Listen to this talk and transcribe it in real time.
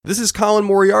This is Colin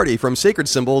Moriarty from Sacred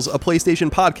Symbols, a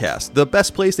PlayStation podcast, the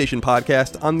best PlayStation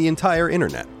podcast on the entire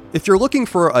internet. If you're looking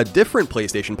for a different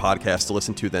PlayStation podcast to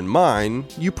listen to than mine,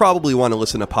 you probably want to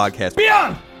listen to Podcast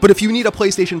Beyond! But if you need a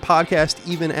PlayStation podcast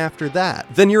even after that,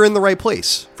 then you're in the right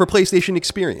place for PlayStation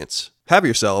Experience. Have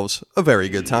yourselves a very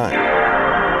good time.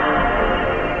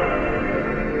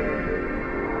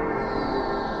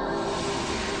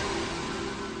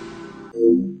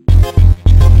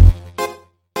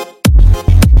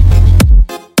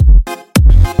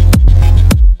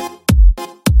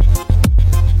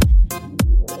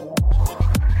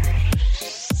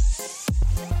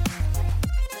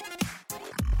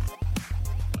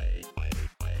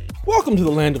 Welcome to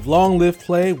the land of long live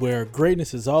play, where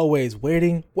greatness is always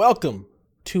waiting. Welcome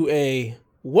to a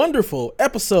wonderful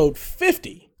episode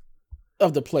 50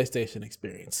 of the PlayStation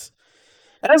Experience.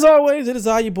 As always, it is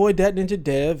I, your boy, Dat Ninja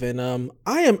Dev, and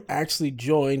I am actually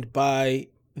joined by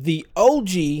the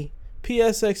OG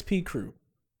PSXP crew.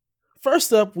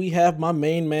 First up, we have my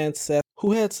main man, Seth,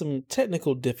 who had some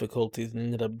technical difficulties and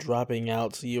ended up dropping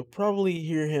out, so you'll probably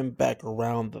hear him back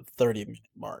around the 30-minute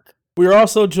mark. We're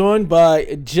also joined by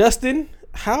Justin.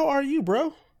 How are you,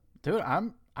 bro? Dude,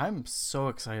 I'm so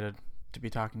excited to be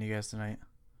talking to you guys tonight.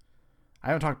 I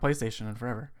haven't talked PlayStation in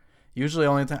forever. Usually,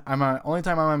 only time I'm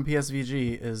on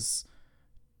PSVG is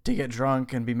to get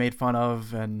drunk and be made fun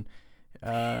of, and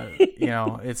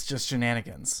it's just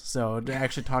shenanigans. So to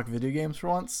actually talk video games for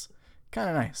once, kind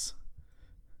of nice.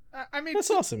 I mean, that's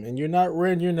awesome, and you're not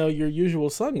wearing your usual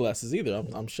sunglasses either.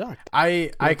 I'm shocked. I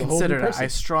considered it. I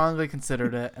strongly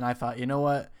considered it, and I thought, you know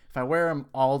what? If I wear them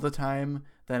all the time,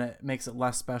 then it makes it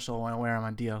less special when I wear them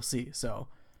on DLC. So,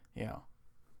 you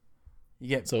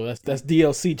get. So that's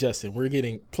DLC, Justin. We're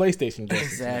getting PlayStation Justin.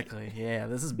 Exactly. Yeah,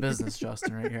 this is business,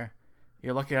 Justin, right here.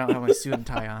 You're lucky I don't have my suit and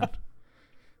tie on.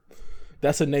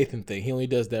 That's a Nathan thing. He only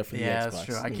does that for the Xbox. Yeah, that's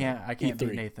true. I can't be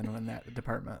E3. Nathan in that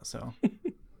department. So.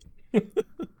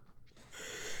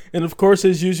 And of course,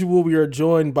 as usual, we are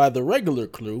joined by the regular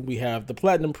crew. We have the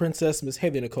Platinum Princess, Miss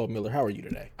Haley Nicole Miller. How are you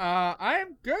today? I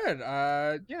am good.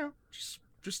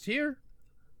 Just here.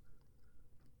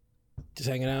 Just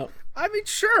hanging out? I mean,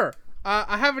 sure.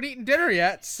 I haven't eaten dinner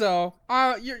yet, so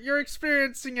you're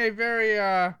experiencing a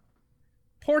very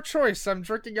poor choice. I'm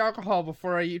drinking alcohol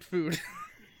before I eat food.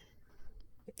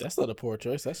 That's not a poor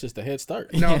choice. That's just a head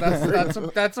start. No,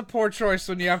 that's a poor choice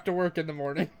when you have to work in the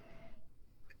morning.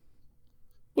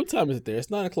 What time is it there?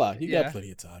 It's 9 o'clock. You got plenty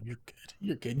of time. You're good.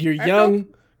 You're good. You're I young. know.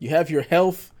 You have your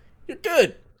health. You're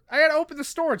good. I gotta open the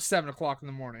store at 7 o'clock in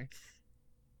the morning.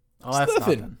 Oh, that's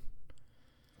nothing.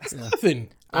 That's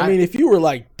nothing. I mean, if you were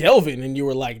like Delvin and you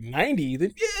were like 90,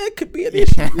 then yeah, it could be an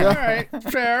issue. All right,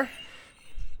 fair.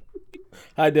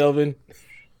 Hi, Delvin.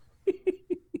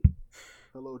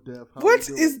 Hello, Dev. How What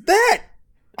you doing? is that?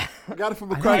 I got it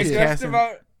from a I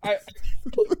crackhead.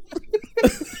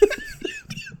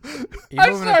 You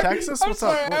moving to Texas? What's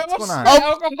up? What's going on?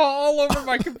 Alcohol all over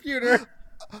my computer.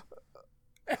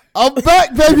 I'm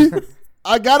back, baby.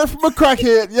 I got it from a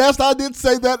crackhead. Yes, I did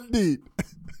say that indeed.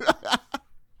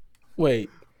 Wait.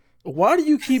 Why do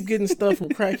you keep getting stuff from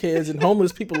crackheads and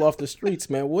homeless people off the streets,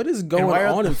 man? What is going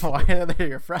on in Why are they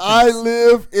your friends? I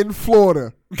live in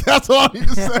Florida. That's all I need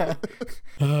to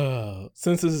say.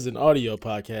 Since this is an audio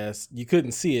podcast, you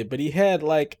couldn't see it, but he had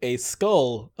like a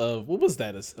skull of, what was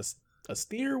that? A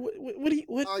steer? What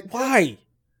why?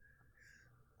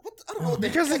 What? I don't know. What the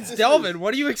Because heck it's this Delvin. is.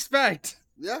 What do you expect?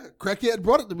 Yeah, crackhead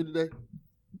brought it to me today.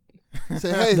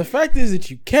 Say, hey, The fact is that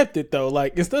you kept it though.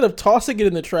 Like, instead of tossing it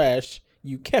in the trash,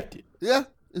 you kept it. yeah,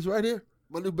 it's right here.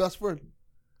 My new best friend.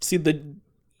 See, the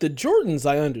Jordans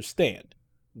I understand.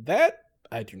 That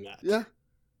I do not. Yeah,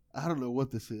 I don't know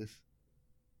what this is.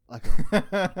 Like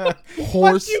a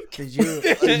horse. Did you a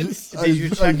check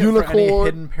it for any unicorn.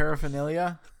 hidden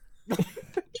paraphernalia?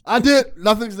 I did.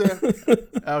 Nothing's there.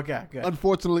 Okay, good.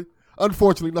 Unfortunately,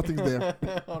 nothing's there.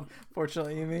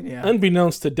 Unfortunately, you mean, yeah.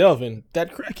 Unbeknownst to Delvin,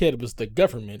 that crackhead was the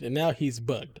government, and now he's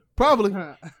bugged. Probably.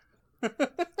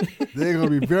 They're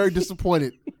going to be very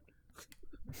disappointed.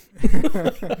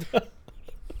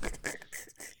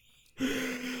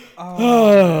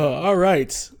 All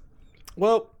right.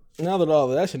 Well, now that all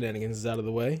of that shenanigans is out of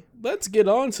the way, let's get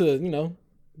on to,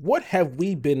 what have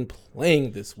we been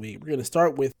playing this week? We're going to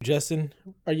start with Justin.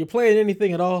 Are you playing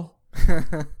anything at all?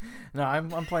 No, I'm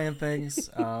playing things.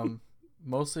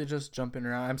 Mostly just jumping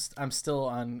around. I'm still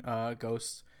on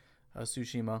Ghost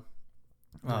Tsushima.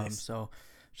 Nice. So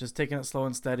just taking it slow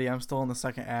and steady. I'm still in the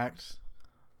second act.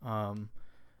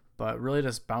 But really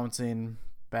just bouncing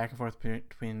back and forth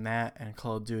between that and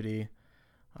Call of Duty.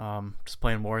 Just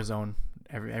playing Warzone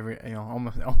every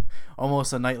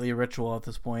almost a nightly ritual at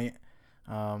this point.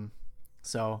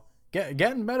 So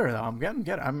getting better though. I'm getting.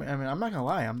 I mean, I'm not gonna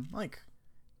lie. I'm like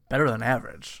better than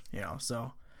average.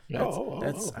 So.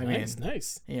 That's I mean,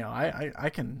 nice. I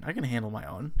can handle my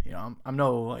own. I'm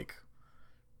no like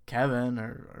Kevin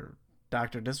or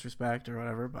Dr. Disrespect or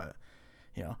whatever, but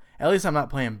at least I'm not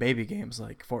playing baby games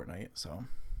like Fortnite. So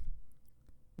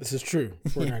this is true.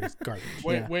 Fortnite is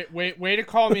garbage. Wait to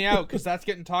call me out, because that's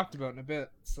getting talked about in a bit.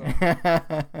 So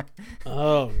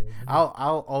oh,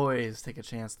 I'll always take a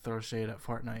chance to throw shade at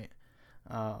Fortnite.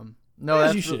 No,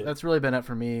 that's really been it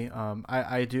for me.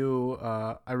 I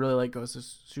really like Ghost of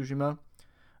Tsushima.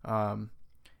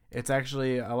 It's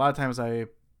actually a lot of times I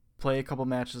play a couple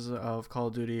matches of Call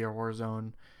of Duty or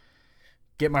Warzone,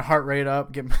 get my heart rate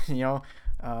up, and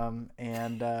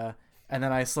then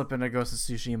I slip into Ghost of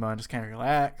Tsushima and just kind of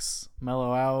relax,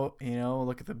 mellow out,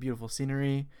 look at the beautiful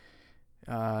scenery,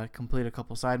 complete a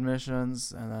couple side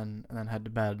missions, and then head to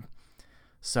bed.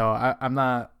 So I'm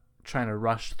not trying to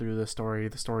rush through the story.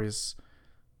 The story's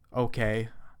okay.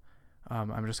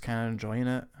 I'm just kind of enjoying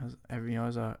it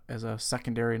as a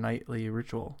secondary nightly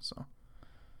ritual. So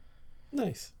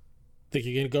nice. Think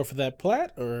you're gonna go for that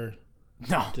plat or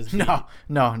no,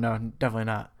 definitely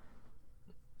not.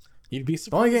 You'd be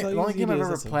surprised. The only game I've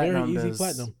ever platinumed very easy is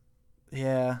platinum.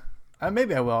 Yeah,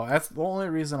 maybe I will. That's the only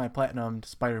reason I platinumed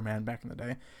Spider-Man back in the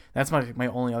day. That's my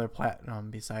only other platinum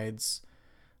besides.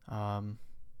 I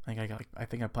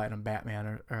think I platinumed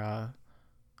Batman or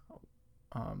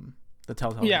the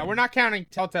Telltale. Yeah, game. We're not counting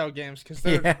Telltale games because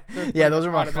those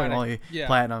are my automatic. only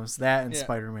platinums. That and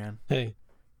Spider-Man. Hey,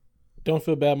 don't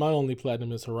feel bad. My only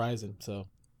platinum is Horizon, so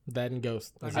that and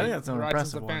Ghost. I think that's an Horizon's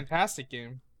impressive a one. fantastic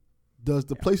game. Does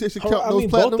the PlayStation count those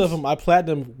platinums? Both of them. I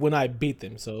platinum when I beat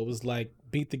them, so it was like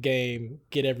beat the game,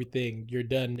 get everything, you're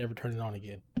done, never turn it on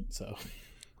again. So.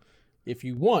 If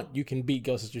you want, you can beat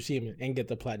Ghost of Tsushima and get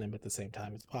the platinum at the same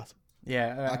time. It's possible.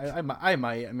 Yeah, I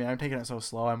might. I mean, I'm taking it so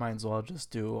slow. I might as well just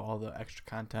do all the extra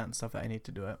content and stuff that I need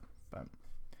to do it. But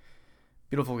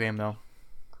beautiful game, though.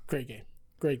 Great game.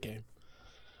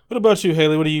 What about you,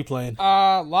 Haley? What are you playing?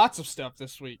 Lots of stuff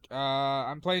this week.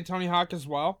 I'm playing Tony Hawk as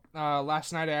well.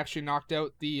 Last night I actually knocked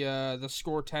out the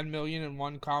score 10 million in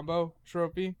one combo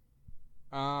trophy.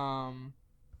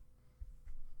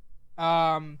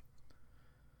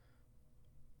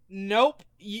 Nope.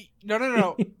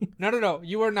 No.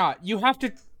 You are not. You have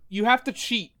to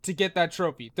cheat to get that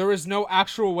trophy. There is no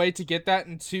actual way to get that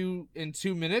in 2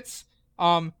 minutes.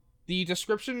 The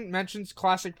description mentions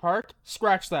Classic Park.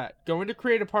 Scratch that. Go into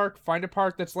Create a Park, find a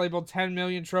park that's labeled 10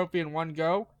 million trophy in one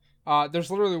go.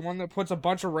 There's literally one that puts a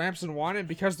bunch of ramps in one, and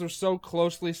because they're so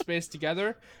closely spaced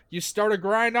together, you start a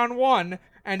grind on one,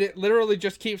 and it literally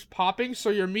just keeps popping, so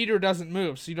your meter doesn't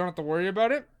move, so you don't have to worry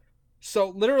about it. So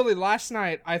literally last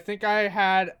night, I think I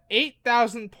had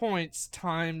 8,000 points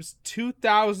times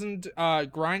 2,000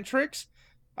 grind tricks.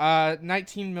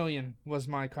 19 million was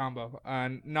my combo.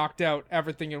 Knocked out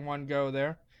everything in one go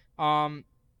there. I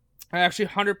actually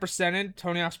 100%ed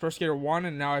Tony Hawk's Pro Skater 1,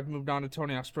 and now I've moved on to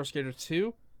Tony Hawk's Pro Skater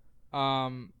 2.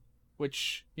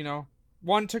 Which,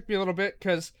 1 took me a little bit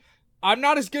because I'm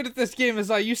not as good at this game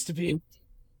as I used to be.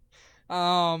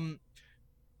 Other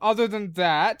than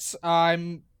that,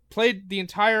 I'm played the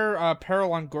entire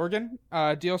Peril on Gorgon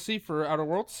DLC for Outer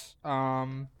Worlds.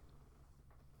 It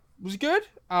was good.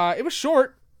 It was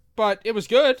short, but it was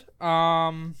good.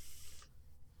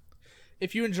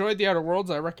 If you enjoyed the Outer Worlds,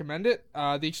 I recommend it.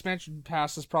 The expansion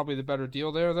pass is probably the better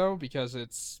deal there, though, because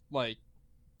it's like,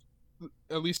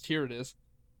 at least here it is.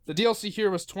 The DLC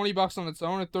here was $20 on its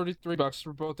own and $33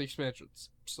 for both expansions.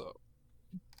 So,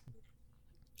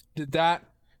 did that.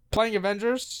 Playing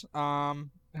Avengers.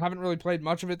 Haven't really played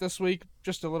much of it this week.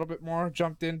 Just a little bit more.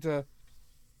 Jumped in to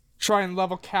try and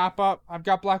level Cap up. I've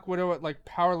got Black Widow at like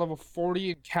power level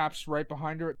 40 and Cap's right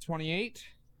behind her at 28.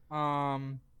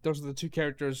 Those are the two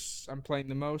characters I'm playing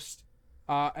the most.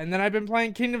 And then I've been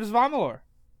playing Kingdoms of Amalur.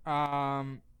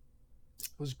 It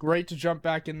was great to jump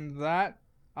back into that.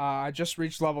 I just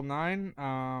reached level 9.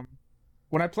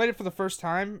 When I played it for the first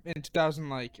time in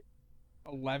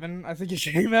 2011, I think it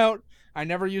came out, I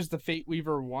never used the Fate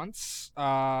Weaver once.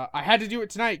 I had to do it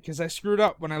tonight because I screwed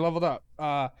up when I leveled up.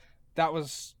 That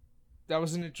was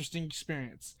an interesting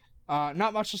experience.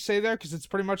 Not much to say there because it's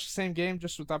pretty much the same game,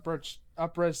 just with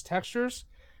up-res textures.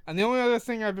 And the only other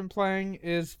thing I've been playing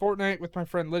is Fortnite with my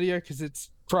friend Lydia because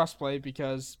it's crossplay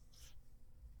because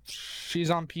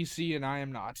she's on PC and I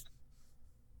am not.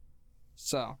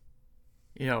 So,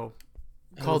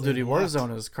 Call of Duty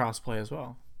Warzone is crossplay as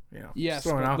well. Yes,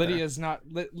 but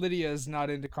Lydia is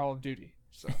not into Call of Duty.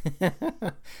 So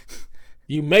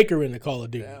You make her into Call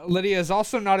of Duty. Lydia is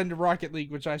also not into Rocket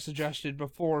League, which I suggested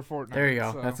before Fortnite. There you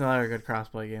go. so- That's another good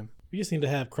crossplay game. We just need to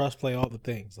have crossplay all the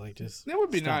things. Like just That would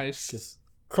be stop. nice. Just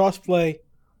crossplay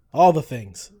all the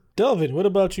things. Delvin, what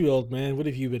about you, old man? What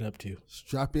have you been up to?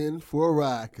 Strap in for a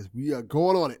ride because we are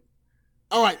going on it.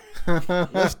 All right,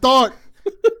 let's start.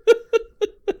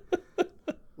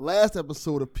 Last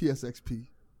episode of PSXP,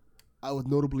 I was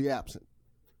notably absent.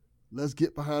 Let's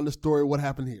get behind the story of what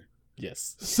happened here.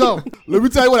 Yes. So, let me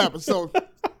tell you what happened. So,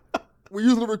 we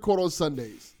usually record on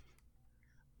Sundays.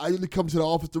 I usually come to the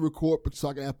office to record so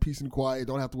I can have peace and quiet.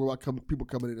 Don't have to worry about people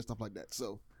coming in and stuff like that.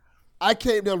 So, I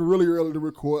came down really early to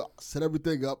record, set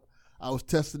everything up. I was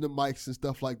testing the mics and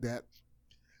stuff like that.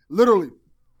 Literally,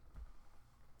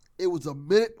 it was a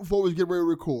minute before we was getting ready to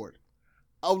record.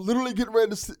 I was literally getting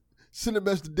ready to send a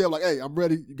message to Dale like, hey, I'm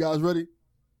ready. You guys ready?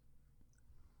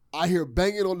 I hear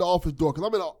banging on the office door because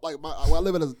I'm in where I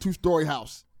live at is a 2-story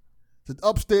house. The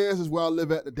upstairs is where I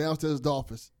live at. The downstairs is the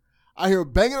office. I hear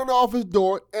banging on the office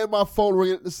door and my phone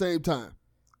ringing at the same time.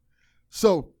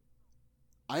 So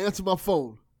I answer my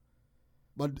phone.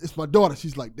 It's my daughter.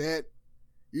 She's like, Dad,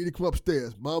 you need to come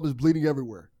upstairs. Mom is bleeding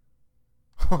everywhere.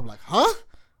 I'm like, huh?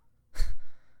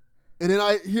 And then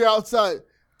I hear outside,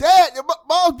 Dad, your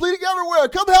mom's bleeding everywhere.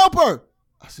 Come help her.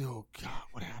 I said, oh, God,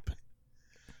 what happened?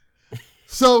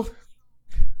 So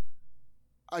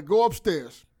I go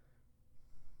upstairs.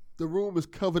 The room is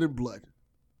covered in blood.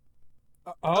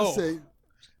 I say,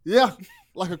 yeah,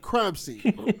 like a crime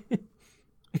scene.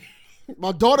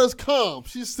 My daughter's calm.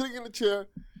 She's sitting in the chair.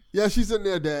 Yeah, she's in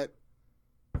there, Dad.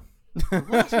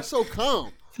 Why is she so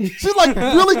calm? She's like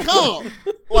really calm.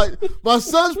 Like my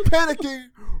son's panicking,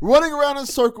 running around in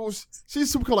circles.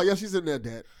 She's super calm. Like, yeah, she's in there,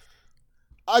 Dad.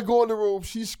 I go in the room.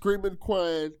 She's screaming,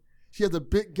 crying. She has a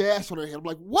big gash on her head. I'm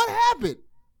like, what happened?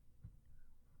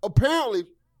 Apparently,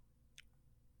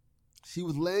 she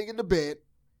was laying in the bed,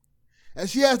 and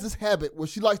she has this habit where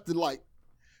she likes to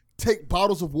take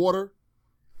bottles of water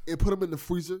and put them in the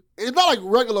freezer. And it's not like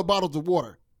regular bottles of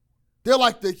water. They're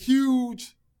like the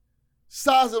huge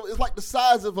size of. It's like the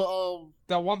size of a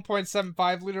The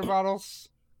 1.75 liter bottles.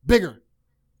 bigger.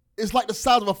 It's like the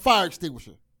size of a fire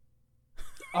extinguisher.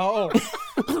 Oh.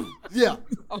 Yeah,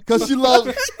 because she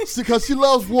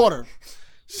loves water.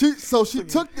 She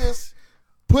took this,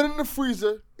 put it in the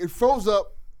freezer. It froze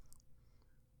up.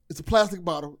 It's a plastic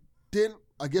bottle. Then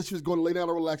I guess she was going to lay down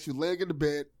and relax. She was laying in the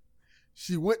bed.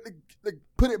 She went to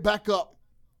put it back up.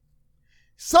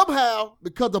 Somehow,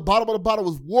 because the bottom of the bottle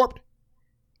was warped,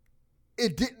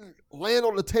 it didn't land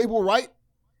on the table right.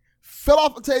 Fell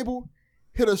off the table,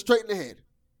 hit her straight in the head.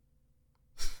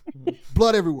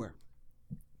 Blood everywhere.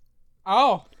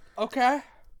 Oh. Okay.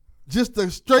 Just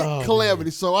a straight Oh, calamity.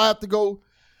 man. So I have to go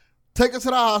take her to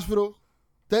the hospital.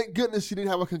 Thank goodness she didn't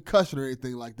have a concussion or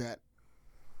anything like that.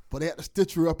 But they had to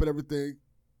stitch her up and everything.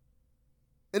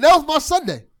 And that was my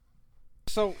Sunday.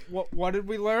 So what did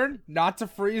we learn? Not to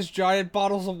freeze giant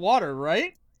bottles of water,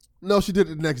 right? No, she did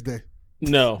it the next day.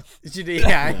 No,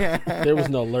 Yeah. there was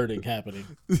no learning happening.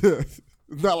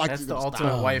 Not like That's she the gonna ultimate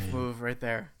stop. Oh, wife man. move right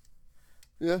there.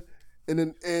 Yeah.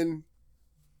 And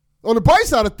on the bright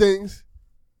side of things,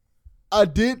 I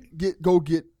did go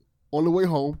get on the way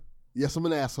home. Yes, I'm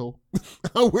an asshole.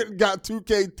 I went and got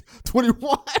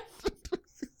 2K21.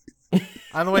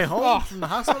 On the way home from the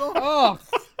hospital, Oh.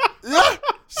 Yeah,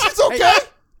 she's okay.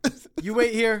 you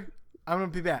wait here. I'm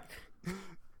gonna be back.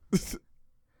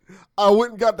 I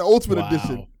went and got the Ultimate Wow.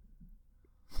 Edition.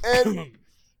 And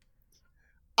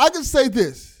I can say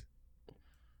this.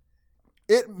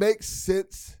 It makes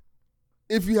sense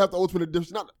if you have the Ultimate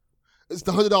Edition. It's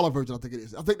the $100 version, I think it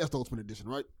is. I think that's the Ultimate Edition,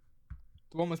 right?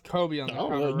 The one with Kobe on the I don't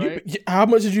cover, know. right? How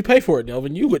much did you pay for it,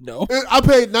 Delvin? You would know. I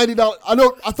paid $90.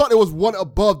 I thought there was one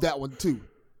above that one, too.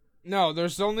 No,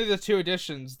 there's only the 2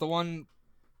 editions.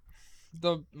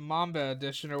 The Mamba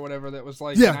edition or whatever that was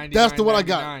like Yeah, that's the one I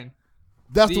got. $99.99.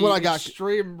 That's the one I got.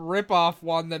 Extreme rip-off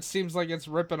one that seems like it's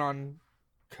ripping on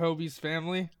Kobe's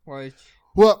family. Like,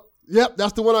 Well, yep,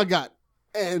 that's the one I got.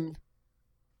 And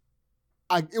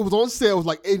it was on sale. It was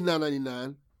like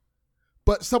 $89.99.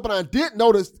 But something I did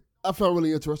notice I found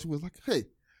really interesting was like, hey,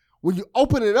 when you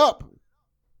open it up,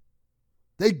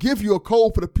 they give you a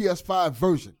code for the PS5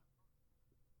 version.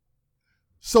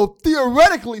 So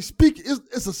theoretically speaking,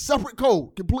 it's a separate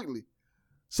code completely.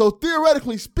 So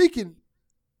theoretically speaking,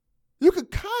 you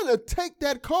could kind of take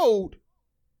that code,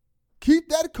 keep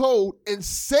that code, and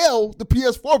sell the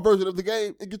PS4 version of the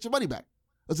game and get your money back,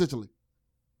 essentially.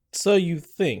 So you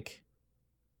think,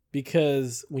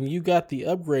 because when you got the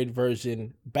upgrade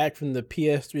version back from the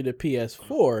PS3 to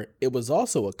PS4, it was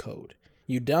also a code.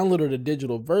 You downloaded a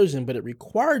digital version, but it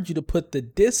required you to put the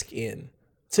disc in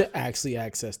to actually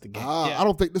access the game. I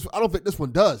don't think this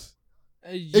one does.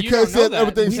 You It don't know says that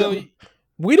everything until so-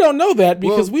 We don't know that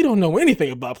because Well- we don't know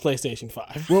anything about PlayStation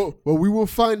 5. Well, we will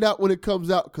find out when it comes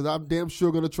out because I'm damn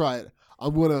sure going to try it.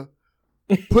 I'm going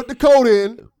to put the code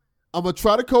in. I'm going to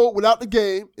try the code without the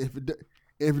game. If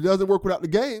it doesn't work without the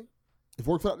game, if it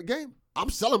works without the game, I'm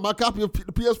selling my copy of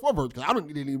the PS4 version because I don't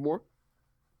need it anymore.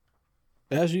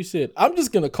 As you said, I'm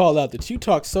just going to call out that you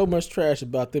talked so much trash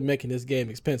about them making this game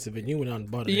expensive and you went on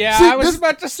and bought it. Yeah, See, I was this-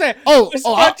 about to say. Oh, I was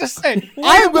oh, about I- to say.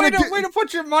 I am gonna Way get- to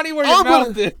put your money where I'm your gonna-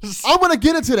 mouth is. I'm going to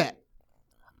get into that.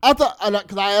 I thought,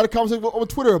 because I had a conversation on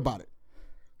Twitter about it.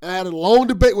 And I had a long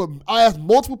debate with, I asked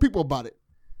multiple people about it.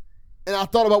 And I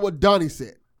thought about what Donnie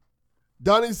said.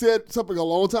 Donnie said something a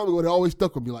long time ago that always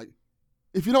stuck with me. Like,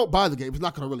 if you don't buy the game, it's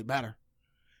not going to really matter.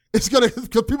 It's going to,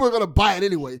 because people are going to buy it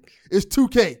anyway. It's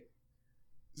 2K.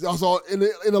 So in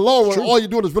the long run, all you're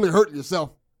doing is really hurting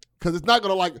yourself. Because it's not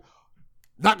going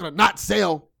to not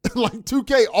sell. Like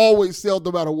 2K always sells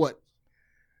no matter what.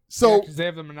 So because they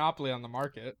have the monopoly on the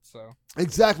market. So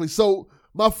exactly. So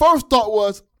my first thought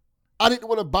was I didn't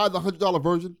want to buy the $100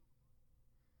 version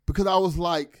because I was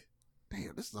like,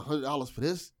 damn, this is $100 for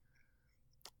this.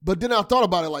 But then I thought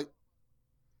about it like,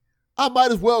 I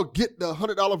might as well get the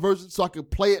 $100 version so I can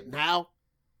play it now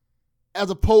as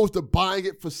opposed to buying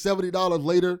it for $70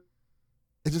 later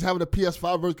and just having the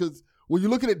PS5 version. Because when you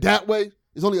look at it that way,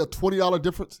 it's only a $20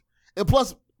 difference. And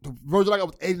plus, the version I got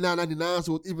was $89.99,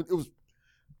 so it was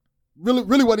really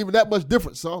wasn't even that much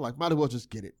difference. So I'm like, might as well just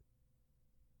get it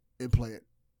and play it.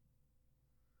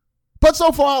 But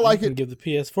so far, I like you can it. give the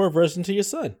PS4 version to your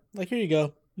son. Like, here you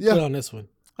go. You Yeah. play on this one.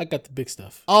 I got the big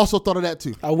stuff. I also thought of that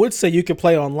too. I would say you could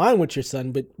play online with your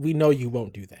son, but we know you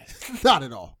won't do that. Not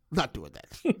at all. Not doing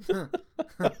that.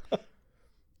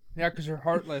 yeah, because you're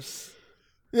heartless.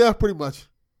 Yeah, pretty much.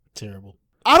 Terrible.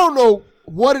 I don't know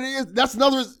what it is. That's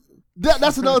another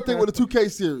thing with the 2K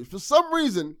series. For some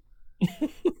reason,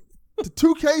 the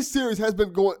 2K series has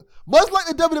been going much like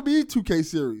the WWE 2K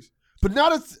series, but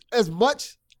not as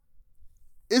much.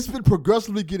 It's been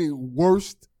progressively getting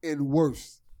worse and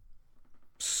worse.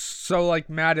 So like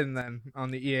Madden then on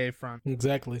the EA front.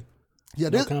 Exactly. Yeah,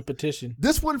 No competition.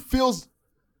 this one feels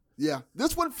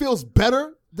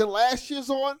better than last year's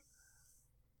on,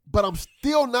 but I'm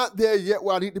still not there yet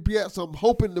where I need to be at. So I'm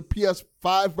hoping the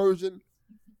PS5 version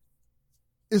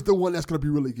is the one that's going to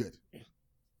be really good.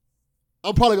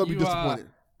 I'm probably going to be disappointed.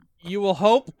 You will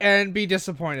hope and be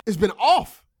disappointed. It's been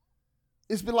off.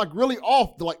 It's been like really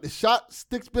off. The shot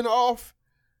stick's been off.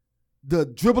 The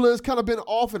dribbling has kind of been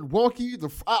off and wonky.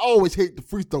 I always hate the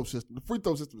free throw system. The free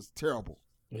throw system is terrible.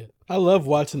 Yeah. I love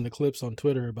watching the clips on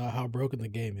Twitter about how broken the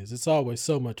game is. It's always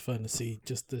so much fun to see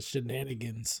just the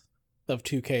shenanigans of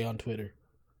 2K on Twitter.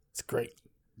 It's great.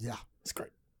 Yeah. It's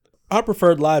great. I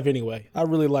preferred live anyway. I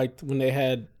really liked when they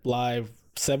had live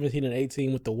 17 and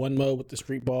 18 with the one mode with the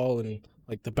street ball and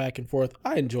like the back and forth.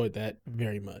 I enjoyed that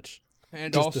very much.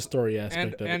 And Just also the story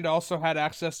aspect of and it. also had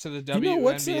access to the You know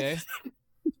what, WNBA. Seth?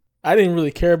 I didn't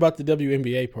really care about the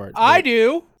WNBA part. I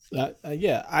do.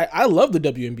 I love the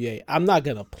WNBA. I'm not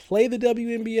going to play the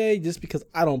WNBA just because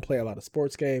I don't play a lot of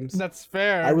sports games. That's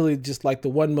fair. I really just like the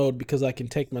one mode because I can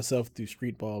take myself through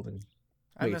street ball and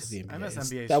I wait miss to the NBA. I miss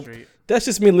NBA That- Street. That's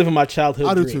just me living my childhood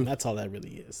I do dream. too. That's all that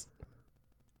really is.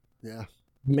 Yeah.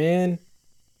 Man,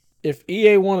 if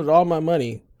EA wanted all my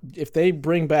money, if they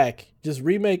bring back, just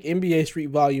remake NBA Street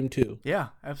Volume 2, Yeah,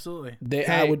 absolutely.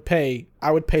 I would pay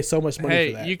so much money for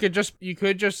Hey, that. you could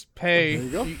just pay. There you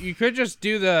go. You could just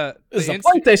do the This is a Insta-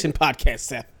 PlayStation podcast,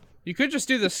 Seth. you could just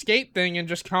do the skate thing and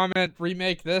just comment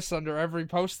remake this under every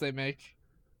post they make.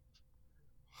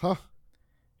 Huh.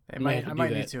 I Might have might, to I do might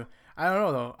that. need to. I don't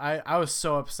know though. I was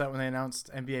so upset when they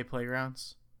announced NBA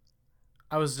Playgrounds.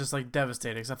 I was just like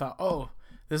devastated because I thought, oh,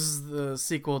 this is the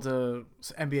sequel to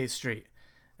NBA Street,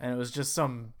 and it was just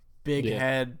some big Yeah.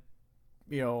 head,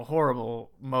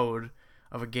 horrible mode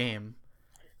of a game.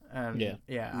 And Yeah.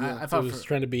 Yeah. I It thought, was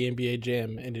trying to be NBA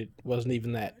Jam, and it wasn't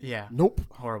even that. Nope.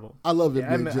 horrible. I love it,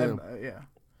 Yeah, NBA Jam. yeah.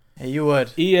 Hey, you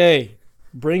would. EA,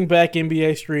 bring back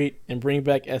NBA Street and bring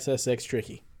back SSX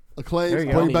Tricky. Acclaim, There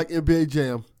you bring go. back NBA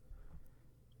Jam.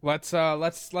 Let's I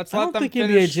let don't them think finish.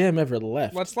 NBA Jam ever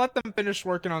left. Let's let them finish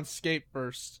working on Skate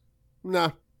first.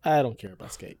 Nah. I don't care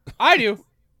about skate. I do.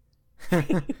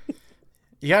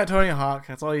 You got Tony Hawk.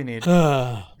 That's all you need.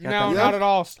 No, that? not at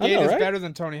all. Skate know, is right? better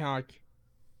than Tony Hawk.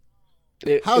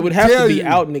 It How would have to dare be you.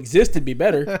 out and exist to be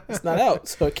better. It's not out,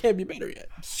 so it can't be better yet.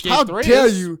 Skate How 3 dare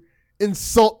is. you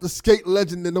insult the skate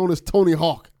legend known as Tony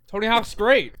Hawk? Tony Hawk's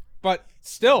great, but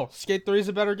still, Skate 3 is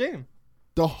a better game.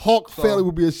 The Hawk So- family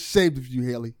would be ashamed of you,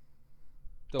 Haley.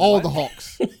 All what? the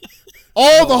Hawks.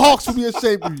 All the Hawks will be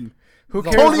ashamed of you. Who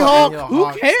Tony cares? about Hawk? any of the Who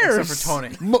Hawks cares? Except for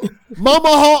Tony. Mama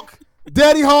Hawk,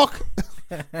 Daddy Hawk,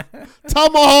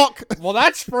 Tomahawk. Well,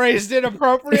 that's phrased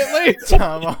inappropriately.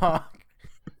 Tomahawk.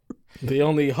 The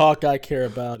only Hawk I care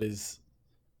about is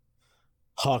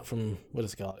Hawk from what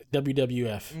is it called?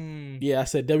 WWF. Yeah, I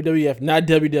said WWF, not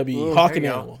WWE. Oh, Hawk there and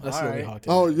you go. Animal. That's All the only right. Hawk.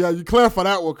 Oh yeah, you clarify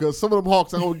that one because some of them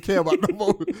Hawks I don't care about no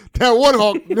more. That one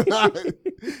Hawk,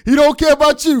 he don't care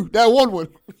about you. That one.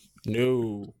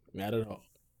 No, not at all.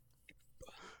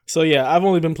 So yeah, I've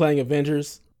only been playing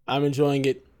Avengers. I'm enjoying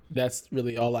it. That's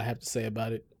really all I have to say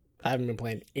about it. I haven't been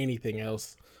playing anything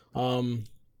else.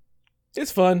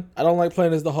 It's fun. I don't like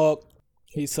playing as the Hulk.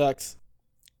 He sucks.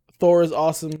 Thor is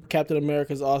awesome. Captain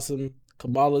America is awesome.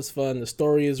 Kamala's fun. The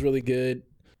story is really good.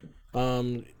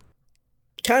 Kind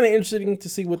of interesting to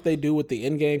see what they do with the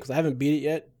end game because I haven't beat it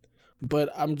yet. But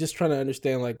I'm just trying to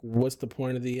understand like what's the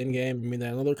point of the end game. I mean,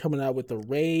 I know they're coming out with the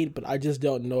raid, but I just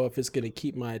don't know if it's going to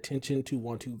keep my attention to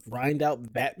want to grind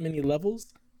out that many levels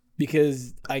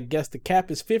because I guess the cap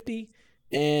is 50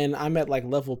 and I'm at like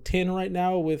level 10 right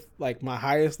now with like my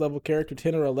highest level character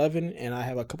 10 or 11 and I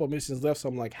have a couple missions left. So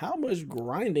I'm like, how much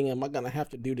grinding am I going to have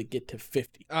to do to get to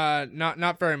 50?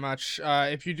 Not very much.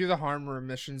 If you do the harm room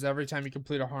missions, every time you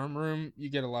complete a harm room, you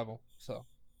get a level. So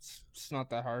it's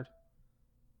not that hard.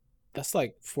 That's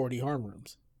like 40 harm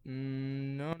rooms.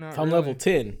 No, not If I'm really. level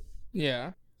 10,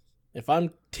 Yeah. if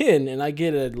I'm 10 and I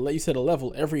get you said a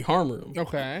level every harm room.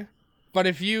 Okay. But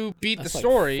if you beat That's the like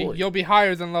story, 40. you'll be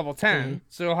higher than level 10, Mhm.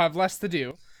 so you'll have less to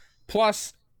do.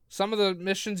 Plus, some of the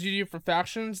missions you do for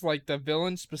factions, like the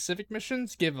villain-specific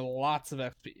missions, give lots of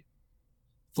XP.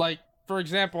 Like, for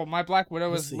example, my Black Widow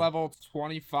Let's is see. level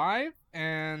 25,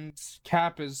 and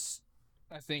Cap is,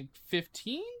 I think,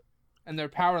 15? And their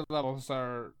power levels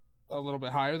are a little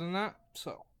bit higher than that,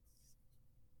 so...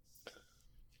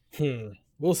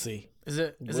 We'll see.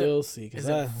 We'll see. 'Cause Is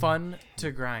it fun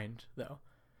to grind though?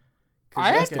 'Cause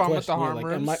I you had get- fun with the question, yeah, harm like,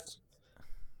 rooms.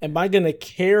 am I gonna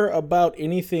care about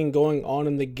anything going on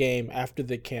in the game after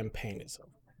the campaign is over?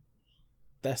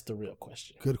 That's the real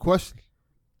question. Good question.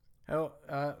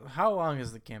 How long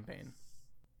is the campaign?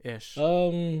 Ish. I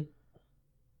don't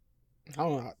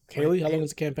know. Haley, how long is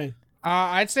the campaign?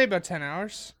 I'd say about 10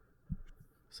 hours.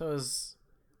 So is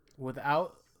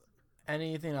without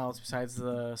anything else besides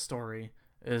the story,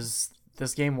 is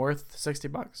this game worth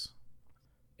 $60?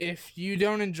 If you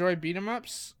don't enjoy beat 'em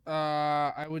ups,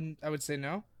 I would say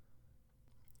no.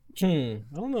 I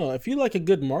don't know. If you like a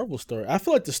good Marvel story, I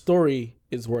feel like the story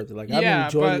is worth it. Like I'm Yeah,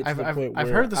 enjoying but it to the point I've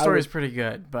where heard the I story would- is pretty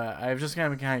good, but I've just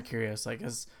kind of curious. Like,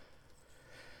 is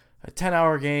a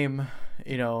 10-hour game,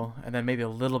 and then maybe a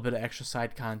little bit of extra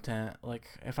side content. Like,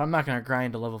 if I'm not gonna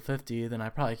grind to level 50, then I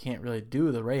probably can't really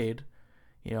do the raid.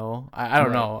 I don't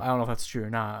Right. know. I don't know if that's true or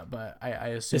not, but I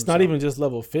assume It's not so. even just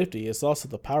level 50. It's also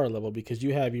the power level because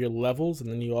you have your levels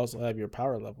and then you also have your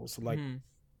power levels. So like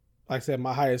I said,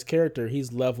 my highest character,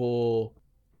 he's level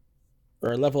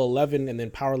 11 and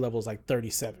then power level is like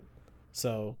 37.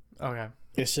 So Okay.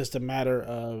 it's just a matter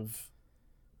of,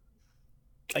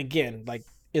 again, like,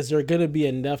 is there going to be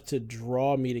enough to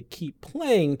draw me to keep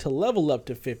playing to level up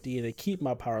to 50 and to keep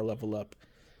my power level up?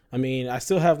 I mean, I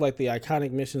still have like the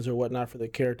iconic missions or whatnot for the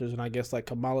characters, and I guess like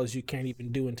Kamala's you can't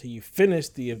even do until you finish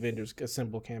the Avengers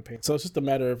Assemble campaign. So it's just a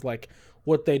matter of like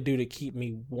what they do to keep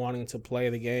me wanting to play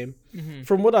the game.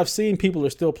 From what I've seen, people are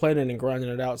still playing it and grinding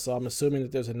it out, so I'm assuming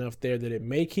that there's enough there that it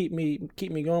may keep me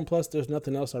going. Plus, there's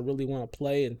nothing else I really want to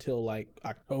play until like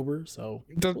October. So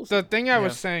The thing I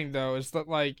was Yeah. saying though is that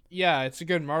like yeah, it's a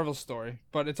good Marvel story,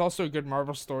 but it's also a good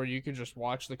Marvel story you can just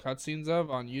watch the cutscenes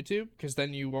of on YouTube because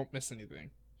then you won't miss anything.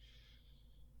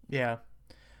 Yeah.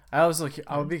 I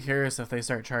would be curious if they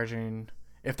start charging,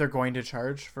 if they're going to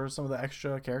charge for some of the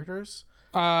extra characters.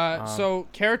 So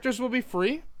characters will be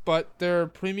free, but their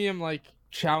premium like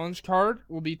challenge card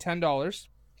will be $10.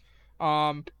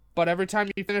 But every time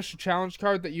you finish a challenge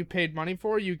card that you paid money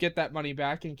for, you get that money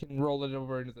back and can roll it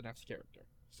over into the next character.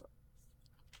 So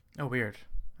Oh, weird.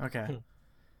 Okay.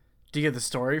 Do you get the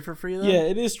story for free then? yeah,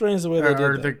 it is strange the way they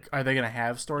Or did that. are they gonna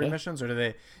have story Yeah. missions, or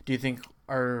do you think,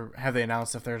 or have they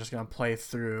announced if they're just gonna play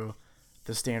through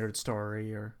the standard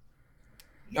story, or?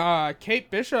 Kate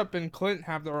Bishop and Clint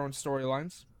have their own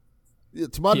storylines. Yeah,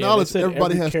 to my Yeah, they knowledge, said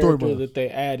everybody every has story character mode. that they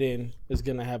add in is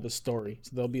gonna have a story.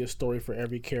 So there'll be a story for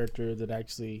every character that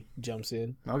actually jumps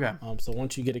in. Okay. So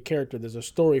once you get a character, there's a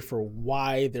story for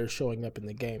why they're showing up in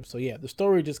the game. So yeah, the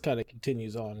story just kind of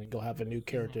continues on, and you'll have a new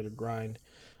character to grind.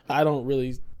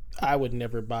 I would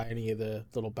never buy any of the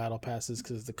little battle passes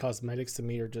because the cosmetics to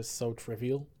me are just so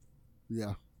trivial.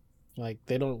 Yeah. Like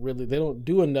they don't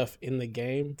do enough in the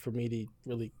game for me to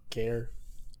really care.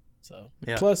 So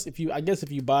Yeah. plus, if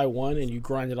you buy one and you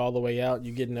grind it all the way out,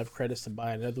 you get enough credits to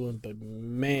buy another one. But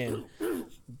man,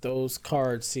 those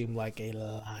cards seem like a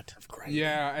lot of grinding.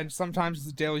 Yeah, and sometimes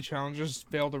the daily challenges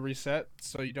fail to reset,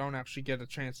 so you don't actually get a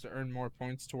chance to earn more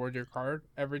points toward your card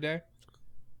every day.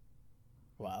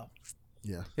 Wow.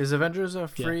 Yeah. Is Avengers a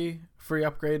free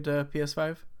upgrade to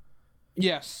PS5?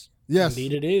 Yes. Yes.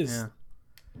 Indeed, it is. Yeah.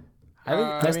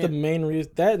 That's the main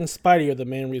reason. That and Spidey are the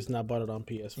main reason I bought it on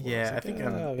PS4. Yeah, It's I think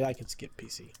I could skip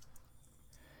PC.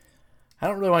 I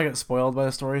don't really want to get spoiled by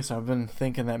the story, so I've been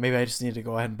thinking that maybe I just need to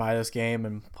go ahead and buy this game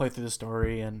and play through the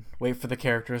story and wait for the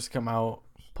characters to come out,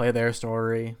 play their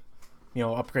story,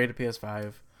 upgrade to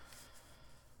PS5.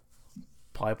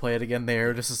 Probably play it again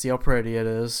there just to see how pretty it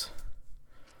is.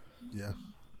 Yeah.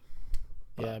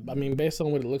 Yeah, I mean, based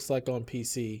on what it looks like on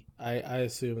PC, I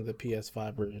assume the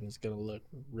PS5 version is going to look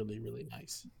really, really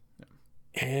nice. Yeah.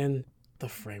 And the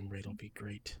frame rate will be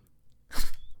great.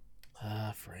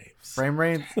 Frames.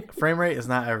 Frame rate is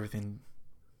not everything,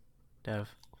 Dev.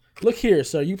 Look here,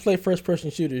 sir. You play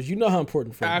first-person shooters. You know how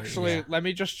important frame Actually, rate is. let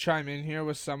me just chime in here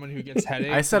with someone who gets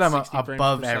headaches. I said I'm with 60 a frames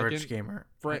above per average second. gamer.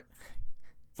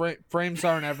 Frames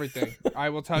aren't everything. I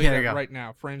will tell you There you that go. right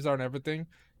now. Frames aren't everything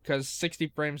because 60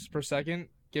 frames per second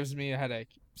gives me a headache.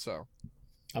 So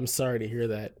I'm sorry to hear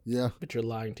that, Yeah. but you're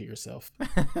lying to yourself.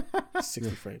 60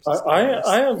 frames.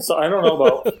 I don't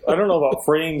know about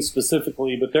frames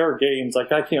specifically, but there are games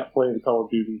like I can't play the Call of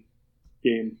Duty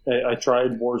game. I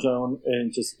tried Warzone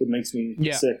and it makes me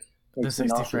sick. The Makes me 60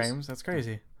 nauseous. frames, that's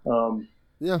crazy.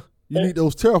 Yeah. You need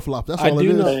those teraflops. That's I all it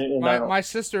do is. know- And I don't- my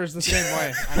sister is the same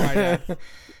way. I might add.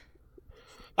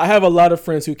 I have a lot of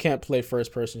friends who can't play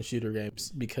first-person shooter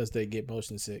games because they get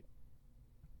motion sick.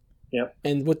 Yep.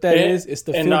 And what that is, it's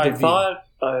the and field I of view. thought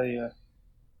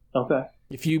okay.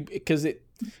 Because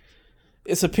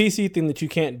it's a PC thing that you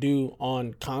can't do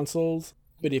on consoles,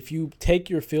 but if you take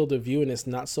your field of view and it's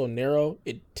not so narrow,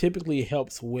 it typically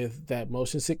helps with that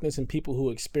motion sickness, and people who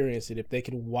experience it, if they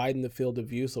can widen the field of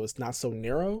view so it's not so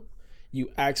narrow, you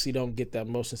actually don't get that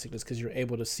motion sickness because you're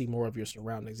able to see more of your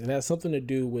surroundings. It has something to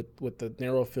do with the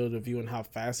narrow field of view and how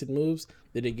fast it moves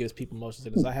that it gives people motion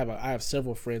sickness. I have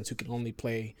several friends who can only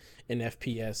play an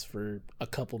FPS for a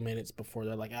couple minutes before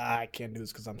they're like, I can't do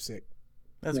this because I'm sick.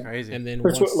 That's crazy. And then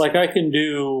Which, once, like I can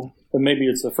do, and maybe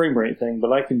it's the frame rate thing,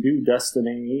 but I can do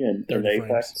Destiny and 30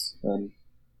 Apex, and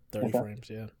 30 Okay. frames,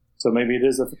 yeah. so maybe it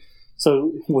is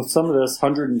so with some of this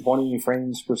 120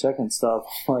 frames per second stuff,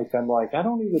 I'm like, I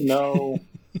don't even know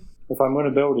if I'm going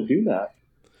to be able to do that.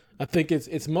 I think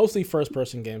it's mostly first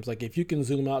person games. Like if you can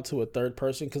zoom out to a third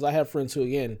person, because I have friends who,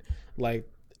 again, like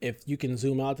if you can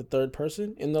zoom out to third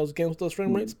person in those games with those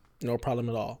frame rates, no problem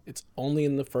at all. It's only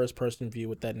in the first person view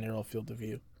with that narrow field of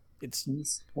view. It's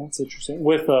That's interesting.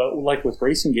 With like with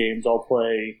racing games, I'll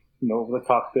play the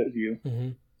cockpit view,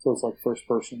 Mhm. so it's like first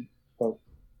person. But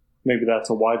maybe that's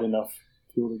a wide enough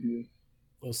field of view.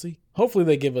 We'll see. Hopefully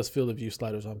they give us field of view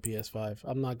sliders on PS5.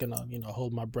 I'm not gonna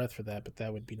hold my breath for that, but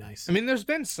that would be nice. I mean, there's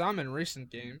been some in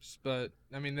recent games, but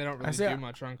I mean, they don't really do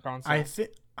much on console.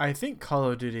 I think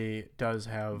Call of Duty does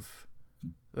have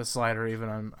the slider even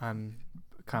on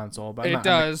console, but It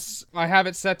does. I have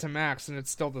it set to max, and it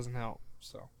still doesn't help.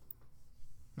 So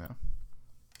No.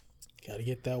 Gotta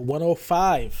get that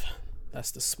 105.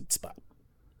 That's the sweet spot.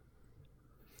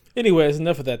 Anyways,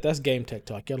 enough of that. That's game tech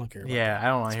talk. Y'all don't care about Yeah, I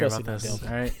don't want to hear about Especially this.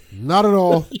 not All right. Not at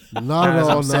all. Not at As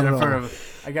all. I'm sitting Not in at front all.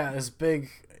 of, I got this big,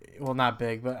 well, not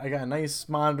big, but I got a nice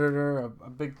monitor, a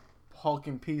big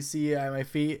hulking PC at my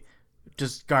feet.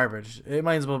 Just garbage. It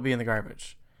might as well be in the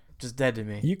garbage. Just dead to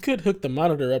me. You could hook the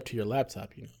monitor up to your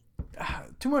laptop,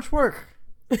 Too much work.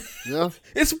 Yeah.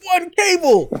 It's one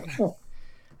cable.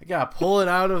 I gotta pull it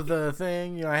out of the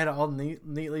thing. I had it all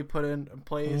neatly put in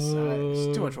place.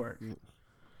 It's too much work.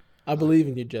 I believe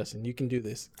in you, Justin. You can do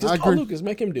this. I Just call agree. Lucas.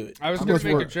 Make him do it. I was How gonna much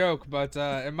make a work? joke, but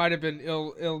it might have been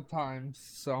ill timed.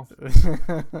 So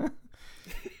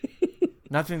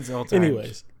Nothing's ill-timed.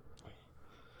 Anyways,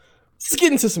 let's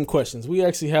get into some questions. We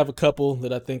actually have a couple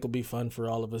that I think will be fun for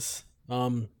all of us.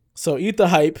 So Eat the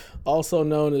Hype, also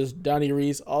known as Donnie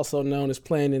Reese, also known as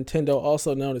Playing Nintendo,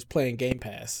 also known as Playing Game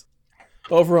Pass.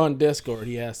 Over on Discord,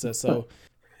 he asked us, so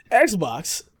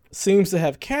Xbox seems to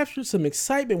have captured some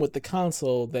excitement with the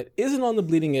console that isn't on the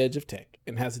bleeding edge of tech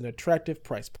and has an attractive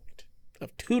price point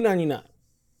of $299.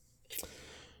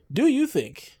 Do you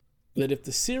think that if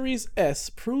the Series S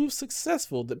proves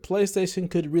successful, that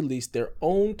PlayStation could release their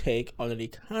own take on an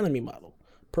economy model,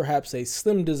 perhaps a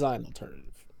slim design alternative?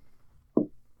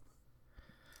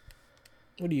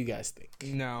 What do you guys think?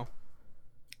 no.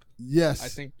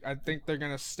 Yes. I think they're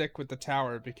gonna stick with the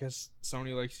tower because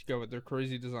Sony likes to go with their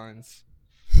crazy designs.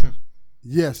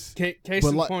 Yes. Case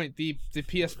in point, the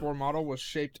PS4 model was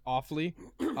shaped awfully.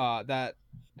 That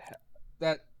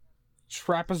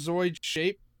trapezoid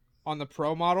shape on the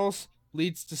Pro models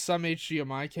leads to some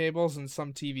HDMI cables and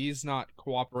some TVs not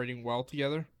cooperating well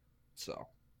together. So,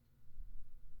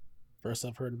 first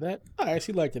I've heard of that. I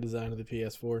actually like the design of the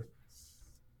PS4.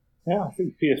 Yeah, I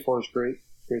think PS4 is great.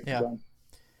 Great design.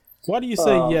 Why do you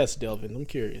say yes, Delvin? I'm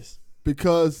curious.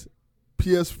 Because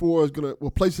PS4 is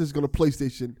PlayStation is gonna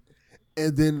PlayStation,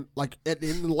 and then like at the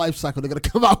end of the life cycle, they're gonna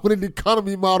come out with an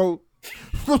economy model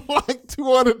for like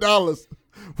 $200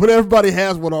 when everybody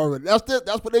has one already.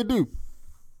 That's what they do.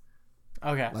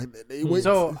 Okay. Like they wait.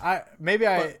 So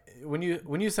when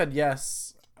you said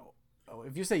yes,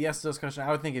 if you say yes to this question, I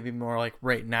would think it'd be more like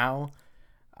right now.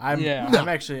 I'm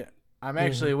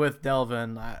actually with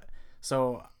Delvin.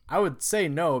 So I would say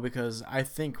no because I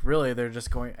think really they're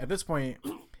just going at this point.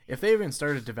 If they even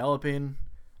started developing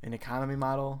an economy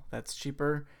model that's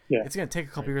cheaper, it's going to take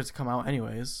a couple years to come out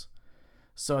anyways.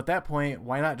 So at that point,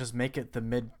 why not just make it the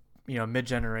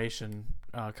mid-generation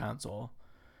console?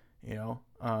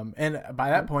 And by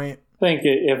that point, I think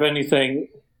if anything,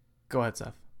 go ahead,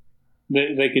 Seth.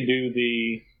 They could do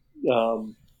the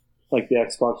like the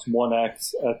Xbox One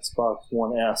X, Xbox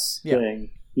One S thing,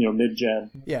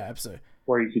 mid-gen. Yeah, absolutely.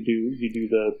 Where you do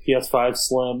the PS5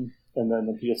 Slim and then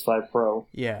the PS5 Pro.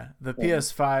 Yeah, the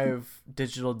PS5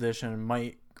 digital edition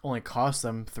might only cost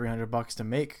them $300 to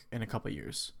make in a couple of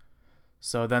years.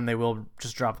 So then they will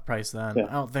just drop the price then. Yeah.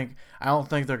 I don't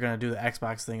think they're going to do the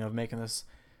Xbox thing of making this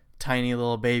tiny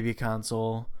little baby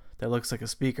console that looks like a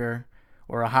speaker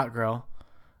or a hot grill.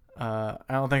 I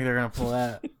don't think they're going to pull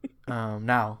that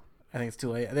now. I think it's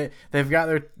too late. They've got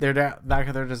their back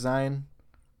of their design.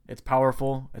 It's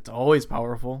powerful. It's always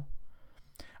powerful.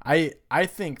 I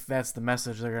think that's the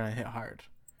message they're going to hit hard.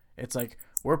 It's like,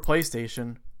 we're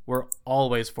PlayStation. We're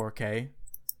always 4K.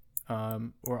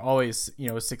 We're always,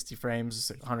 60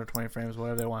 frames, 120 frames,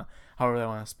 whatever they want, however they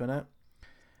want to spin it.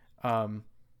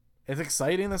 It's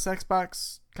exciting, this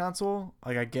Xbox console.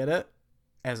 Like, I get it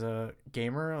as a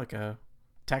gamer, like a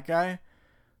tech guy,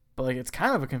 but like, it's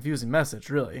kind of a confusing message,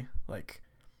 really. Like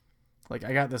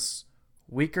I got this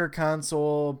weaker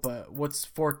console, but what's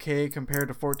 4K compared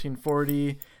to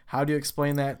 1440? How do you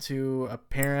explain that to a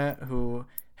parent who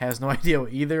has no idea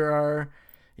what either are?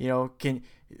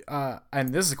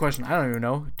 And this is a question I don't even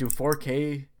know. Do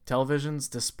 4K televisions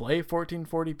display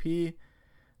 1440p?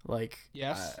 Like,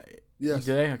 yes. Yes.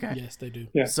 Do they? Okay. Yes, they do.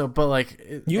 Yeah. So, but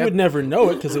like, you would never know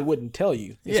it because it wouldn't tell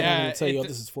you. It's not going to tell you,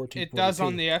 this is 1440p. It does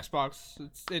on the Xbox.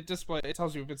 It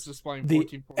tells you if it's displaying the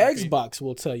 1440p. Xbox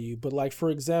will tell you, but like, for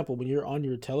example, when you're on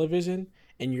your television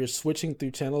and you're switching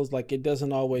through channels, like, it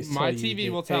doesn't always tell you. My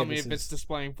TV will tell me if it's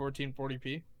displaying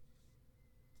 1440p.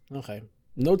 Okay.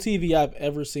 No TV I've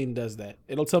ever seen does that.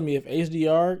 It'll tell me if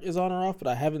HDR is on or off, but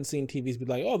I haven't seen TVs be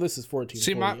like, oh, this is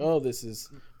 1440. This is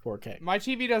 4K. My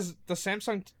TV does. The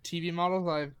Samsung TV models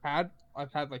I've had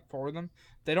like 4 of them.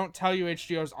 They don't tell you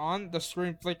HDR's on. The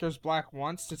screen flickers black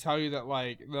once to tell you that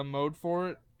like the mode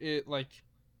for it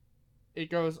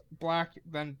goes black,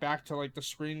 then back to like the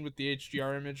screen with the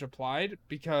HDR image applied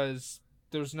because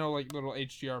there's no like little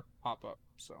HDR pop up.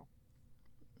 So.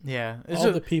 Yeah.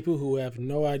 All the people who have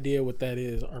no idea what that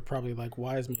is are probably like,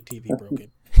 why is my TV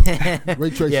broken? Ray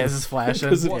tracing. Yeah, this is flashing.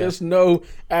 Because there's no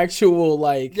actual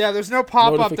there's no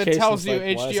pop-up that tells you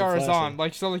HDR is on.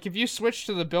 Like, so like if you switch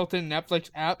to the built-in Netflix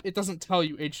app, it doesn't tell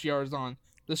you HDR is on.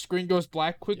 The screen goes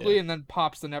black quickly and then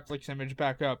pops the Netflix image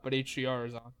back up, but HDR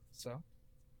is on. So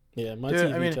yeah, my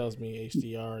TV tells me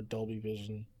HDR, Dolby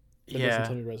Vision. It doesn't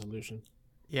tell me resolution.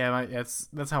 Yeah,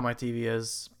 that's how my TV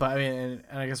is. But I mean,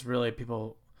 and I guess really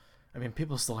people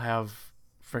still have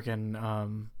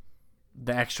freaking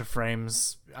the extra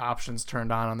frames options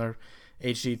turned on their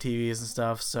HD TVs and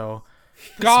stuff. So,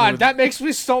 God, that makes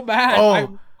me so mad.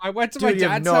 Oh, I went to dude, my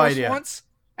dad's house idea. once,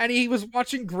 and he was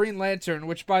watching Green Lantern,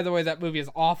 which, by the way, that movie is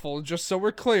awful. Just so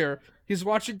we're clear, he's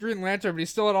watching Green Lantern, but he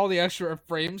still had all the extra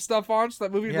frame stuff on, so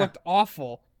that movie looked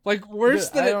awful. Like, worse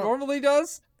than it normally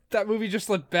does. That movie just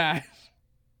looked bad.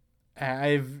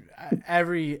 Every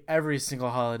single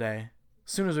holiday,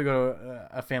 as soon as we go to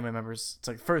a family member's, it's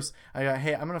like, first I got,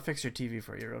 hey, I'm gonna fix your TV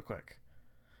for you real quick,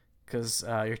 because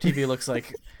your TV looks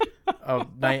like a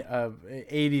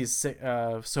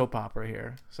 80s soap opera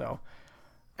here. So,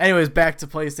 anyways, back to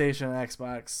PlayStation and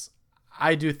Xbox.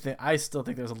 I still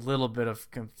think there's a little bit of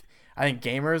I think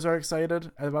gamers are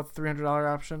excited about the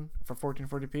 $300 option for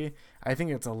 1440p. I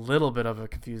think it's a little bit of a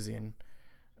confusing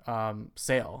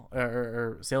sale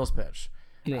or sales pitch.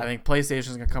 Yeah. I think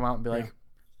PlayStation's gonna come out and be like,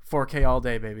 4K all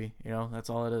day, baby. You know, that's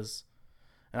all it is.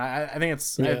 And I think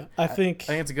it's I think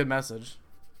it's a good message.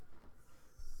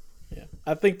 Yeah,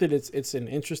 I think that it's an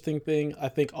interesting thing. I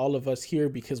think all of us here,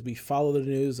 because we follow the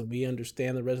news and we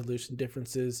understand the resolution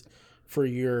differences for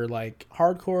your like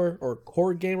hardcore or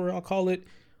core gamer, I'll call it,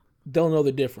 don't know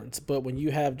the difference. But when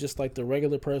you have just like the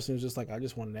regular person who's just like, I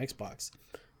just want an Xbox,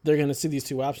 they're going to see these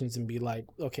two options and be like,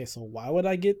 okay, so why would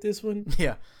I get this one?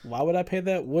 Yeah. Why would I pay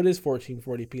that? What is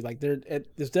 1440p? Like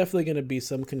there's definitely going to be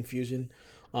some confusion.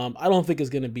 I don't think it's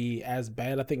going to be as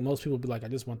bad. I think most people will be like, I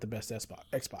just want the best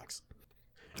Xbox.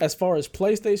 As far as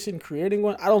PlayStation creating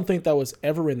one, I don't think that was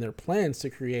ever in their plans to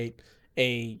create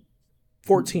a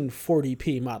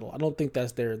 1440p model. I don't think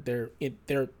that's they're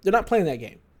not playing that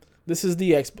game. This is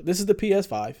the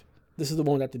PS5. This is the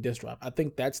one that the disc drop. I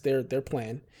think that's their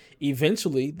plan.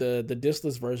 Eventually, the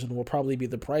discless version will probably be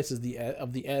the price of the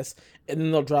S, and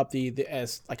then they'll drop the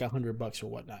S like $100 or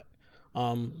whatnot.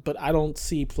 But I don't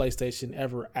see PlayStation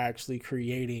ever actually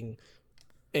creating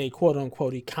a quote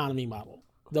unquote economy model.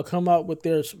 They'll come out with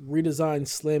their redesigned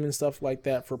Slim and stuff like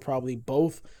that for probably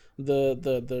both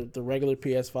the regular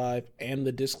PS5 and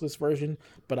the discless version,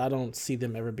 but I don't see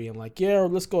them ever being like, yeah,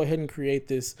 let's go ahead and create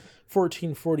this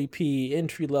 1440p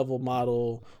entry-level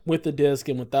model with the disc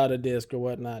and without a disc or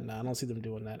whatnot. No, I don't see them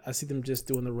doing that. I see them just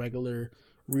doing the regular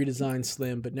redesigned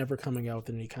Slim, but never coming out with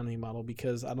an economy model,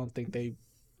 because I don't think they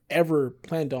ever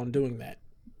planned on doing that.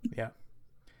 Yeah.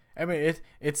 I mean,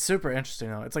 it's super interesting,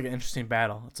 though. It's like an interesting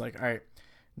battle. It's like, all right,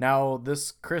 now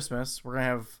this Christmas, we're going to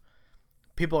have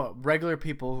regular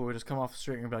people who would just come off the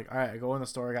street and be like, all right, I go in the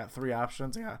store, I got three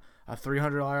options. I got a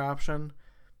 $300 option,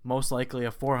 most likely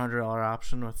a $400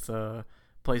 option with the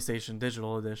PlayStation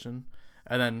Digital Edition,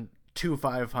 and then two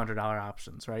 $500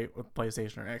 options, right, with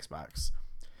PlayStation or Xbox.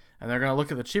 And they're going to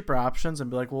look at the cheaper options and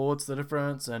be like, well, what's the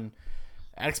difference? And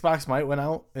Xbox might win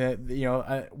out.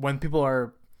 If people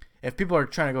are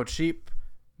trying to go cheap,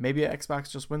 maybe Xbox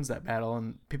just wins that battle,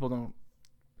 and people don't.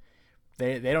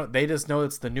 They just know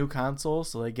it's the new console,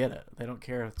 so they get it. They don't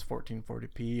care if it's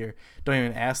 1440p or don't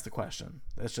even ask the question.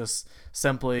 It's just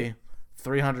simply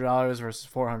 $300 versus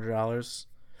 $400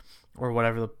 or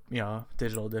whatever the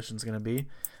digital edition is going to be.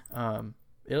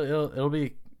 It'll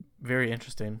be very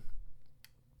interesting.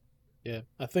 Yeah,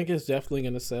 I think it's definitely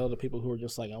going to sell to people who are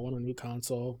just like, I want a new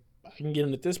console. I can get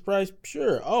them at this price,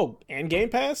 sure. Oh, and Game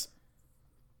Pass.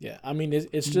 Yeah, I mean,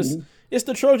 it's just it's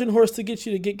the Trojan horse to get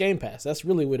you to get Game Pass. That's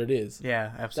really what it is.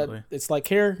 Yeah, absolutely. It's like,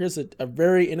 here's a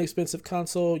very inexpensive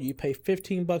console. You pay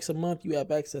 $15 a month. You have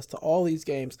access to all these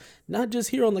games, not just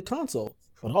here on the console,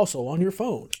 but also on your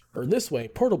phone or this way,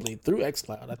 portably through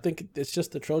xCloud. I think it's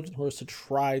just the Trojan horse to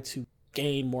try to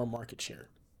gain more market share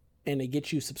and to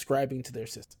get you subscribing to their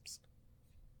systems.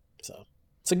 So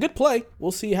it's a good play.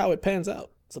 We'll see how it pans out.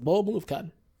 It's a bold move,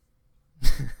 Cotton.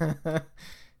 All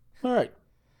right.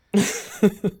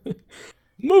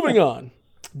 Moving on.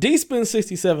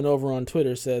 DSpin67 over on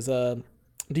Twitter says, do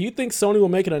you think Sony will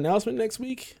make an announcement next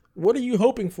week? What are you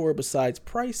hoping for besides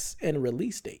price and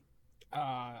release date?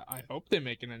 I hope they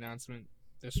make an announcement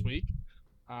this week.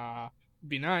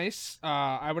 Be nice.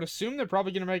 I would assume they're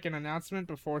probably going to make an announcement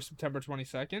before September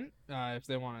 22nd, if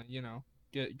they want to,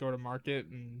 go to market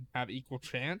and have equal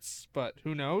chance, but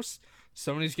who knows?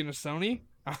 Sony's going to Sony.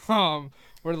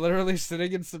 We're literally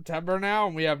sitting in September now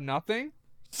and we have nothing.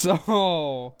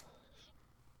 So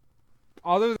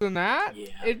other than that,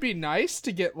 It'd be nice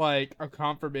to get like a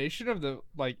confirmation of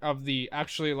the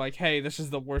actually like, hey, this is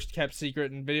the worst kept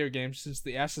secret in video games since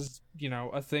the S is,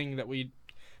 a thing that we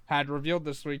had revealed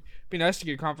this week. It'd be nice to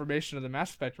get confirmation of the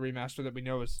Mass Effect remaster that we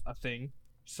know is a thing.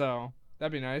 So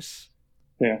that'd be nice.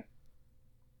 Yeah.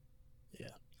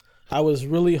 I was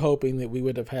really hoping that we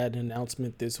would have had an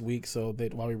announcement this week so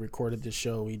that while we recorded this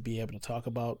show, we'd be able to talk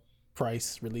about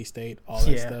price, release date, all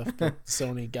that stuff. But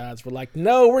Sony guys were like,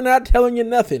 no, we're not telling you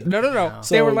nothing. No.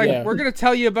 So, they were like, we're going to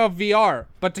tell you about VR,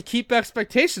 but to keep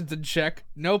expectations in check,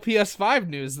 no PS5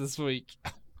 news this week.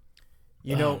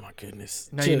 Oh my goodness.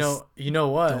 No, you know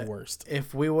what? The worst.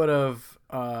 If we would have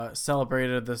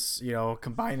celebrated this,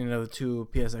 combining of the two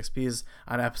PSXPs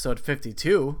on episode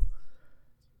 52,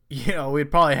 we'd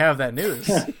probably have that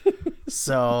news.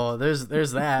 So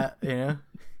there's that,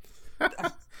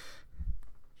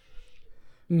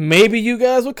 Maybe you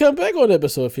guys will come back on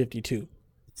episode 52.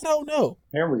 No.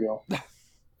 Here we go.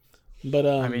 But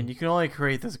I mean, you can only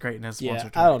create this greatness once or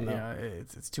twice. I don't know.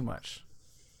 It's too much.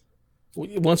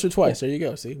 Once or twice. There you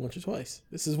go. See, once or twice.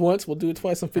 This is once. We'll do it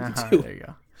twice on 52. There you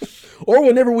go. Or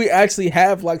whenever we actually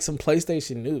have like some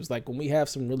PlayStation news, like when we have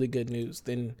some really good news,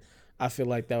 then I feel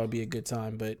like that would be a good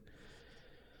time. But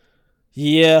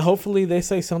yeah, hopefully they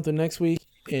say something next week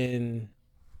and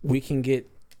we can get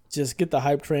just get the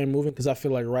hype train moving, because I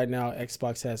feel like right now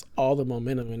Xbox has all the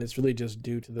momentum, and it's really just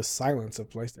due to the silence of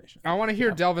PlayStation. I want to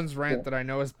hear Delvin's rant that I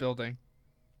know is building.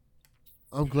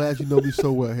 I'm glad you know me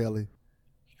so well, Haley.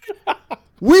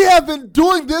 We have been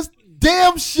doing this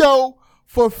damn show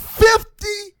for 50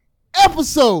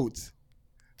 episodes.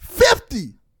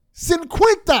 50. 50.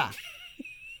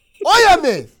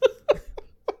 Óyame.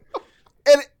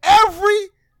 And every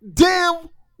damn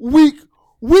week,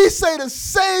 we say the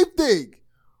same thing.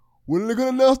 When are they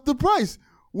going to announce the price?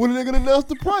 When are they going to announce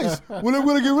the price? When are they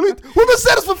going to get released? We've been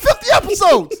saying this for 50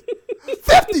 episodes.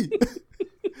 50.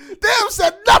 They haven't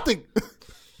said nothing.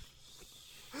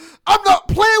 I'm not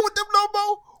playing with them no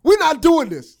more. We're not doing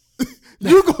this.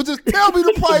 You gonna just tell me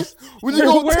the price when you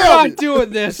gonna We're tell me. not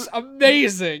doing this.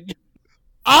 Amazing.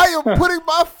 I am putting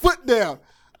my foot down.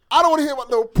 I don't want to hear about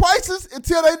no prices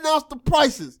until they announce the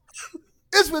prices.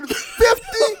 It's been 50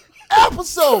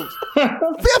 episodes.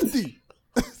 50.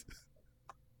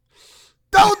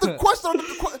 That was the question.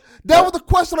 That was the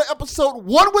question on episode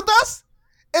 1 with us,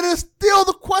 and it's still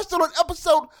the question on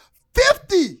episode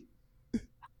 50.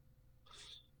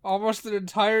 Almost an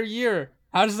entire year.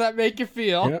 How does that make you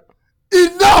feel? Yep.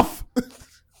 Enough.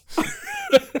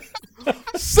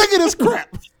 Singing this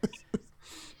crap.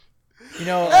 You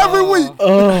know, Every week.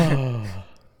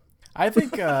 I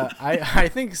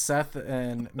think Seth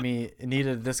and me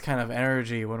needed this kind of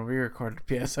energy when we recorded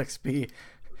PSXP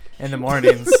in the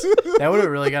mornings. That would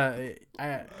have really got. If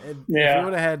we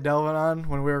would have had Delvin on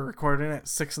when we were recording at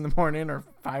 6 in the morning or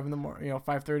 5 in the morning,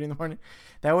 5:30 in the morning,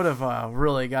 that would have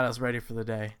really got us ready for the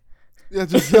day. Yeah,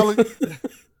 just yelling.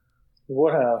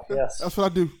 Would have, yes. That's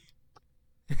what I do.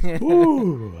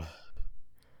 Ooh.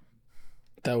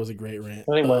 That was a great rant.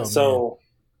 Anyway,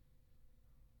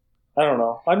 I don't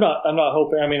know. I'm not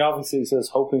hoping. I mean, obviously it says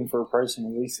hoping for a price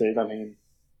and release date. I mean,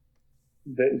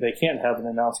 they can't have an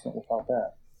announcement without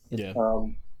that. Yeah.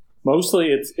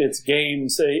 Mostly it's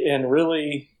games, and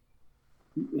really,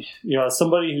 as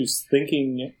somebody who's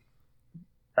thinking,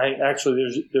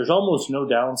 there's almost no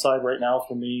downside right now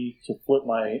for me to flip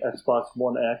my Xbox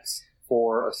One X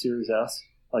for a Series S.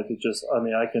 Like I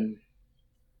can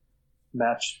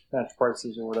match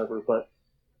prices or whatever, but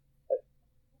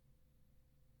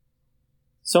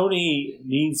Sony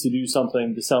needs to do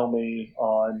something to sell me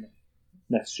on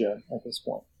next gen at this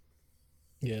point.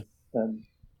 Yeah. And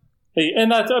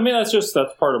that's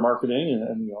part of marketing,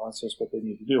 and that's just what they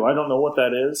need to do. I don't know what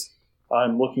that is.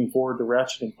 I'm looking forward to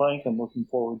Ratchet and Clank. I'm looking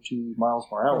forward to Miles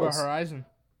Morales. What about Horizon?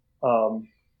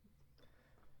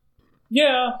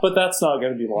 Yeah, but that's not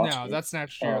going to be launched. No, that's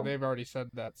next year. They've already said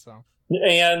that. So.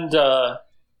 And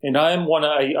I'm one.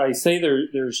 I say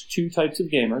there's two types of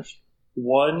gamers.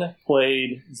 One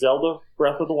played Zelda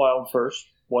Breath of the Wild first.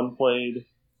 One played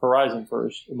Horizon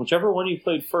first. And whichever one you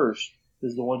played first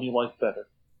is the one you like better.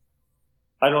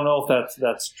 I don't know if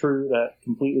that's true. That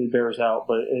completely bears out,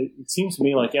 but it seems to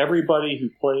me like everybody who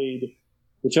played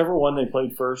whichever one they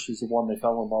played first is the one they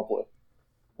fell in love with.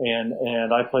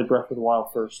 And I played Breath of the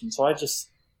Wild first, and so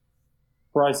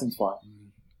Horizon's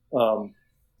fine,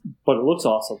 but it looks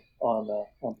awesome on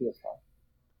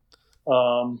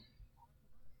PS5.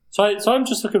 So I'm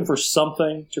just looking for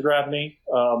something to grab me,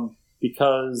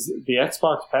 because the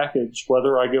Xbox package,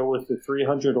 whether I go with the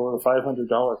 $300 or the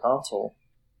 $500 console,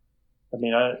 I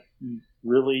mean, you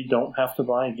really don't have to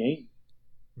buy a game.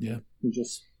 Yeah. You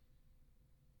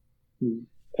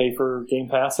pay for Game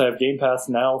Pass. I have Game Pass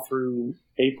now through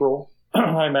April.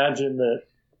 I imagine that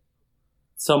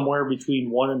somewhere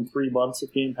between 1 and 3 months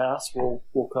of Game Pass will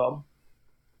come.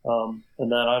 And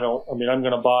then I'm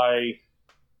going to buy,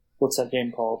 what's that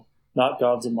game called? Not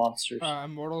Gods and Monsters.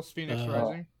 Immortals Phoenix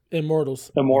Rising. Immortals.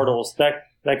 That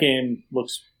game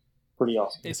looks pretty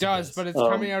awesome. It does, but it's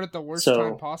coming out at the worst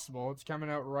time possible. It's coming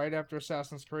out right after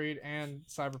Assassin's Creed and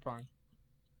Cyberpunk.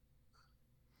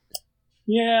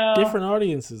 Yeah, different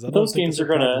audiences. Those games are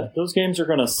gonna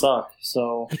suck.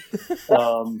 So,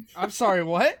 I'm sorry.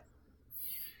 What?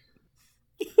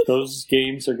 Those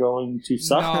games are going to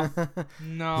suck.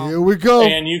 No. Here we go.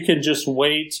 And you can just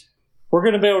wait. We're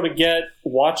gonna be able to get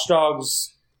Watch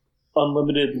Dogs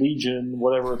Unlimited Legion,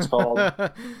 whatever it's called,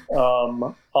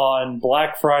 on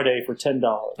Black Friday for $10.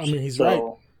 I mean, he's right.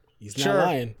 He's not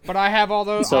lying. But I have all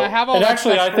those. I have all. And that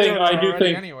actually, stuff I do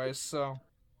think. Anyways, so.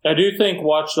 I do think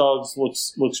Watch Dogs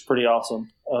looks pretty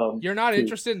awesome. You're not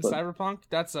interested in Cyberpunk?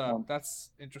 That's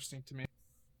interesting to me.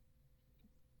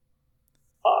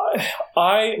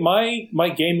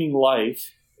 My gaming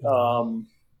life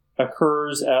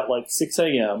occurs at like 6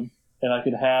 a.m. and I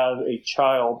can have a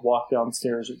child walk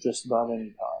downstairs at just about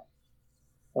any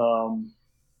time.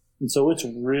 And so it's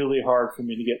really hard for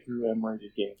me to get through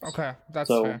M-rated games. Okay, that's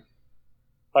fair.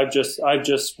 I've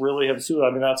just really have. I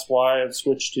mean, that's why I've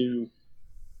switched to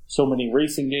so many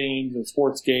racing games and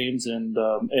sports games, and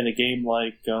in a game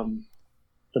like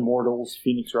Immortals,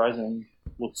 Phoenix Rising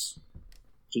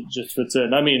just fits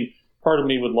in. I mean, part of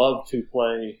me would love to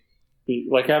play,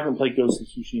 like I haven't played Ghost of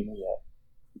Tsushima yet,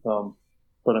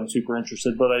 but I'm super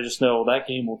interested. But I just know that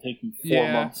game will take me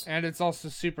 4 months. And it's also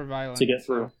super violent to get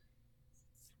through.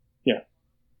 Yeah,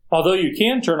 although you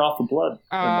can turn off the blood.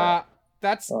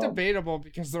 That's debatable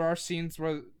because there are scenes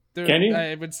where can you?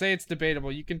 I would say it's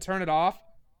debatable. You can turn it off,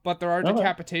 but there are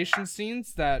decapitation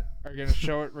scenes that are going to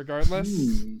show it regardless.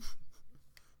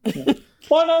 Yeah.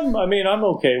 Well, I'm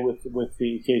okay with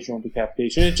the occasional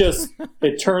decapitation.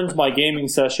 It turns my gaming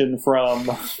session from.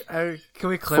 Can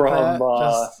we clip that?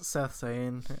 Just Seth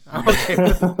saying, "I'm okay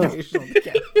with occasional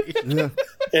decapitation."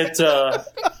 Yeah.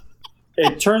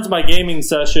 It turns my gaming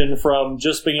session from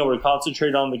just being able to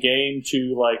concentrate on the game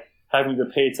to like having to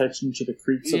pay attention to the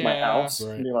creaks of my house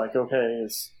and be like, okay,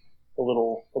 it's a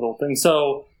little thing.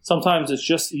 So sometimes it's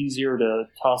just easier to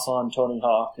toss on Tony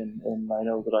Hawk, and I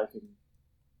know that I can.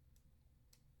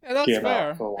 Yeah, that's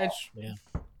fair. Yeah.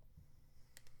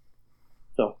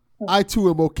 So I too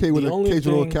am okay with The only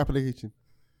occasional thing- decapitation.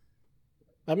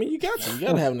 I mean, you got to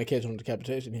have an occasional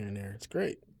decapitation here and there. It's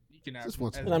great. You can have Just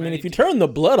once. as And I mean, many if you turn the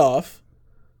blood off,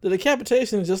 the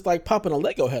decapitation is just like popping a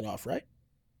Lego head off, right?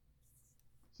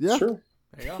 Yeah, sure.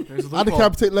 There you go. There's a I loophole.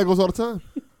 decapitate Legos all the time.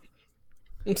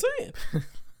 I'm saying.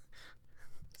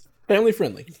 Family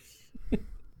friendly.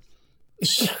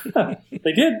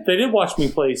 They did watch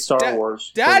me play Star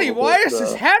Wars. Daddy, for a little why bit, is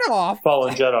his head off?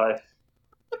 Fallen Jedi?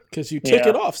 Because you took Yeah.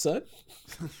 it off, son.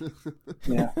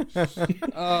 Yeah.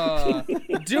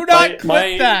 Do not clip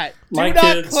my- that. Do my not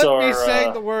kids clip me are,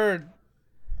 saying the word.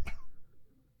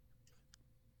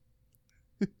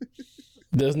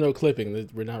 There's no clipping.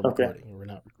 We're not Okay. recording. We're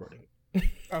not recording. Okay.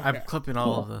 I'm clipping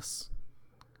all of this.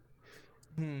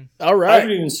 All I right.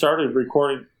 haven't even started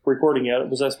recording yet.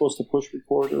 Was I supposed to push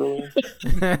record earlier?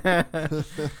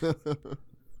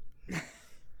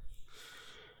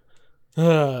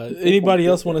 Anybody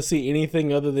else want to see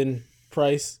anything other than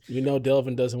price? You know,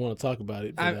 Delvin doesn't want to talk about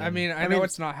it. but, I know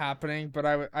it's not happening, but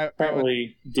I would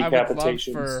Apparently, I would love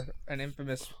decapitations. for an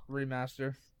Infamous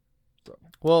remaster.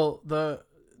 Well, the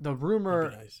that'd rumor,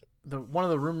 be nice. one of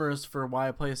the rumors for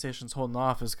why PlayStation's holding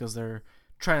off is because they're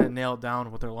trying to nail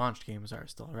down what their launch games are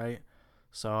still, right?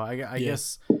 So I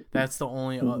guess that's the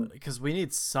only because we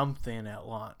need something at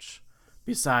launch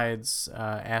besides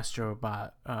Astro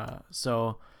Bot.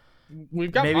 So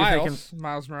We've got Maybe if they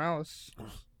Miles Morales.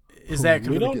 is that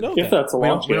We don't know If that. that's a We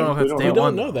don't- launch we don't game, know if it's We day know. don't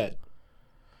one, know though. that.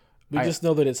 We I- just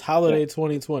know that it's holiday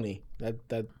 2020.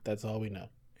 That's all we know.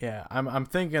 Yeah, I'm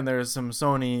thinking there's some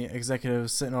Sony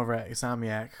executives sitting over at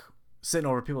Insomniac, sitting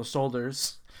over people's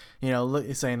shoulders,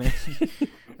 saying,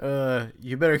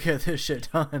 "You better get this shit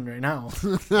done right now."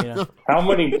 How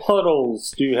many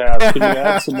puddles do you have? Can you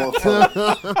add some more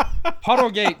puddles?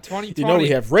 Puddlegate 2020. You know we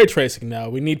have ray tracing now.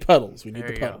 We need puddles. We need There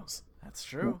the you go. puddles. That's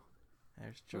true.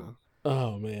 That's true.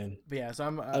 Oh man. But yeah, so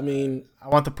I mean, I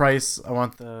want the price. I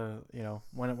want the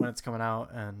when it's coming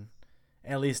out and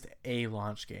at least a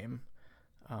launch game.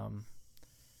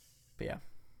 But yeah,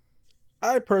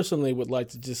 I personally would like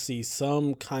to just see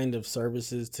some kind of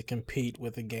services to compete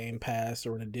with a Game Pass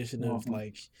or an addition of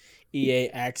like EA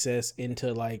access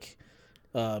into like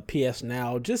PS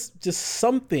Now. Just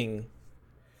something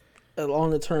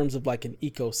along the terms of like an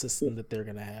ecosystem that they're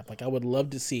gonna have. Like I would love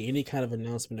to see any kind of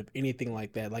announcement of anything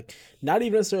like that. Like not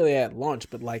even necessarily at launch,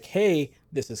 but like, hey,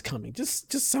 this is coming.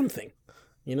 Just something,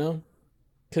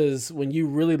 because when you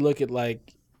really look at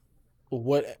like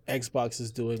what Xbox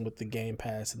is doing with the Game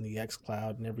Pass and the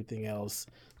xCloud and everything else,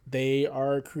 they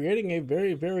are creating a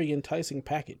very, very enticing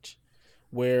package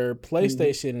where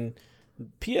PlayStation,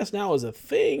 PS Now is a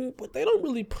thing, but they don't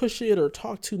really push it or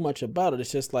talk too much about it.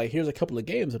 It's just like, here's a couple of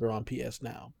games that are on PS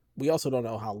Now. We also don't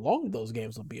know how long those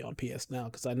games will be on PS Now,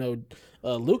 because I know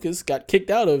Lucas got kicked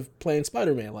out of playing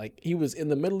Spider-Man. Like, he was in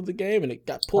the middle of the game and it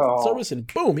got pulled from service and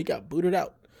boom, he got booted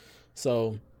out.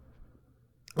 So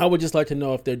I would just like to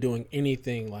know if they're doing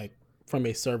anything like from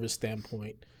a service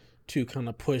standpoint to kind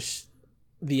of push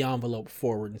the envelope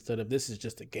forward instead of this is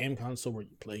just a game console where you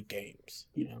play games,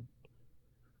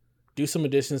 Do some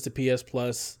additions to PS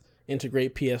Plus,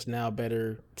 integrate PS Now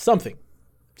better, something.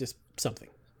 Just something.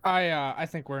 I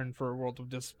think we're in for a world of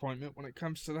disappointment when it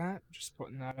comes to that. Just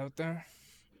putting that out there.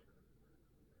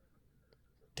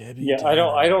 Debbie Yeah, I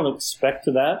don't expect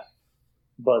that,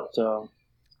 but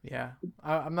yeah,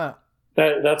 I'm not.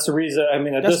 that's the reason. I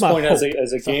mean, at That's this my point, hope. as a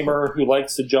It's a gamer who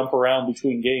likes to jump around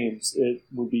between games, it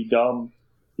would be dumb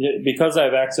because I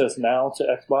have access now to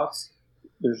Xbox.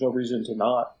 there's no reason to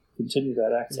not continue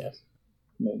that access.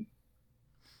 I mean,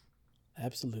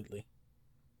 Absolutely.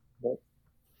 Yep.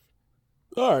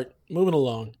 All right, moving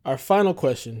along. Our final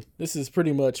question. This is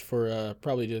pretty much for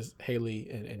probably just Haley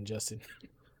and Justin.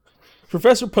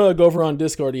 Professor Pug over on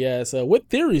Discord, he asks, what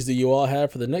theories do you all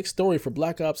have for the next story for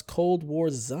Black Ops Cold War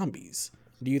Zombies?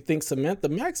 Do you think Samantha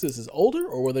Maxis is older,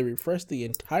 or will they refresh the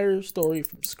entire story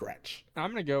from scratch?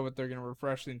 I'm going to go with they're going to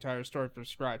refresh the entire story from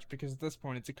scratch, because at this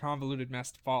point it's a convoluted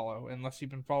mess to follow, unless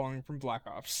you've been following from Black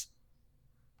Ops.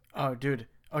 Oh, dude.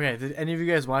 Okay, did any of you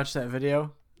guys watch that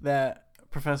video that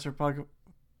Professor Pug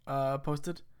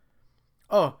posted?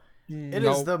 Oh, it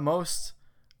is the most...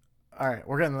 All right,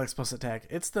 we're getting the explicit tag.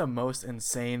 It's the most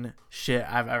insane shit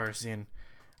I've ever seen.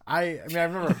 I mean,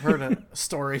 I've never heard a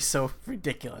story so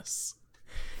ridiculous.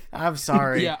 I'm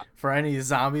sorry for any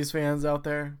zombies fans out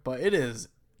there, but it is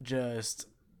just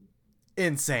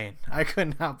insane. I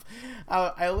could not...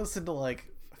 I listened to like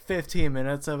 15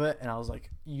 minutes of it, and I was like,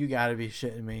 you gotta be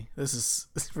shitting me. This is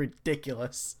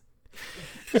ridiculous.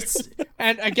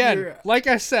 And again, like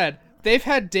I said, they've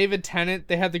had David Tennant,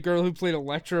 they had the girl who played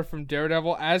Elektra from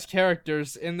Daredevil as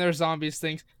characters in their zombies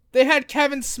things. They had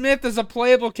Kevin Smith as a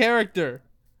playable character.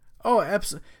 Oh,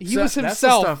 absolutely. He was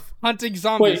himself hunting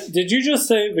zombies. wait, did you just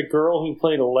say the girl who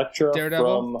played Elektra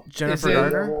Daredevil? from Jennifer Is it- Garner?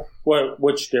 Daredevil? What?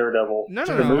 Which Daredevil? No,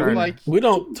 Jennifer Garner. like, We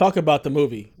don't talk about the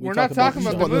movie. we're not talking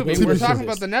about the show. movie, The we're TV talking show.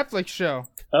 about the Netflix show.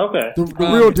 Okay. The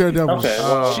real Daredevil. Okay.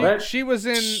 Well, She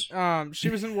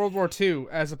was in World War II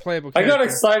as a playable I character. got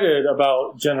excited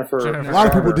about Jennifer. A lot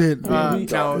of people did.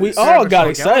 No, We Sarah all got Michelle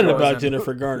excited Gellar was about in-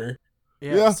 Jennifer Garner.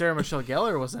 Yeah, Sarah Michelle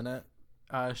Gellar was in it.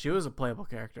 She was a playable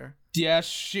character. Yes,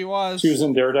 she was. She was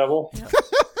in Daredevil.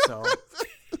 So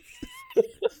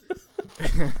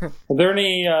Are there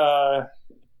any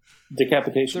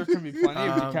decapitations? There can be plenty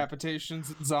of Um,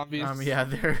 decapitations and zombies. yeah,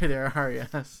 there are,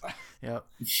 yes. Yep.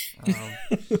 See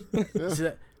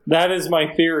that- That is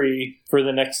my theory for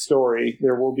the next story.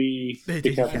 There will be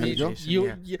decapitations.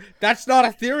 You, that's not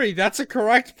a theory. That's a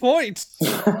correct point.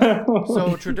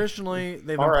 So traditionally, they've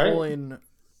been All right. pulling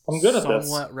I'm good at this.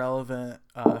 somewhat relevant,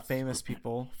 famous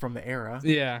people from the era.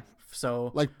 Yeah.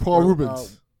 So Like Paul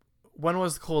Rubens. when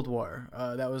was the Cold War?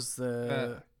 That was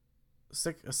the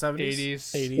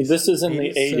 70s. 80s. This is in the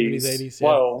 80s, 80s. 70s, yeah.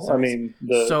 Well, I mean,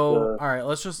 All right,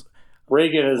 let's just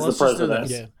Reagan is let's the just do president.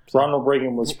 this. Yeah. Ronald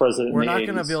Reagan was president. We're in the not 80s.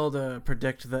 going to be able to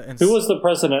predict the. Who was the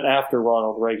president after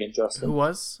Ronald Reagan, Justin? Who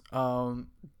was?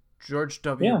 George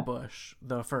W. Yeah. Bush,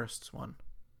 the first one.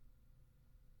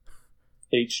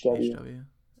 HW. HW.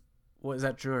 What, is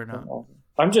that true or not?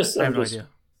 I'm just. I have I'm no just idea.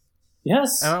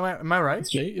 Yes. Am I right?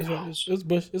 Yeah, it's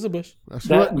Bush. It's a Bush. That's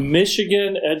That right.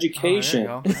 Michigan Oh, there education. you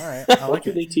go. All right. I What like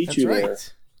do it. they teach That's you right. there?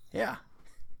 Yeah.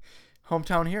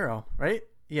 Hometown hero, right?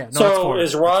 Yeah. No, that's So Ford.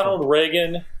 is That's Ronald Ford.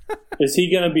 Reagan? Is he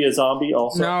going to be a zombie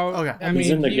also? No. Okay. I He's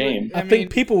mean, in the he game. would- I, I think mean,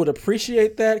 people would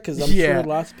appreciate that because I'm Yeah. sure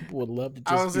lots of people would love to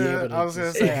just be able to I was gonna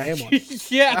just say, ham on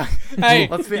it. yeah. Hey,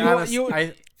 Let's be you, honest.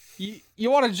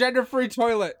 You want a gender-free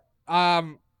toilet?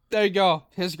 There you go.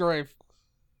 His grave.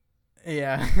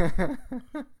 Yeah.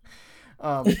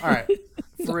 All right.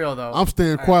 For real though. I'm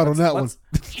staying quiet on that one.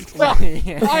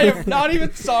 I am not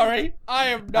even sorry. I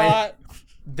am not.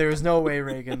 There's no way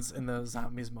Reagan's in the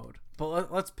zombies mode.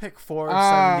 But let's pick 4 70s,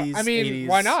 I mean, 80s.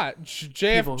 why not?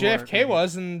 people who are JFK gonna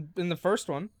was in the first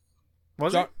one.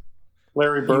 Was John, it?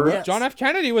 Larry Bird? Yes. John F.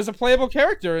 Kennedy was a playable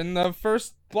character in the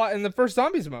first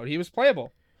zombies mode. He was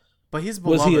playable. But he's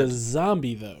Was beloved. he a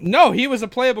zombie though? No, he was a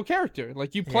playable character.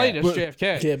 Like you played as But-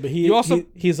 JFK. Yeah, but You also-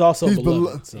 he's also He's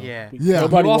beloved. belo- So Yeah. Yeah.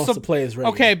 Nobody You wants also- to play as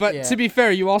Reagan. Okay, but Yeah. to be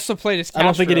fair, you also played as Castro. I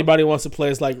don't think anybody wants to play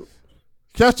as like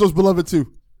Castro's beloved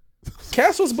too.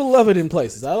 Castro's beloved in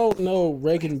places. I don't know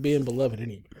Reagan being beloved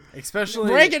anywhere.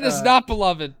 Especially Reagan is not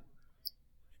beloved.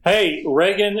 Hey,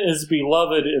 Reagan is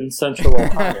beloved in Central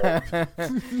Ohio.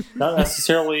 Not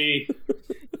necessarily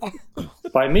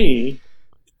by me,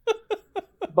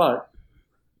 but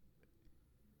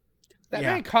That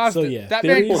Yeah. man caused So it. yeah, That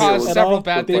man theories caused at several all?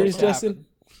 bad Theories, things. to Justin? happen.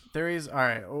 Theories. All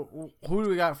right. Who do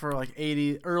we got for like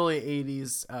early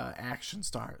 80s action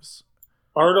stars?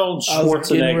 Arnold I was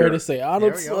getting ready to Schwarzenegger, say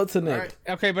Arnold There we go. Schwarzenegger All right.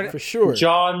 Okay, but for sure.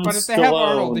 John if they have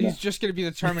Arnold, Stallone. he's just gonna be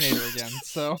the Terminator again.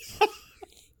 So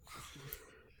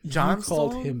John You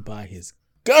called Stallone? him by his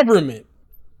government.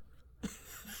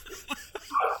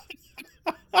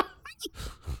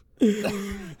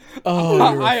 Oh,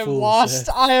 you're a I am fool, lost.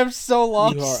 Seth. I am so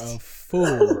lost. You are a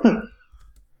fool.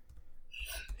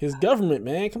 His government,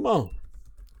 man. Come on.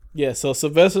 Yeah, so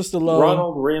Sylvester Stallone,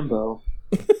 Ronald Rambo.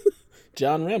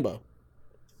 John Rambo.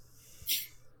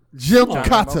 Jim John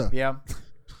Carter. Rambo? Yeah.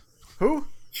 Who?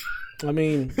 I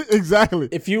mean, Exactly.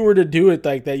 if you were to do it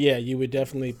like that, yeah, you would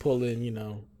definitely pull in,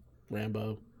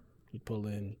 Rambo. You'd pull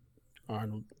in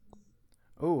Arnold.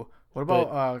 Ooh, what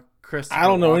about Chris? I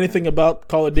don't know anything about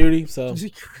Call of Duty, so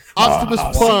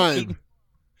Optimus Prime.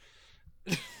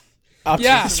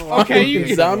 Yeah, okay, you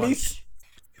can- zombies.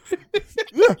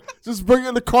 Yeah, just bring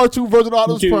in the cartoon version of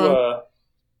Optimus Prime. Do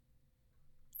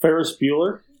Ferris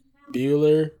Bueller.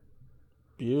 Bueller.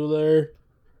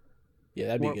 Yeah,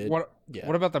 that'd be good. What Yeah.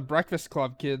 what about the Breakfast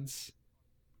Club kids?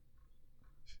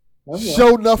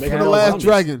 Show enough Make for it the all Last zombies.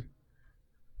 Dragon.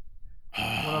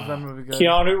 One of them would be good.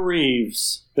 Keanu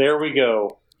Reeves. There we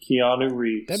go. Keanu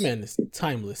Reeves. That man is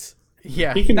timeless.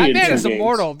 Yeah. He can be That in man 2 is games.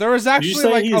 immortal. There was you actually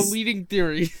say like a he's- leading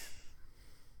theory.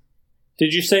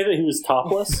 Did you say that he was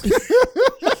topless?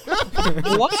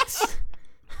 What?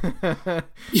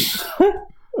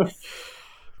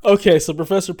 Okay, so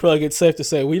Professor Plug, it's safe to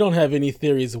say we don't have any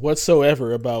theories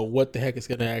whatsoever about what the heck is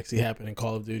going to actually happen in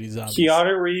Call of Duty Zombies.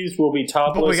 Keanu Reeves will be But we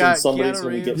topless got and somebody's Keanu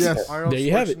going to get Reeves, Yes. hit. Arnold There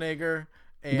you have it. Schwarzenegger,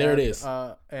 and, There it is.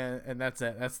 And that's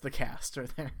it. That's the cast right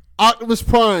there. Optimus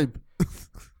Prime.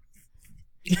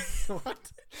 What?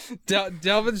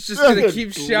 Delvin's just gonna Good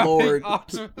keep shouting Lord.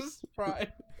 Optimus Prime.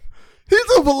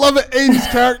 He's a beloved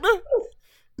 80s character.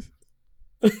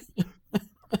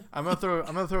 I'm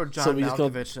gonna throw John So we just call-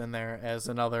 Malkovich in there as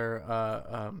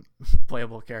another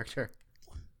playable character.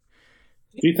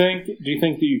 Do you think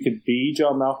that you could be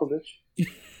John Malkovich?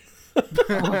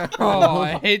 Oh,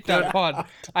 I hate that pun.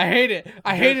 I hate it.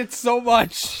 I hate it so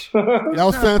much. That was No,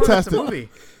 it's a fantastic. movie.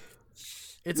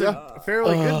 It's a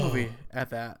fairly good movie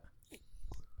at that.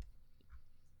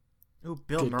 Ooh,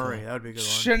 Bill Good Murray. call. That would be a good one.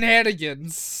 yeah.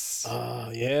 Shenanigans.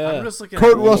 I'm just looking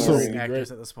Kurt at Russell. actors That'd be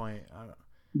great. at this point.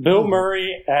 Bill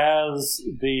Murray as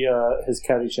the his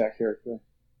Caddyshack character.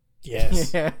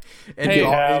 Yes. Yeah. And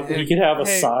Hey, He could have a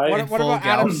Hey, side. what full about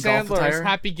Adam golf Sandler as attire?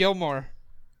 Happy Gilmore?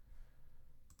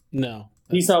 No.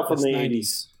 He's not from That's the 90s.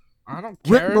 80s. I don't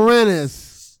Rick care.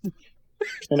 Moranis.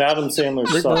 And Adam Sandler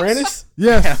Rick sucks. Moranis?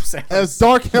 Yes, Yeah, Sam. as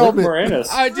Dark Rick Helmet.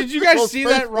 Moranis. Did you guys Those see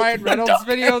that Facebook Ryan Reynolds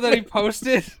video that he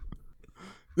posted?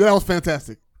 Yeah, that was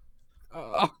fantastic.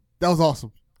 That was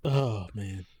awesome. Oh,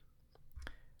 man.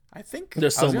 I think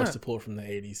There's I so was much gonna- to pull from the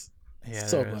 80s. Yeah,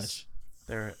 so there is. much.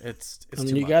 There, it's I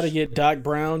mean, too you got to much. get Doc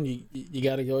Brown. You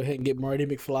got to go ahead and get Marty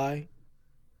McFly.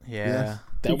 Yeah, Yes.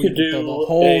 That You we could could throw do the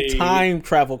whole a- time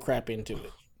travel crap into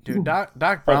it. dude. Doc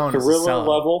Like Brown is a gorilla sellout.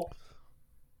 level.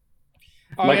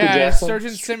 Oh Michael yeah, Jackson?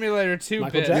 Surgeon Simulator 2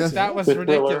 Michael bit. Jackson. That was With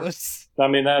Thriller. ridiculous. I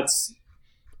mean, that's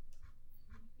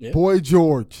Yeah. Boy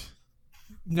George.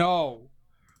 No.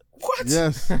 What?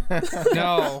 Yes.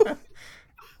 No.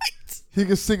 He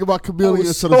can sing about That chameleons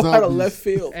was to so the out of left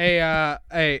zombies. field.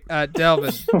 Hey,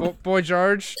 Delvin. Boy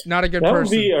George, not a good that would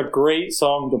person. be a great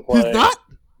song to play. He's not?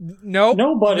 Nope.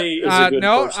 Nobody is a good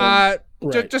no, person.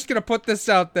 Right. just gonna put this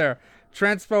out there.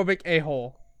 Transphobic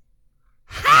a-hole.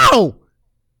 How?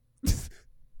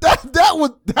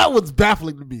 That was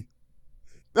baffling to me.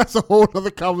 That's a whole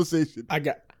other conversation. I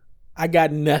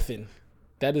got nothing.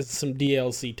 That is some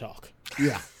DLC talk.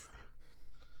 Yeah.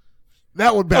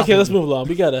 That would baffle Okay, let's me. move along.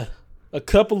 We got a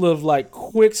couple of like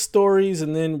quick stories,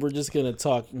 and then we're just gonna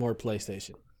talk more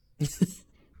PlayStation.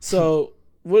 So,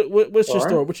 what's your All right.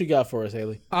 story? What you got for us,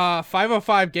 Haley?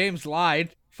 505 Games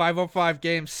lied. 505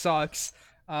 Games sucks.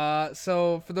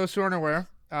 So for those who aren't aware,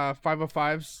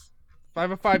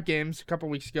 505 Games a couple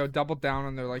weeks ago doubled down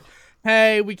and they're like,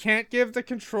 hey, we can't give the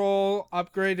control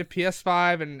upgrade to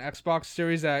PS5 and Xbox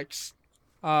Series X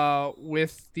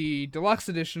with the deluxe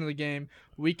edition of the game.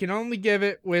 We can only give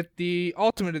it with the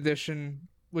Ultimate Edition,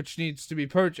 which needs to be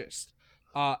purchased.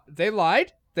 They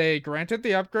lied. They granted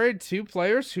the upgrade to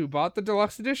players who bought the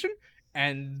deluxe edition,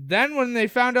 and then when they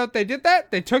found out they did that,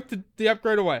 they took the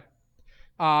upgrade away.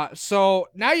 So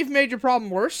now you've made your problem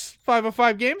worse,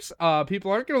 505 Games.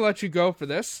 People aren't going to let you go for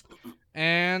this.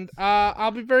 And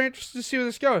I'll be very interested to see where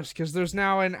this goes, because there's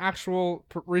now an actual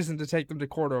reason to take them to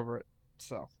court over it.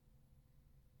 So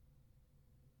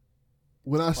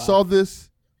When I saw this,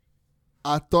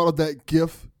 I thought of that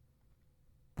GIF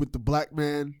with the black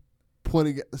man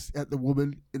pointing at the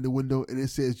woman in the window, and it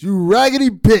says, "You raggedy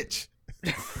bitch."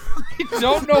 I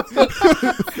don't know what?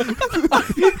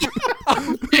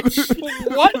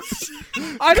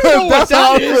 I don't know what That's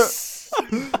how I that is.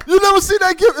 You never seen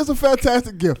that GIF? It's a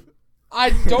fantastic GIF. I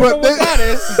don't know what that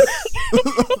is.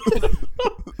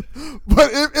 But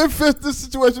it fits this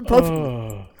situation perfectly.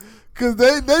 Oh. Because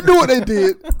they knew what they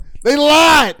did. They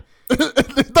lied.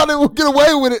 They thought they would get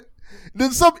away with it.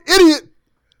 Then some idiot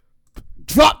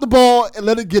dropped the ball and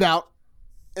let it get out.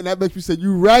 And that makes me say,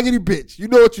 "You raggedy bitch. You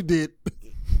know what you did."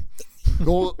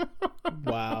 Go.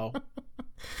 Wow.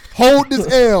 Hold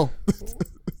this L.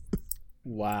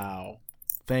 Wow.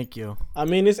 Thank you. I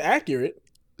mean, it's accurate.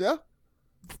 Yeah,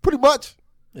 pretty much.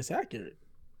 It's accurate.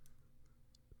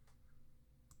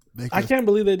 Make I us- can't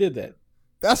believe they did that.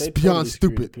 That's They beyond totally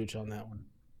screwed the stupid. pooch on that one.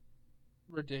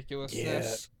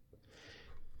 Ridiculousness.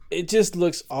 It just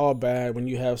looks all bad when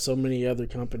you have so many other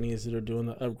companies that are doing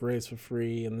the upgrades for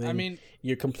free, and then I mean,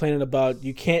 you're complaining about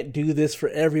you can't do this for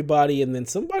everybody, and then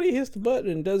somebody hits the button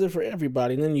and does it for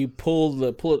everybody, and then you pull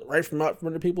it right from out from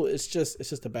under people. It's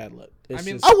just a bad look. It's I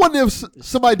mean, just- I wonder if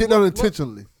somebody did that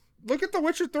unintentionally. look at The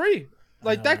Witcher 3.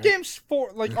 Like know, that right? game's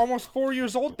almost 4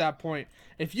 years old at that point.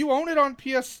 If you own it on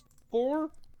PS4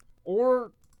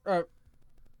 or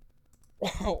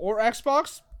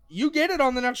Xbox, you get it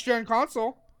on the next gen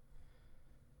console.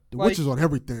 The like- Witch is on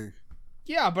everything.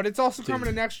 Yeah, but it's also coming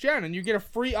to next gen, and you get a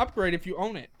free upgrade if you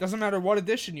own it. Doesn't matter what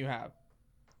edition you have.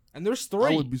 And there's I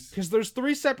three, would be- because there's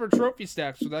 3 separate trophy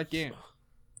stacks for that game.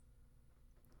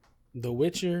 The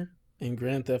Witcher and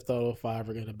Grand Theft Auto 5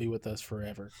 are going to be with us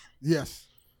forever. Yes,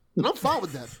 and I'm fine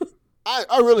with that.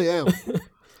 I really am.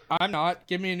 I'm not.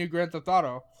 Give me a new Grand Theft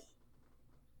Auto.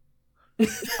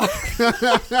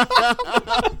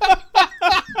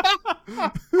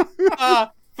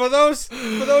 For those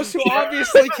who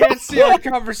obviously can't see our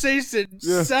conversation,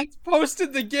 Yeah. Seth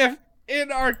posted the GIF in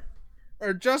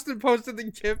or Justin posted the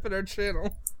GIF in our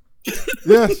channel.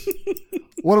 Yes,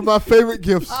 one of my favorite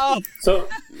gifts. So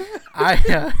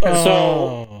I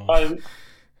Oh.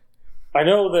 I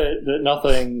know that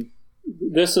nothing.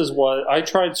 This is what I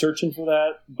tried searching for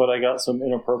that, but I got some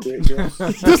inappropriate gifts.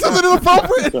 This isn't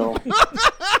inappropriate. So,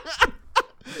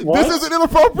 what? This isn't Do you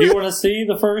inappropriate. want to see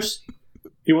the first? Do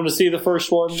you want to see the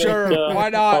first one Sure, that why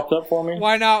not? popped up for me?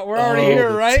 Why not? We're already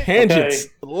here, the right? Tangents.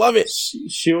 Okay. Love it.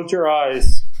 Shield your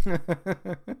eyes.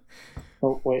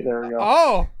 Oh wait, there we go.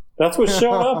 Oh, That's what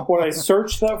showed up when I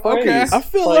searched that phrase. Okay. I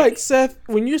feel like Seth,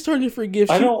 when you're starting to forgive,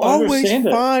 I you don't always understand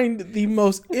it. find the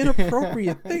most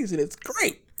inappropriate things, and it's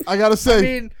great. I gotta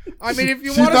say, I mean, if you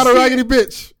she's want not to a see, raggedy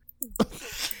bitch.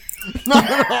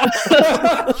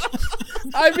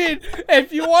 I mean,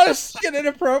 if you want to see an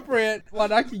inappropriate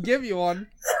one, I can give you one.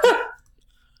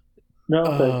 No,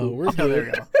 thank you. We're Oh, there we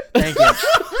good. go. Thank you.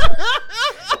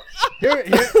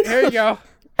 Here you go.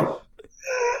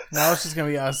 Now it's just gonna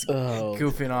be us Oh.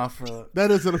 goofing off for. That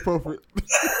is inappropriate.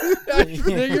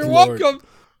 You're Lord. welcome.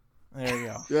 There you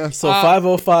go. Yes. So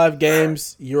 505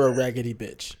 games, you're a raggedy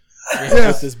bitch. That's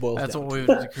Yes. what this boils That's down what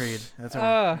to. we've decreed. That's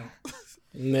our,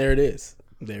 And there it is.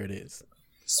 There it is.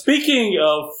 Speaking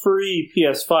of free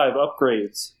PS5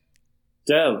 upgrades,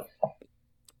 Dev,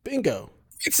 Bingo.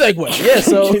 Good segue. Yeah,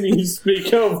 so can you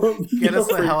speak of Get us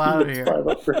the free hell out of here.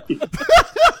 PS5 upgrade?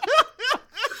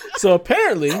 so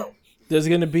apparently there's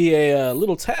going to be a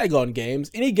little tag on games.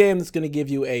 Any game that's going to give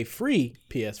you a free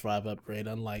PS5 upgrade,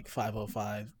 unlike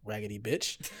 505 Raggedy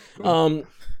Bitch,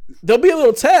 there'll be a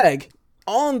little tag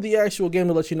on the actual game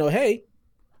to let you know, hey,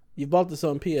 you bought this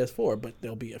on PS4, but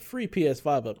there'll be a free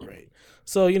PS5 upgrade.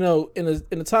 So, you know, in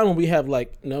a time when we have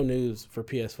like no news for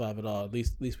PS5 at all, at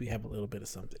least we have a little bit of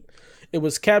something. It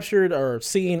was captured or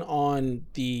seen on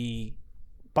the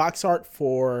box art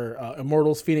for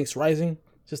Immortals Phoenix Rising.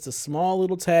 Just a small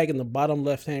little tag in the bottom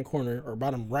left-hand corner or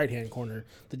bottom right-hand corner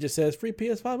that just says free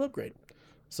PS5 upgrade.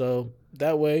 So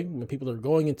that way, when people are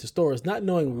going into stores not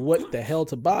knowing what the hell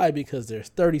to buy because there's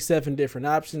 37 different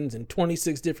options and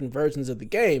 26 different versions of the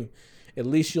game, at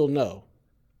least you'll know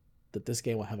that this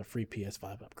game will have a free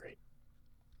PS5 upgrade.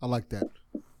 I like that.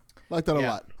 I like that a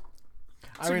Yeah. lot.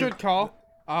 It's a good call.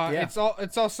 Yeah.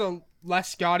 It's also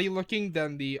less gaudy looking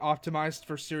than the optimized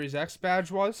for Series X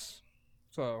badge was.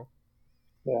 So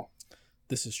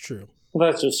This is true. Well,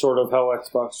 that's just sort of how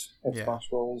Xbox Yeah.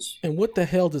 rolls. And what the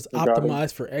hell does They got it.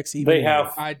 optimize for X even They mean?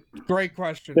 have great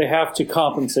question. they have to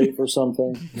compensate for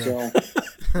something. So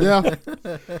Yeah.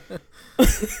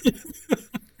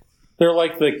 they're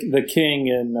like the king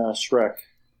in Shrek.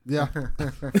 Yeah.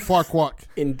 Farquaad.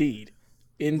 Indeed.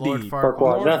 Lord Indeed. Farquaad.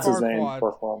 Farquaad. That's his name.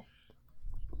 Farquaad.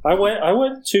 Farquaad. I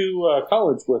went to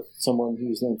college with someone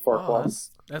who's named Oh, Farquaad.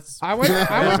 that's I went that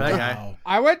guy. Wow.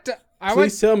 I went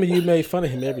Please tell me you made fun of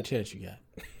him every chance you got.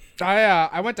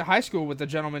 I went to high school with a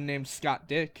gentleman named Scott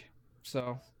Dick.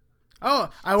 So Oh,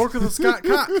 I work with a Scott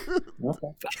Cock. Okay.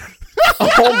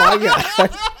 Oh my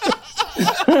god.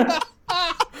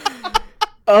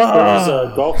 There was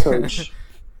a golf coach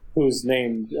whose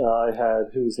name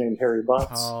who's named Harry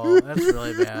Butts. Oh, that's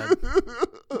really bad.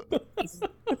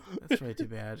 That's way too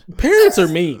bad. Parents are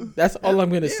mean. That's all I'm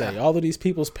going to say. All of these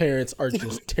people's parents are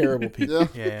just terrible people.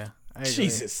 Yeah. Yeah, I agree.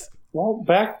 Jesus. Well,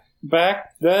 back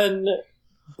then,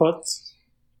 but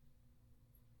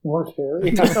Or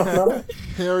Harry. I don't know.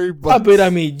 Harry Butts. But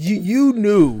I mean, you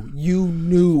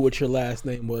knew what your last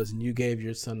name was, and you gave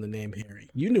your son the name Harry.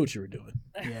 You knew what you were doing.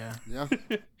 Yeah. Yeah.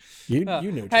 You knew. What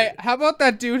you Hey, were how about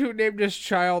that dude who named his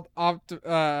child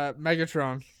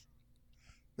Megatron?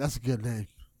 That's a good name.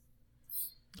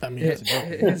 doing. I mean, that's a joke.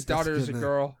 His daughter That's is a a good name.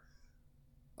 girl.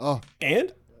 Oh,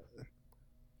 And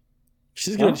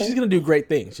she's gonna do great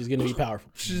things. She's gonna be powerful.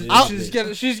 She's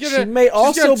She gonna may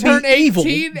also turn be evil,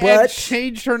 18 and but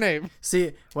change her name.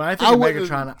 See, when I think I of wouldn't-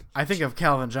 Megatron, I think of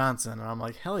Calvin Johnson, and I'm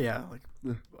like, hell yeah, like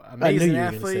I amazing knew you were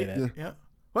gonna athlete. say that. Yeah.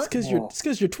 it's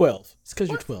because you're 12. It's because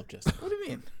you're 12, Justin. What do you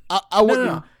mean? I wouldn't.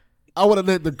 no. I would have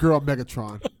named the girl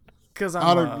Megatron. Because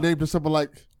I would I'm. have named her something like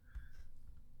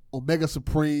Omega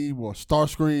Supreme or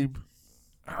Starscream.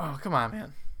 Oh, come on,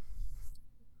 man.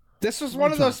 This was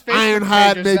one of those Facebook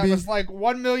Ironhide, pages that maybe. was like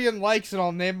 1 million likes and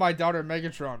I'll name my daughter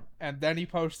Megatron. And then he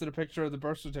posted a picture of the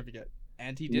birth certificate.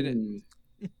 And he did it.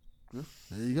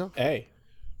 There you go. Hey,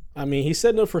 I mean, he's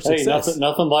setting up for Hey, success.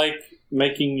 nothing like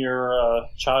making your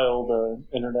child an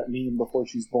internet meme before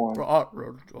she's born.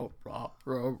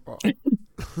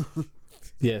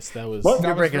 Yes, that was. What? That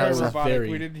You're was breaking very up, Seth. robotic. Very-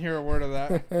 We didn't hear a word of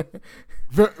that.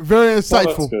 Very Well,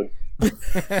 insightful. that's good.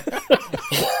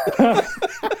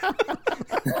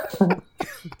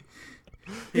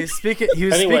 He was speaking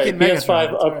Anyway, Megatron. PS5 That's right.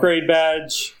 upgrade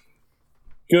badge.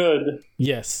 Good.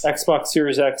 Yes. Xbox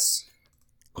Series X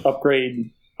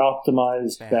upgrade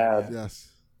optimized bad. Yes.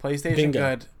 PlayStation Bingo.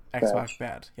 good, Xbox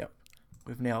bad. Yep.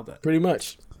 We've nailed it. Pretty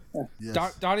much.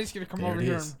 Yes. Donnie's gonna come There over it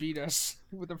here is. and beat us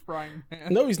with a frying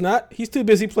pan. No, he's not. He's too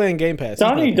busy playing Game Pass. He's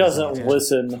Donnie not- doesn't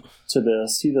listen to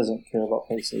this. He doesn't care about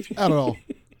PlayStation. Not at all.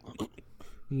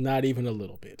 Not even a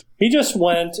little bit. He just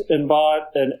went and bought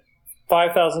an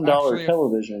 $5,000 Actually-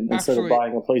 television instead of actually,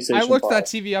 buying a PlayStation I looked 5. that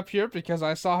TV up here because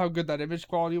I saw how good that image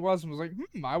quality was and was like,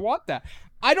 I want that.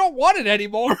 I don't want it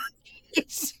anymore.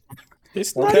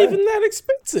 It's not Okay. even that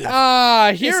expensive.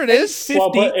 Here it is. $850.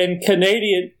 Well, but in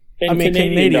Canadian,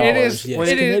 Canadian dollars, It is- Yes,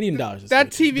 it is- Canadian dollars. That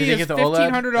 $850. TV Did he is get the OLED?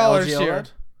 $1,500 The LG here.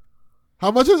 OLED?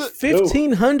 How much is it?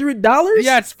 $1,500?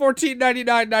 Yeah, it's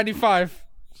 $14.99.95.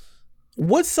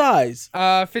 What size?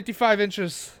 55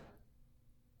 inches.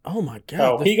 Oh my god.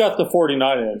 Oh, The- he got the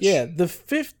 49 inch. yeah, the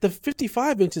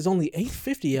 55 inch is only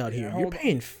 $850 out here. You're hold-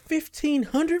 paying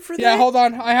 $1,500 for that? Yeah, hold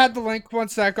on. I had the link. One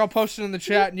sec. I'll post it in the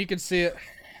chat and you can see it.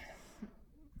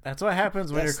 That's what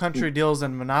happens when your country deals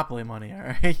in monopoly money,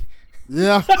 all right?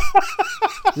 Yeah.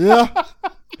 Yeah.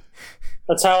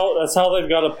 That's how they've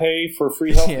got to pay for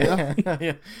free health.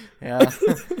 Yeah. Yeah.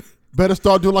 Better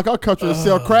start doing like our country and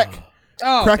sell crack.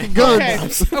 Oh, Cracking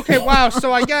guns. Okay, wow.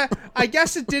 So I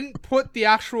guess it didn't put the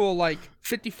actual like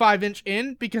 55 inch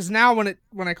in because now when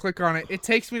I click on it, it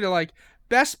takes me to like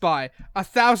Best Buy,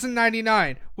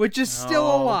 $1,099, which is still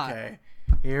a lot. Okay.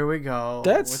 Here we go.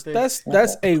 That's with the-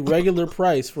 that's a regular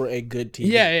price for a good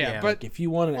TV. Yeah, Yeah. but Like if you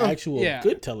want an actual yeah.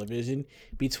 good television,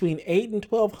 between $800 and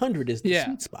 $1,200 is the yeah.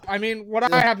 sweet spot. I mean, what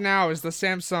I have now is the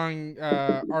Samsung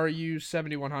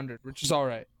RU7100, which is all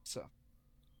right. So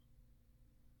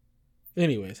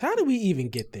Anyways, how do we even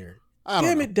get there? I don't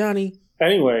Damn know. it, Donnie.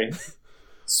 Anyway,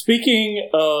 speaking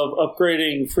of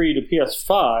upgrading free to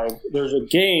PS5, there's a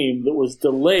game that was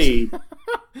delayed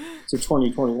to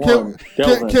 2021.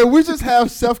 Can we just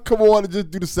have Seth come on and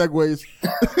just do the segues?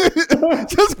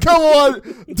 Just come on,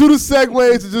 do the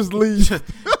segues, and just leave.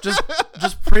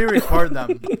 just pre-record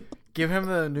them. Give him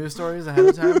the news stories ahead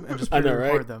of time and just I know,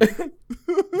 pre-record right? them.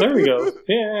 There we go.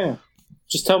 Yeah.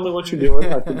 Just tell me what you're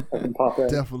doing. I can pop in.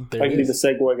 Definitely. There I it can be the is.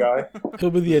 segue guy. He'll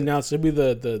be the announcer. He'll be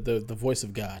the voice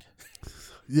of God.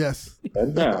 Yes.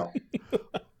 And now,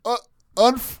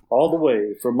 Unf- all the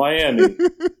way from Miami,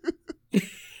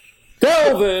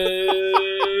 Delvin!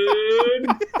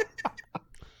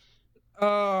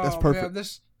 oh, That's perfect. man,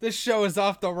 this show is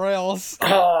off the rails. I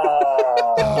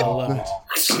Ah. love it.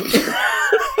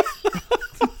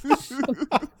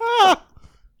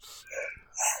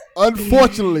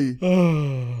 Unfortunately,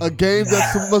 a game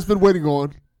that some of us been waiting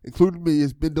on, including me,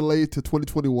 has been delayed to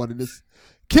 2021, and it's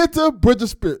Kenta Bridge of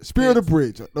Spirit of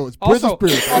Bridge. No, it's Bridge Also- of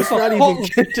Spirit. It's not even.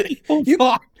 You,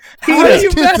 Fuck. How How do you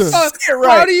Kenta? mess up? Say it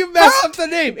right. How do you mess up the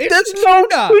name? It's There's no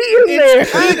Kina. T in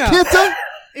It's there. Kina. Kenta?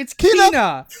 It's Kina?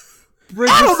 Kina. Bridge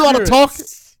I of don't know how to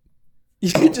Spirits.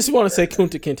 talk. you just want to say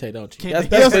Kunta Kinte, don't you? That's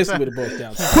Yes. basically what it boils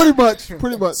down to.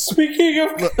 Pretty much. Speaking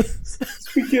of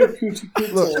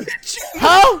Kuta Look,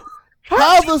 how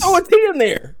the Oh, a T in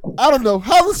there. I don't know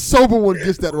how the sober one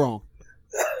gets that wrong.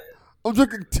 I'm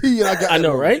drinking tea and I got I that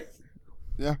know, wrong. right?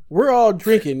 Yeah. We're all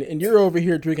drinking, and you're over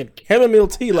here drinking chamomile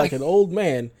tea like an old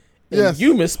man, and Yes.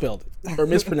 you misspelled it or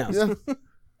mispronounced Yeah. it.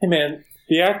 Hey man,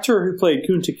 The actor who played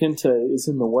Kunta Kinte is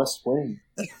in The West Wing.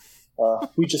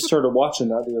 We just started watching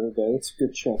that the other day. It's a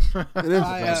good show. It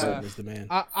is. Is the man.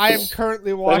 I am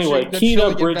currently watching Anyway, The Kena,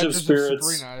 Chilling Bridge of Adventures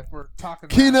Spirits. Sabrina, if we're talking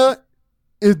Kena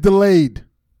is delayed.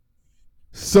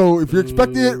 So if you're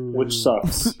expecting it Which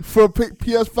sucks. for a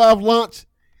PS5 launch,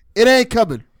 it ain't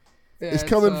coming. Yeah, It's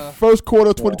coming uh, first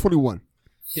quarter 2021.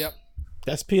 Yep.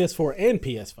 That's PS4 and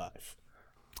PS5.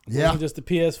 It Yeah. wasn't just the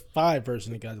PS5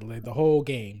 version that got delayed. The whole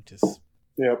game just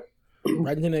Yep.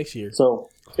 right into next year. So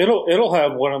it'll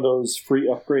have one of those free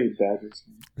upgrade badges.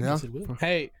 Yeah. Yes, it will.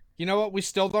 Hey, you know what? We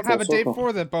still don't have a Full date circle.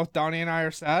 for that both Donnie and I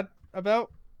are sad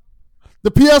about.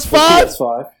 The PS5?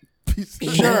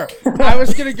 PS5. Sure. I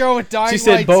was gonna go with Dying She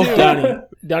said Light both 2. Donnie.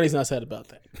 Donnie's not sad about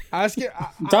that. I was gonna.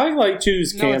 Dying Light 2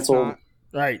 is No, it's canceled. not.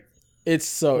 Right. It's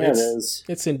so Yeah, it it's is.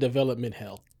 it's in development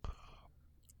hell.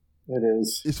 It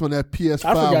is. It's on that PS5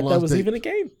 I forgot that launch was date. even a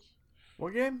game.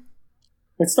 What game?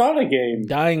 It's not a game.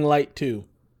 Dying Light 2.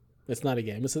 It's not a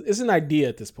game. It's an idea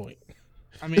at this point.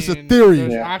 I mean, It's a theory.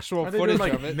 There's Yeah. actual Are they footage doing,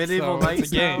 like, of it. Medieval so Knights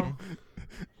it's a game. now?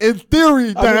 In theory, I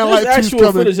mean, Dying there's Light 2's actual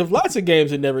coming. footage of lots of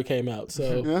games that never came out.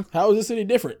 So Yeah. how is this any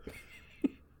different?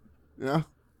 Yeah.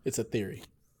 It's a theory.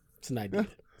 It's an idea.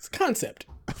 It's a concept.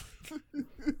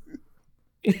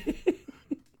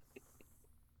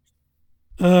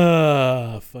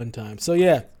 Fun time. So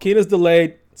yeah, Kena's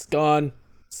delayed. It's gone.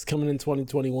 It's coming in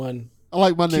 2021. I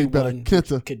like my name better. Q1,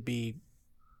 Kenta. which could be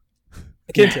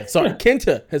Kenta. Sorry,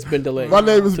 Kenta has been delayed. My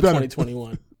name is to better.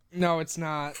 2021. No, it's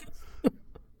not.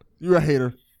 You're a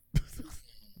hater.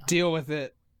 Deal with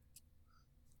it.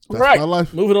 That's right. my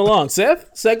life. Moving along.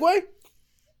 Seth, segue.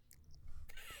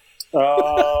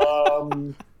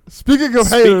 Speaking of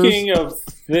haters, Speaking of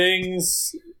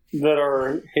things that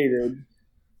are hated,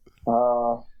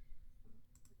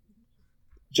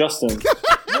 Justin.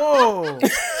 Whoa!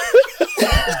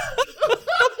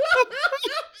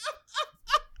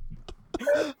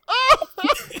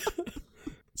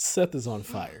 Seth is on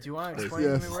fire. Do you want to explain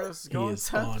Yes. to me where this is He going, is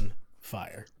Seth? on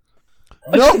fire.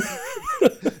 nope.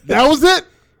 That was it.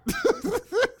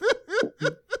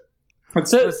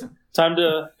 That's it. Listen. Time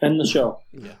to end the show.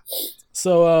 Yeah.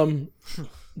 So,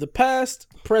 the past,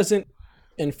 present,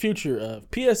 and future of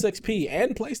PSXP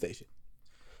and PlayStation.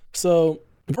 So,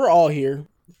 we're all here.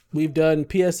 We've done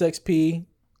PSXP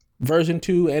version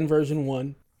 2 and version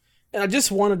 1. And I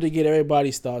just wanted to get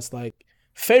everybody's thoughts, like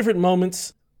favorite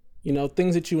moments, you know,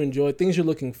 things that you enjoy, things you're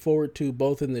looking forward to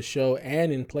both in the show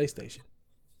and in PlayStation.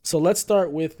 So let's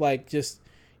start with like just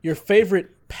your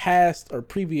favorite past or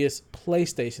previous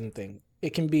PlayStation thing.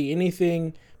 It can be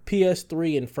anything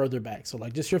PS3 and further back. So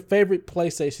like just your favorite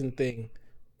PlayStation thing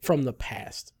from the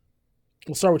past.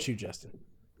 We'll start with you, Justin.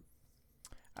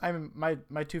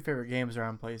 My two favorite games are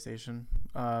on PlayStation.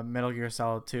 Metal Gear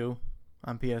Solid 2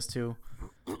 on PS2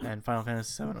 and Final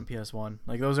Fantasy 7 on PS1.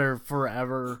 Like those are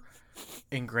forever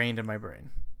ingrained in my brain.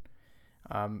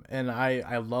 And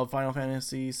I love Final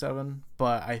Fantasy 7,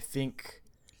 but I think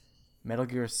Metal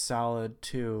Gear Solid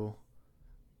 2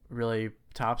 really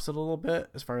tops it a little bit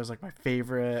as far as like my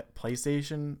favorite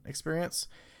PlayStation experience,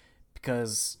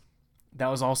 because that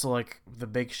was also like the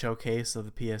big showcase of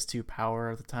the PS2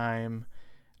 power at the time.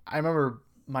 I remember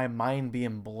my mind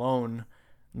being blown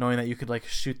knowing that you could like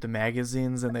shoot the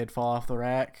magazines and they'd fall off the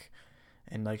rack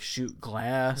and like shoot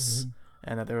glass,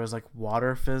 and that there was like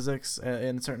water physics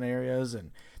in certain areas,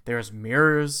 and there was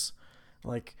mirrors.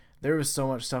 Like there was so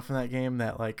much stuff in that game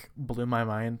that like blew my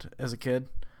mind as a kid,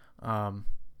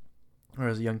 or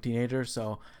as a young teenager.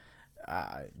 So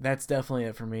that's definitely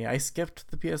it for me. I skipped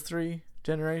the PS3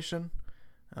 generation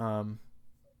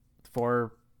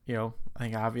for, you know, I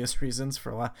think obvious reasons.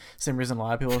 Same reason a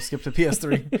lot of people skip the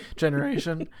PS3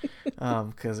 generation,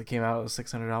 because it came out at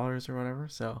 $600 or whatever.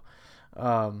 So,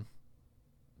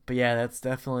 but yeah, that's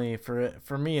definitely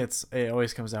for me. It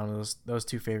always comes down to those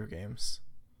two favorite games.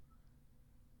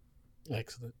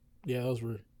 Excellent. Yeah, those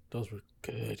were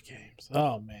good games.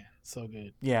 Oh man, so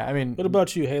good. Yeah, I mean, What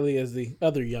about you, Haley, as the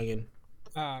other youngin?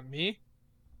 Me?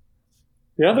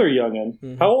 The other youngin.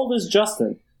 Mhm. How old is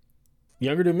Justin?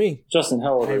 Younger than me. Justin,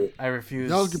 how old are you? I refuse.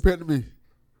 Y'all compared to me.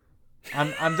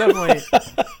 I'm definitely.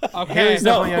 Okay. Haley's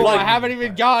No, definitely like- I haven't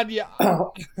even gone yet.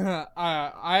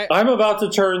 I I'm about to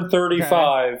turn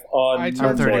 35 on I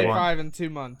turned 31. 25 in 2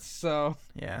 months, so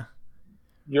Yeah.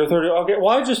 You're 30. Okay, well,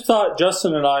 I just thought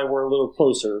Justin and I were a little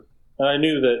closer, and I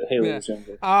knew that Haley Yeah. was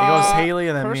younger. It goes Haley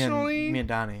and then personally, me and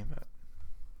Donnie.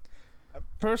 But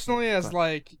personally, as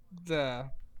like the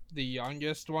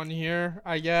youngest one here,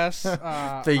 I guess. the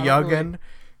I don't youngin.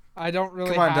 I don't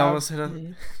really Come on, have Delmas, hit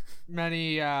it.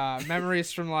 many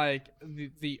memories from like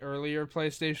the earlier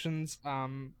PlayStations.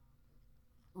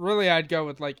 really, I'd go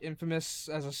with like Infamous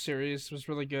as a series was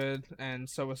really good, and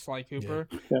so was Sly Cooper.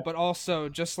 Yeah. But also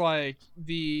just like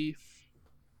the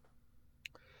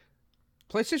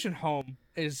PlayStation Home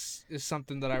is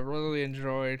something that I really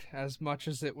enjoyed, as much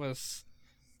as it was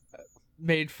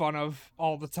made fun of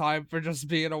all the time for just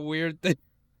being a weird thing.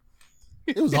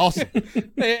 It was awesome.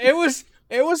 It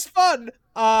was fun.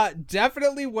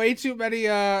 Definitely way too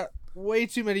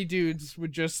many dudes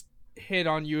would just hit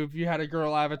on you if you had a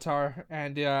girl avatar,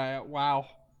 and wow,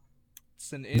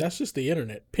 That's just the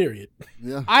internet. Period.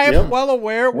 Yeah. I am Yep. well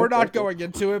aware. We're Yep, not yep, yep. going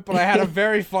into it, but I had a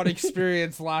very fun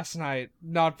experience last night.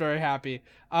 Not very happy.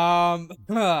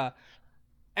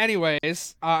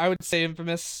 Anyways, I would say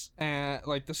Infamous, and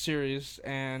like the series,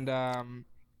 and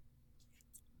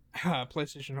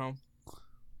PlayStation Home.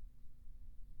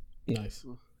 Nice.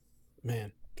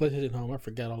 Man, PlayStation Home, I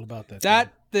forgot all about that.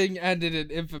 That thing ended in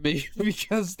infamy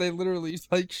because they literally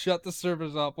like shut the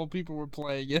servers up while people were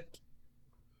playing it.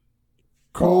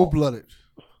 Cold-blooded.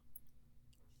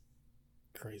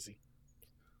 Crazy.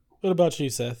 What about you,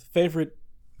 Seth? Favorite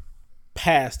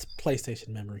past PlayStation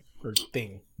memory or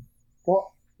thing?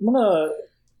 Well, I'm gonna.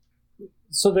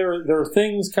 So there are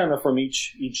things kind of from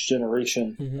each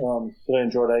generation that I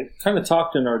enjoyed. I kind of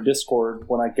talked in our Discord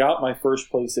when I got my first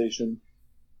PlayStation,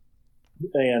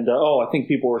 and I think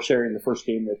people were sharing the first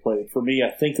game they played. For me, I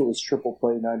think it was Triple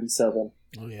Play '97.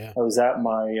 Oh yeah. I was at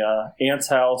my aunt's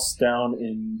house down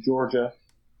in Georgia,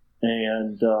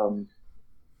 and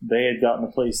they had gotten a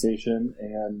PlayStation,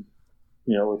 and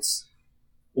it's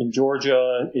in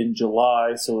Georgia in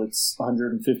July, so it's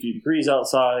 150 degrees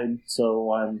outside.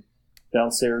 So I'm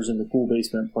downstairs in the cool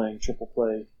basement playing Triple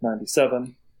Play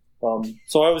 '97.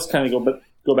 So I always kind of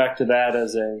go back to that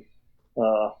as a.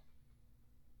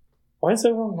 Why is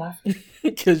everyone laughing?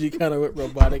 Because you kind of went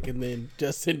robotic, and then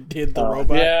Justin did the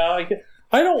robot. Yeah,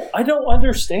 I don't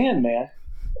understand, man.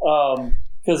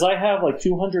 Because I have like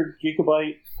 200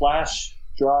 gigabyte flash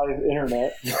drive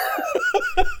internet.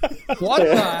 What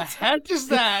the heck is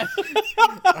that?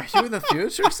 Are you in the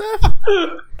future, Seth?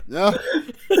 Yeah.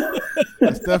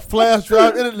 It's that flash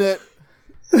drive internet.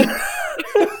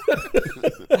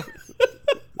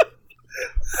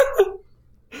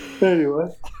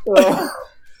 Anyway.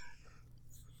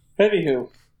 Anywho.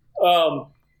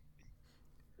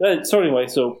 So anyway,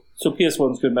 so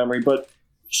PS1's good memory, but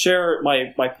share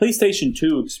my PlayStation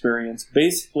 2 experience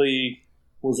basically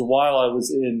was while I was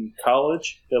in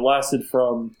college. It lasted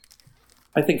from,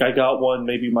 I think I got one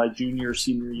maybe my junior,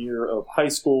 senior year of high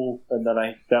school, and then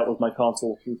that was my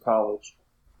console through college.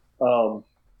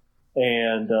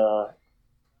 And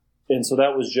so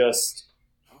that was just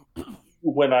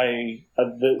when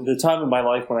the time of my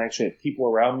life when I actually had people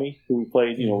around me who we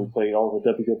played, we played all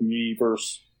the WWE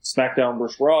versus SmackDown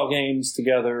versus Raw games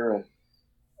together,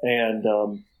 and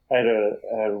I had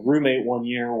a roommate one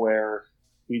year where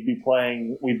we'd be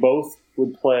playing. We both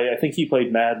would play. I think he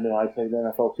played Madden and I played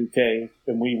NFL 2K,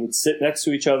 and we would sit next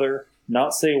to each other,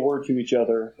 not say a word to each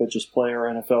other, but just play our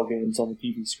NFL games on the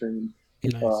TV screen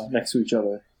next to each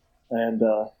other. And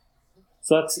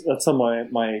so that's some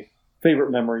of my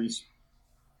favorite memories.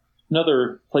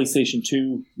 Another PlayStation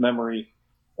 2 memory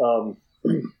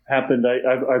happened.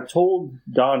 I've told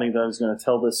Donnie that I was going to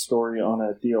tell this story on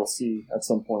a DLC at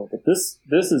some point, but this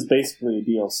is basically a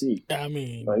DLC. I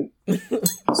mean, right?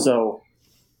 So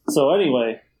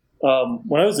anyway,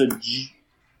 when I was a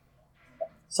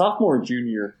sophomore,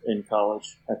 junior in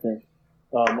college, I think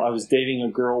I was dating a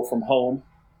girl from home,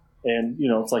 and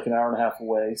it's like an hour and a half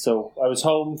away. So I was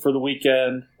home for the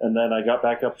weekend, and then I got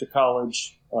back up to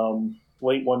college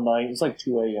late one night. It was like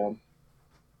 2 a.m.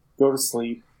 Go to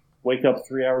sleep. Wake up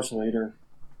 3 hours later.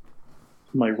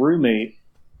 My roommate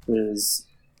is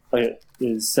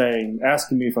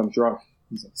asking me if I'm drunk.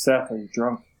 He's like, "Seth, are you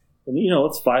drunk?" And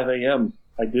it's 5 a.m.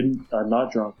 I'm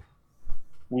not drunk.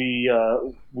 We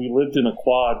lived in a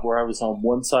quad where I was on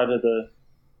one side of the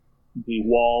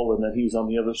wall, and then he was on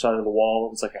the other side of the wall.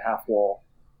 It was like a half wall.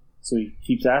 So he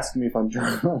keeps asking me if I'm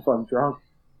drunk.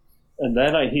 And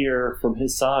then I hear from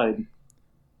his side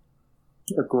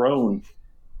a groan.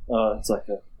 It's like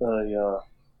that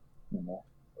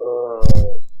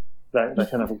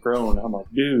kind of a groan. I'm like,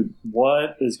 dude,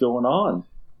 what is going on?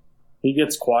 He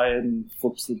gets quiet and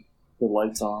flips the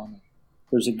lights on.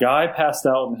 There's a guy passed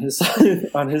out on his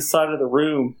side of the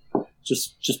room,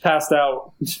 just passed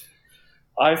out.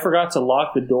 I forgot to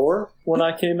lock the door when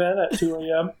I came in at 2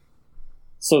 a.m.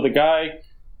 So the guy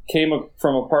came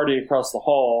from a party across the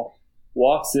hall,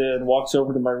 walks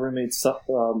over to my roommate's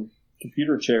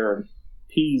computer chair and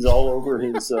pees all over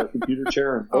his computer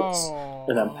chair and books,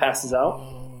 and then passes out.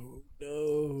 Oh,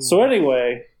 no. So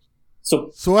anyway,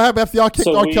 so what happened after y'all kicked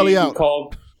R. Kelly out?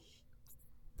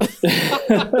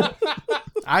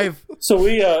 I've So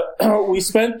we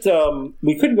spent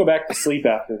we couldn't go back to sleep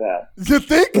after that. You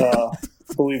think?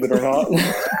 Believe it or not.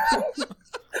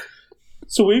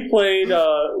 So we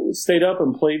stayed up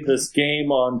and played this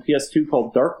game on PS2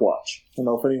 called Dark Watch. I don't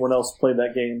know if anyone else played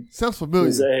that game. Sounds familiar.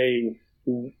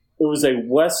 It was a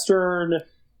Western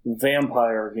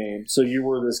vampire game. So you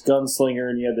were this gunslinger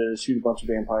and you had to shoot a bunch of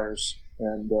vampires,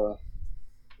 and it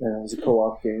was a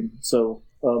co-op game. So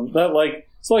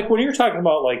it's like when you're talking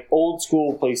about like old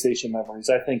school PlayStation memories,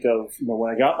 I think of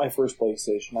when I got my first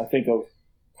PlayStation, I think of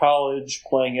college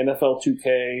playing NFL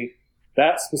 2K.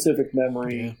 That specific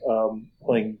memory,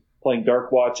 playing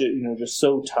Dark Watch, just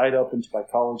so tied up into my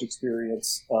college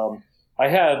experience. I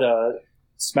had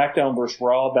SmackDown vs.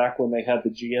 Raw back when they had the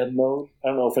GM mode. I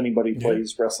don't know if anybody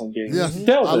plays wrestling games. Yeah,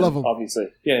 Delvin, I love them. obviously.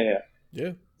 Yeah.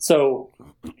 Yeah. So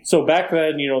back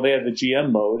then, they had the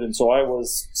GM mode, and so I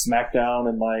was SmackDown,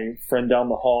 and my friend down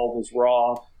the hall was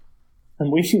Raw,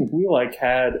 and we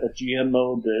had a GM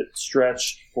mode that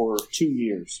stretched for 2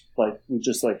 years. Like we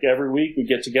just every week we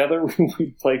get together,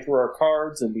 we play through our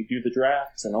cards, and we do the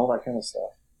drafts and all that kind of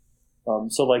stuff.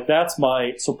 So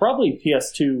probably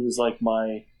PS2 is like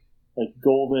my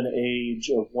golden age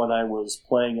of when I was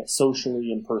playing it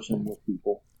socially in person with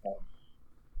people.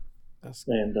 That's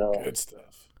and good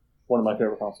stuff. One of my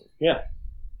favorite consoles. Yeah.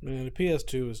 Man, the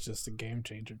PS2 is just a game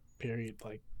changer, period.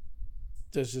 Like,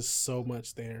 there's just so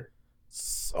much there.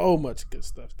 So much good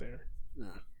stuff there. Yeah.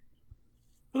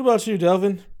 What about you,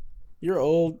 Delvin? You're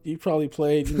old. You probably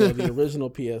played, the original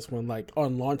PS1 like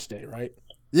on launch day, right?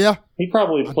 Yeah. He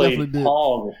probably played definitely did.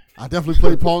 Pong. I definitely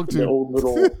played Pong The too. old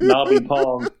little knobby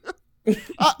Pong.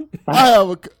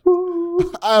 I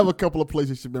have a couple of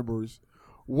PlayStation memories.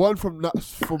 One from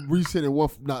recent and one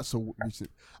from not so recent.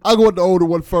 I'll go with the older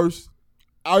one first.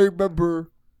 I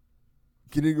remember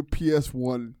getting a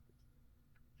PS1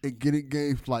 and getting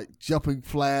games like Jumping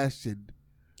Flash and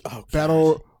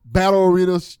Battle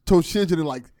Arena Toshinji, and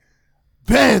like,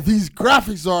 man, these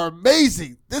graphics are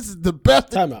amazing. This is the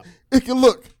best Time out. it can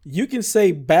look. You can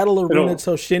say Battle Arena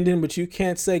Toshinden, but you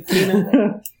can't say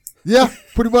Kina. Yeah,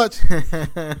 pretty much.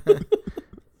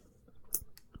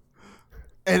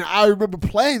 And I remember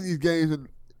playing these games and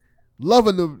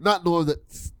loving them, not knowing that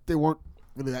they weren't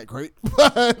really that great.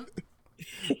 But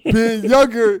being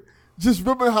younger, just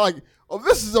remember how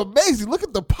this is amazing. Look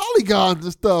at the polygons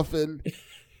and stuff. And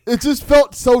it just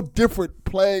felt so different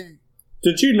playing.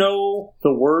 Did you know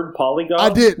the word polygon I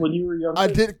did. when you were younger? I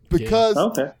did because,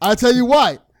 Okay. I'll tell you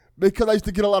why. Because I used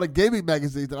to get a lot of gaming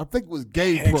magazines, and I think it was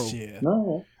Game Heck Pro. yeah.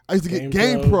 No. I used to get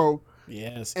Game Pro.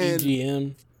 Yes, And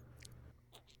EGM.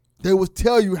 They would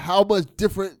tell you how much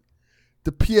different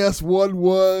the PS1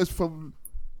 was from,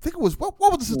 I think it was, what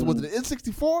was the system? Was it the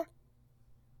N64?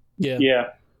 Yeah. Yeah.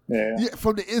 Yeah,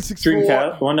 from the N64.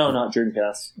 Dreamcast. Well, no, not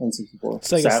Dreamcast. N64.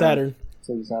 Sega Saturn.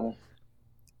 Sega Saturn.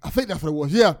 I think that's what it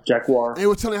was, yeah. Jaguar. They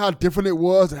were telling how different it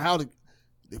was and how the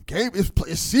game is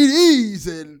CDs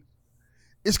and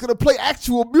it's going to play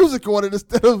actual music on it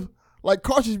instead of like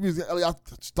cartridge music. I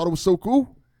just thought it was so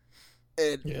cool.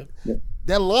 And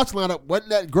that launch lineup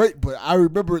wasn't that great, but I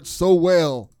remember it so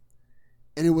well.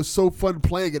 And it was so fun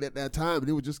playing it at that time. And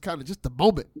it was just kind of just the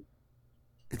moment.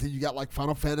 And then you got like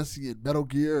Final Fantasy and Metal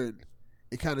Gear, and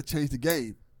it kind of changed the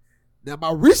game. Now,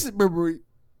 my recent memory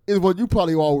is one you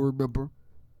probably all remember.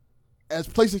 As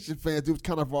PlayStation fans, it was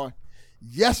kind of our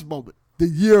yes moment, the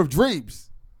Year of Dreams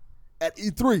at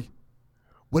E3,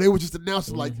 where they were just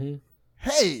announcing like,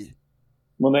 hey.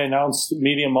 When they announced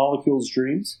Media Molecules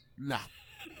Dreams? Nah.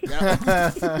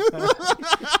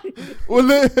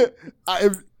 Well,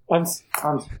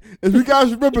 if you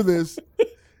guys remember this,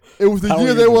 it was the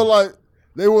year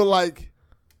they were like,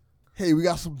 hey, we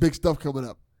got some big stuff coming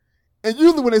up. And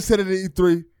usually when they said it at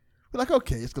E3, we're like,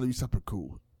 okay, it's going to be something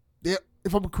cool.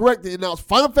 If I'm correct, they announced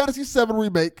Final Fantasy VII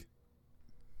Remake.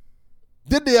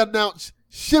 Then they announced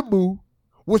Shenmue,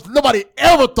 which nobody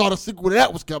ever thought a sequel to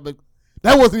that was coming.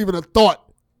 That wasn't even a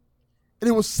thought. And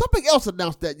it was something else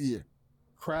announced that year.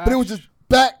 Crash. But it was just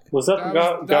back. Was that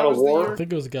God of War? I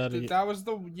think it was God of War. That was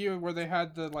the year where they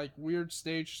had the weird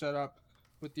stage set up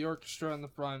with the orchestra in the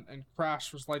front, and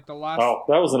Crash was like the last. Oh,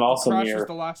 that was an awesome Crash year. was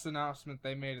the last announcement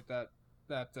they made at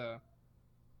that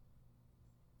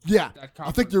Yeah,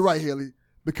 I think you're right, Haley,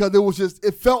 because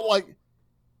it felt like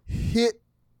hit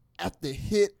after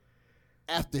hit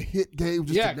after hit game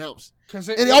just announced, and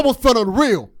it almost felt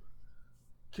unreal.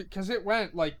 Because it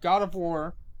went like God of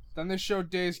War, then they showed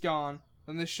Days Gone,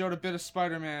 then they showed a bit of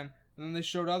Spider-Man, and then they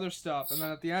showed other stuff, and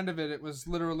then at the end of it, it was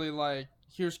literally like,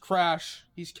 here's Crash,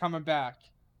 he's coming back.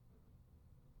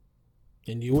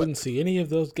 And you wouldn't see any of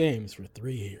those games for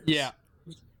 3 years. Yeah.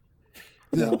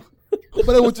 Yeah.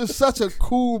 But it was just such a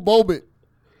cool moment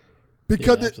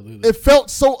because Yeah, it, absolutely. it felt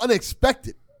so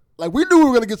unexpected. Like we knew we were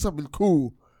going to get something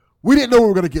cool. We didn't know we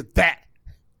were going to get that.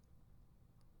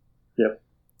 Yep.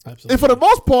 Absolutely. And for the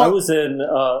most I part, was in.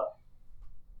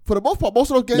 most of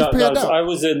those games panned out. I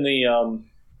was in the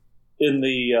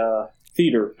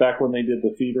theater back when they did the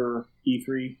theater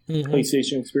E3 Mhm.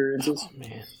 PlayStation experiences, Oh,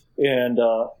 man. and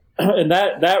and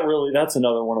that really, that's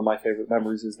another one of my favorite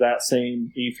memories, is that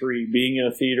same E3, being in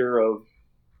a theater of,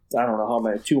 I don't know how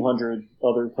many, 200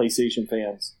 other PlayStation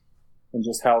fans, and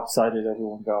just how excited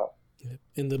everyone got.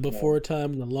 In the before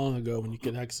time and the long ago when you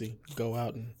could actually go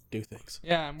out and do things.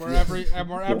 Yeah, and where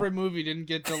every movie didn't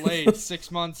get delayed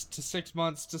 6 months to 6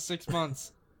 months to 6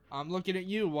 months. I'm looking at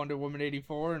you, Wonder Woman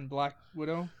 84 and Black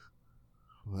Widow.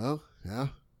 Well, yeah,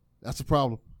 that's a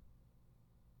problem.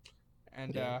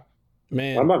 And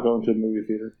Man. I'm not going to the movie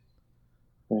theater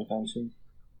anytime soon.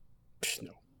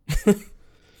 No.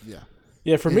 Yeah.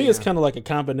 Yeah, for me, it's Yeah. kind of like a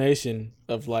combination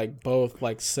of like both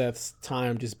like Seth's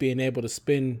time, just being able to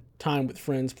spend time with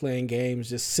friends playing games,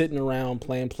 just sitting around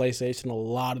playing PlayStation, a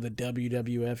lot of the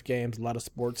WWF games, a lot of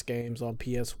sports games on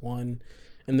PS1,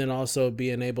 and then also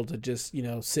being able to just,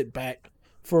 sit back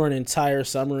for an entire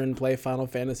summer and play Final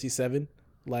Fantasy VII.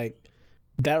 Like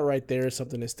that right there is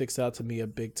something that sticks out to me a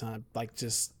big time. Like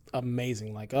just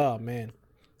amazing. Like, oh man,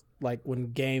 like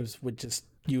when games would just,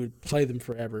 you would play them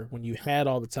forever when you had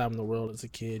all the time in the world as a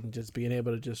kid, and just being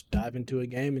able to just dive into a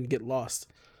game and get lost.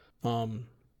 And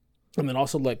then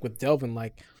also like with Delvin,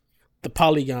 like the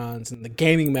polygons and the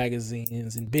gaming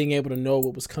magazines and being able to know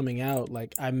what was coming out.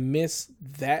 Like I miss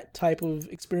that type of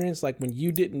experience. Like when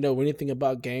you didn't know anything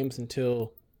about games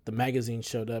until the magazine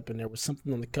showed up and there was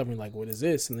something on the cover, like, what is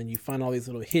this? And then you find all these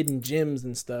little hidden gems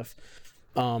and stuff.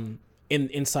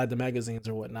 Inside the magazines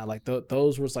or whatnot. Like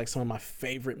those was like some of my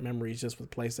favorite memories just with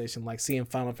PlayStation, like seeing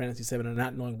Final Fantasy VII and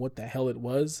not knowing what the hell it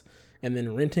was, and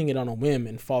then renting it on a whim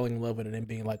and falling in love with it and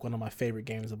being like one of my favorite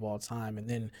games of all time. And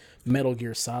then Metal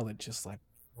Gear Solid, just like,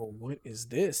 well, what is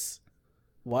this?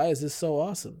 Why is this so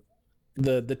awesome?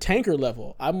 The tanker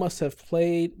level, I must have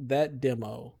played that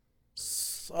demo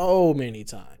so many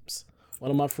times. One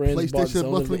of my friends bought PlayStation Zone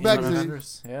of monthly the magazine.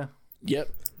 Enders, yeah.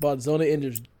 Yep, bought Zone of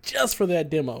Enders just for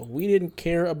that demo. We didn't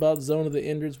care about Zone of the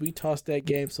Enders. We tossed that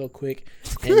game so quick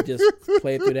and just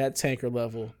played through that tanker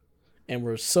level. And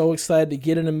we're so excited to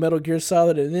get into Metal Gear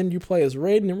Solid. And then you play as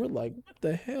Raiden, and we're like, what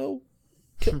the hell?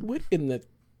 What in the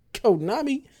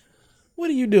Konami? What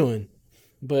are you doing?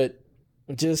 But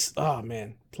just, oh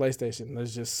man, PlayStation.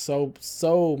 There's just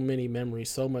so many memories,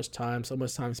 so much time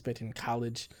spent in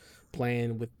college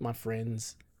playing with my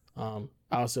friends.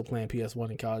 I was still playing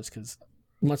PS1 in college because,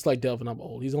 much like Delvin, I'm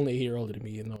old. He's only a year older than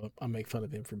me, and I make fun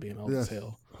of him for being old as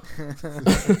hell.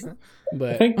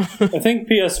 But I think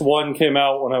PS1 came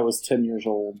out when I was 10 years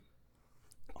old.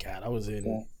 God, I was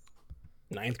in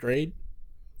ninth grade.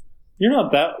 You're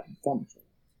not that dumb.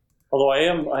 Although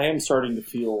I am starting to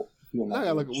feel my I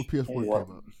gotta look at age. when PS1 came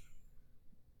out.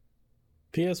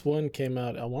 PS1 came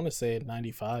out, I want to say in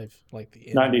 95, like the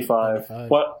end of 95.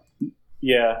 What?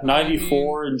 Yeah,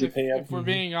 94 in Japan. If we're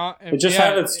being honest, It just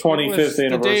had its 25th anniversary.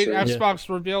 The date Xbox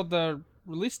revealed the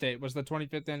release date was the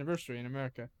 25th anniversary in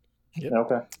America. Yep.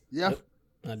 Okay. Yeah. Yep.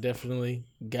 I definitely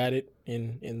got it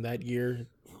in that year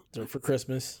for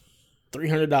Christmas.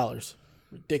 $300.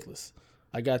 Ridiculous.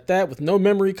 I got that with no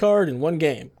memory card and one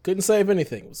game. Couldn't save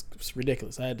anything. It was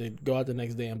ridiculous. I had to go out the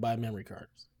next day and buy memory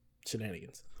cards.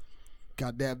 Shenanigans.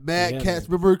 Got that Mad Yeah, Cat's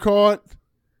man. memory card.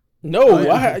 No, Oh,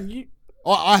 yeah.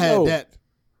 I had No. that.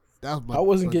 That was my. I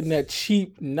wasn't getting that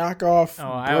cheap knockoff Oh,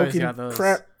 I always broken got those.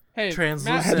 crap. Hey,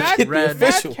 Translucent Mad, red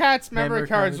official Mad Cat's memory memory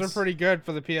cards cards. are pretty good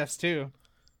for the PS2.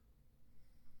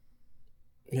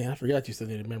 Man, I forgot you still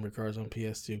needed memory cards on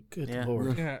PS2. Good Yeah.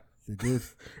 lord. Yeah. You did.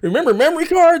 Remember memory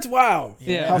cards? Wow.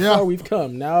 Yeah. How Yeah. far we've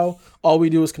come. Now all we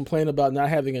do is complain about not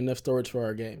having enough storage for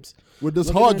our games. With this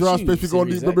Looking hard at drive you, space, you're gonna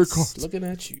Series need memory X. cards. Looking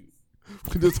at you.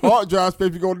 With this hard drive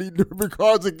space, you're gonna need memory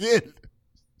cards again.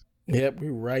 Yep,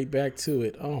 we're right back to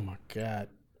it. Oh my god.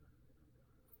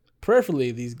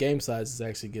 Preferably, these game sizes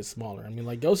actually get smaller. I mean,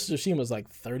 like Ghost of Tsushima is like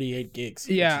 38 gigs.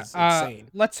 Yeah, which is insane.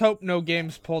 let's hope no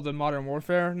games pull the Modern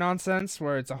Warfare nonsense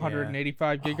where it's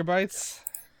 185 gigabytes.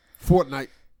 Fortnite.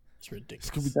 It's It's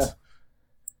ridiculous. gonna be. Yeah.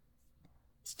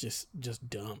 It's just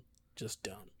dumb. Just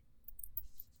dumb.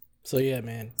 So yeah,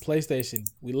 man, PlayStation,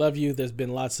 we love you. There's been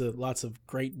lots of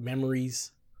great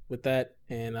memories with that,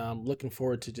 and I'm looking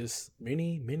forward to just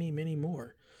many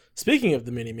more. Speaking of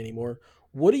the many more,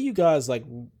 what do you guys like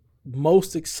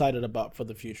most excited about for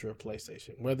the future of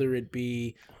PlayStation, whether it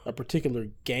be a particular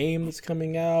game that's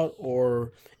coming out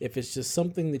or if it's just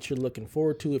something that you're looking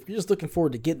forward to. If you're just looking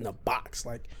forward to getting a box,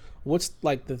 like what's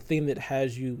like the thing that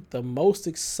has you the most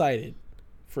excited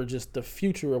for just the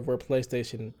future of where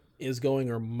PlayStation is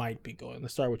going or might be going?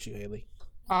 Let's start with you, Haley.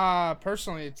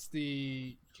 Personally, it's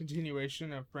the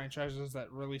continuation of franchises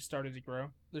that really started to grow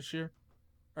this year,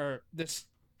 or this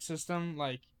system.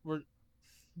 Like,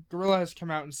 Guerrilla has come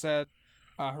out and said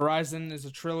Horizon is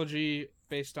a trilogy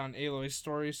based on Aloy's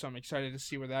story, so I'm excited to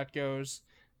see where that goes.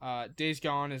 Days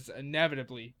Gone is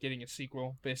inevitably getting a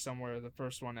sequel based on where the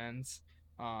first one ends.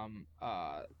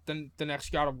 The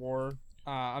next God of War,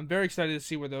 I'm very excited to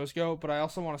see where those go, but I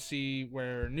also want to see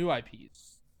where new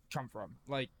IPs come from.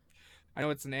 Like, I know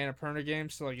it's an Annapurna game,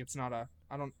 so like it's not I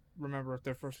don't remember if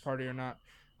they're first party or not.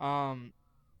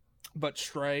 But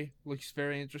Stray looks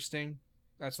very interesting.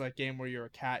 That's that game where you're a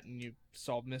cat and you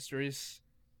solve mysteries.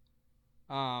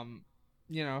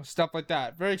 Stuff like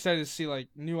that. Very excited to see like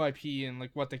new IP and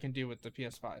like what they can do with the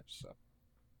PS5. So.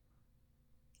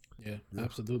 Yeah,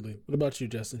 absolutely. What about you,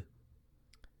 Justin?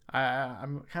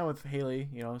 I'm kind of with Haley,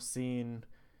 seeing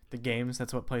the games.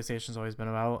 That's what PlayStation's always been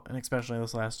about, and especially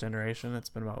this last generation, it's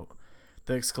been about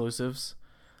the exclusives.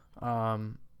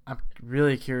 I'm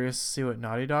really curious to see what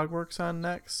Naughty Dog works on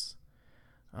next.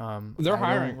 They're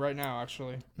hiring right now,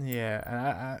 actually. Yeah,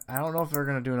 and I don't know if they're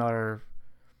going to do another...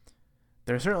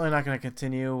 They're certainly not going to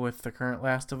continue with the current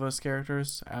Last of Us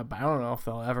characters, but I don't know if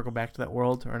they'll ever go back to that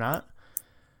world or not.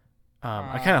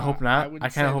 I kind of hope not. I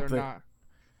kind of hope that... Not.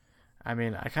 I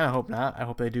mean, I kind of hope not. I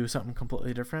hope they do something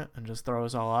completely different and just throw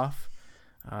us all off.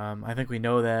 I think we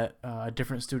know that a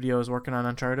different studio is working on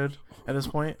Uncharted at this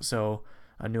point, so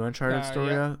a new Uncharted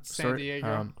story. Yeah, San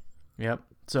Diego. Yep.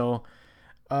 So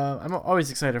I'm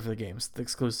always excited for the games, the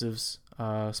exclusives.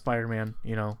 Spider-Man,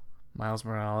 Miles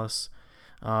Morales.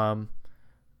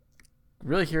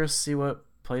 Really curious to see what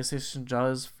PlayStation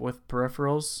does with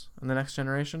peripherals in the next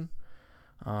generation.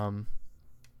 And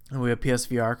we had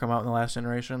PSVR come out in the last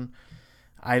generation.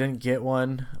 I didn't get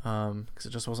one because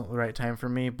it just wasn't the right time for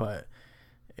me. But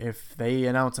if they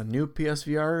announce a new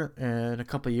PSVR in a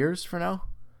couple of years from now,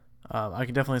 I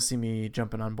can definitely see me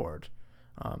jumping on board,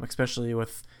 especially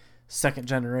with second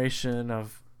generation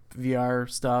of VR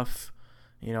stuff.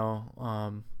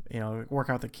 Work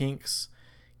out the kinks,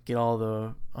 get all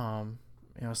the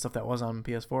stuff that was on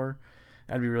PS4.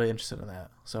 I'd be really interested in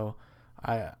that. So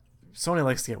Sony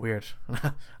likes to get weird.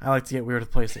 I like to get weird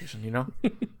with PlayStation, You know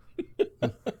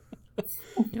what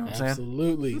I'm saying?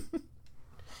 Absolutely.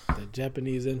 The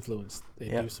Japanese influence. They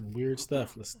do some weird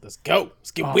stuff. Let's go.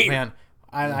 Let's get weird. Man.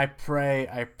 And I pray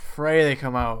they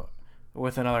come out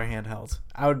with another handheld.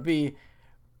 I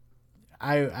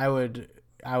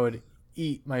would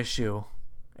eat my shoe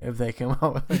if they come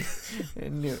out with a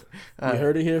new. You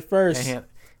heard it here first.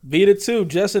 Vita 2,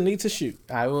 Justin needs a shoe.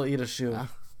 I will eat a shoe.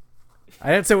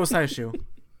 I didn't say what size shoe.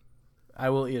 I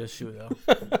will eat a shoe though.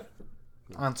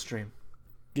 On stream.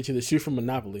 Get you the shoe from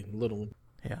Monopoly, the little one.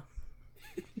 Yeah.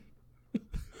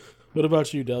 What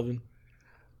about you, Delvin?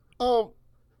 I'm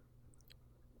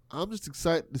just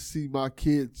excited to see my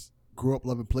kids grow up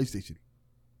loving PlayStation.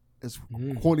 As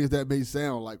corny as that may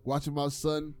sound, like watching my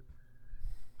son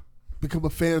become a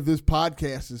fan of this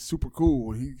podcast is super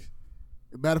cool.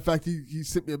 Matter of fact, he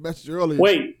sent me a message earlier.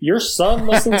 Wait, your son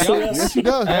listens to this? Yes, he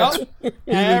does.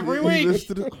 Every week.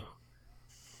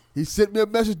 He sent me a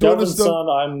message during this stuff. Son,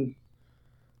 I'm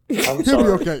He'll sorry. be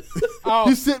okay. Oh.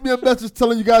 He sent me a message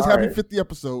telling you guys All happy right. 50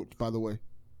 episodes, by the way.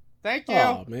 Thank you.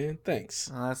 Oh, man. Thanks.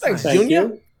 That's Thanks, nice. Thank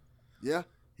Junior. you.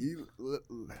 Yeah.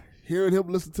 Hearing him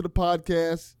listen to the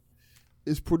podcast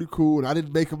is pretty cool. And I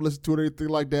didn't make him listen to it or anything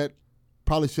like that.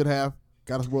 Probably should have.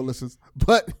 Got us more listens.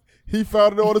 But he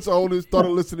found it on his own and started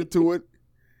listening to it.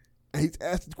 And he's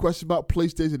asking questions about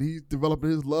PlayStation. He's developing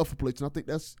his love for PlayStation. I think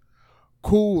that's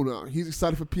cool now. He's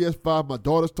excited for PS5. My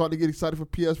daughter's starting to get excited for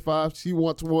PS5. She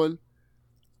wants one.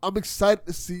 I'm excited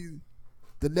to see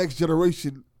the next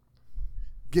generation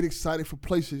get excited for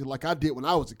PlayStation like I did when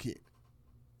I was a kid.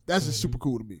 That's just super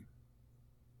cool to me.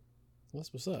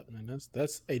 That's what's up, man.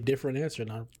 That's a different answer.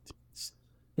 And it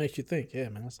makes you think, yeah,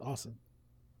 man, that's awesome.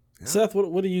 Yeah. Seth,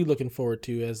 what are you looking forward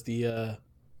to as the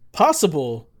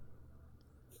possible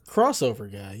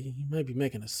crossover guy? You might be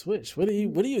making a switch. What are you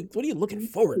looking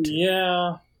forward to?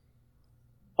 Yeah.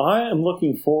 I am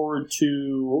looking forward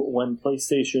to when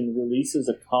PlayStation releases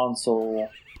a console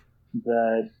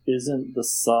that isn't the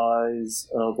size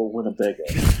of a Winnebago.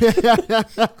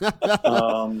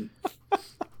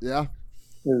 Yeah.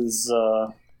 Is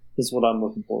what I'm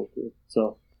looking forward to.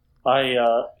 So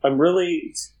I'm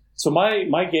really So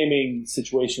my gaming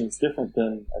situation is different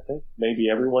than I think maybe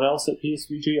everyone else at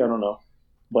PSVG. I don't know,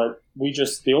 but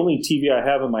the only TV I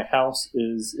have in my house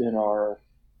is in our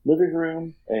living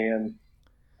room, and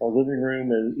our living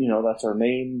room is that's our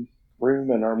main room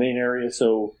and our main area.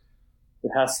 So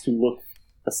it has to look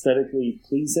aesthetically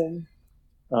pleasing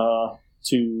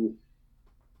to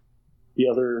the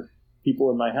other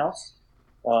people in my house,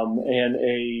 and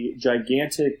a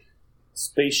gigantic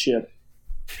spaceship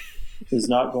is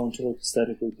not going to look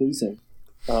aesthetically pleasing.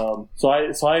 So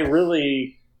I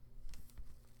really,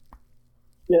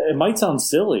 it might sound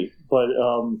silly, but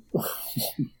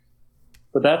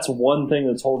but that's one thing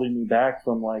that's holding me back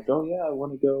from like, oh yeah, I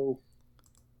want to go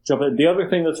jump in. The other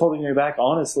thing that's holding me back,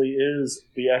 honestly, is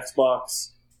the Xbox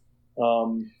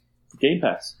Game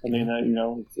Pass. I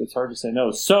mean, it's hard to say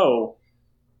no. So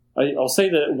I'll say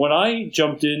that when I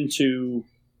jumped into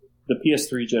the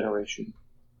PS3 generation,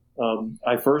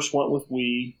 I first went with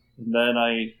Wii, and then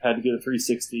I had to get a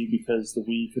 360 because the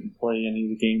Wii couldn't play any of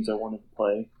the games I wanted to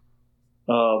play.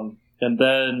 And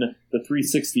then the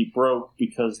 360 broke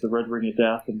because the Red Ring of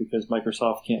Death and because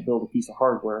Microsoft can't build a piece of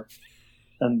hardware.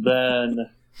 And then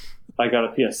I got a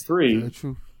PS3. Very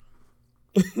true.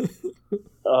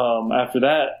 After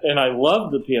that, and I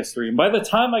loved the PS3. And by the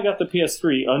time I got the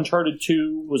PS3, Uncharted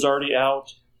 2 was already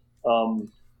out.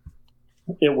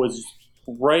 It was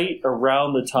right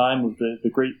around the time of the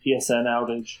great PSN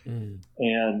outage.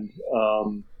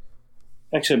 And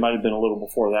actually, it might have been a little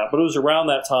before that, but it was around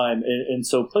that time. And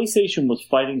so PlayStation was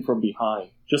fighting from behind,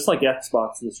 just like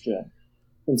Xbox this gen.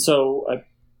 And so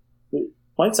it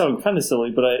might sound kind of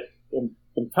silly, but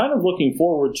I'm kind of looking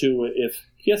forward to it if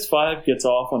PS5 gets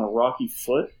off on a rocky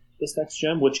foot this next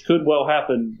gen, which could well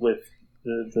happen with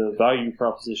the value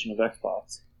proposition of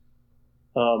Xbox.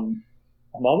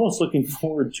 I'm almost looking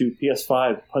forward to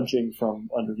PS5 punching from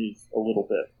underneath a little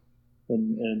bit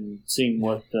and seeing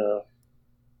what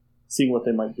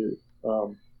they might do.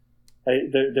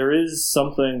 There is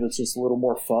something that's just a little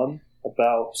more fun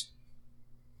about.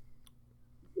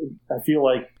 I feel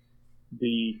like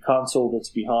the console that's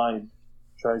behind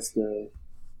tries to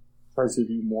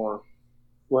do more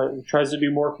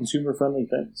consumer friendly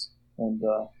things, and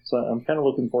so I'm kind of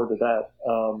looking forward to that.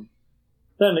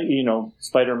 Then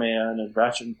Spider-Man and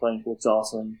Ratchet and Clank looks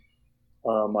awesome.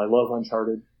 I love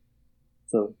Uncharted,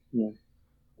 so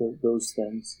those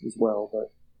things as well.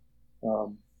 But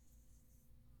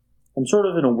I'm sort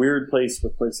of in a weird place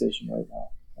with PlayStation right now.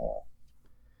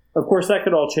 Of course, that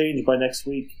could all change by next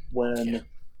week when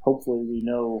hopefully we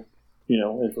know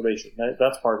information.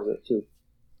 That's part of it too.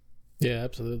 Yeah,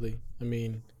 absolutely. I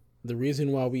mean, the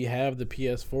reason why we have the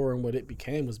PS4 and what it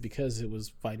became was because it was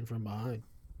fighting from behind.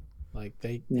 Like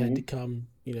they had to come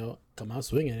out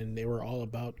swinging, and they were all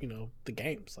about the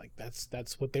games. Like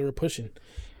that's what they were pushing.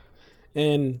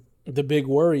 And the big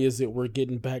worry is that we're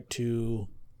getting back to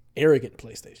arrogant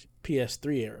PlayStation,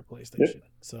 PS3 era PlayStation. Yep.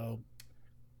 So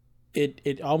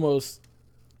it almost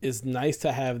is nice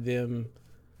to have them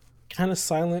kind of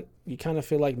silent. You kind of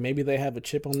feel like maybe they have a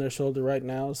chip on their shoulder right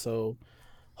now. So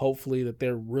hopefully that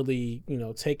they're really,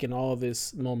 taking all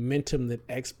this momentum that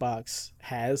Xbox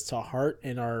has to heart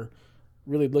and are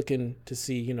really looking to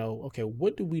see, okay,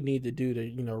 what do we need to do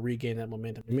to, regain that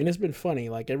momentum? I mean, it's been funny.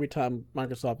 Like every time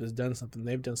Microsoft has done something,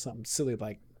 they've done something silly,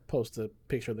 like post a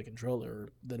picture of the controller or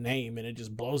the name, and it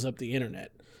just blows up the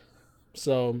internet.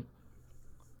 So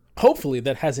hopefully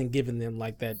that hasn't given them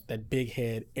like that big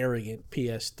head, arrogant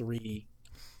PS3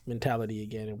 mentality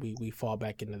again, and we fall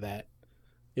back into that.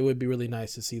 It would be really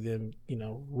nice to see them,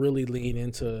 really lean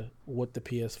into what the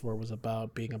PS4 was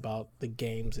about, being about the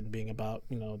games and being about,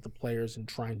 the players and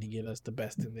trying to get us the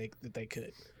best that they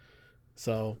could.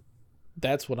 So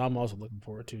that's what I'm also looking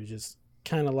forward to. Just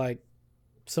kind of like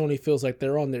Sony feels like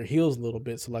they're on their heels a little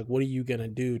bit. So like, what are you going to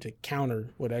do to counter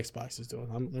what Xbox is doing?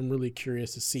 I'm really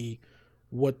curious to see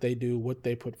what they do, what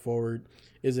they put forward.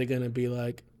 Is it going to be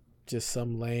like just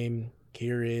some lame,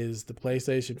 here is the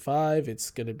PlayStation 5,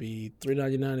 it's going to be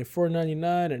 $399 and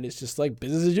 $499, and it's just like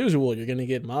business as usual. You're going to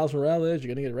get Miles Morales,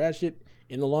 you're going to get Ratchet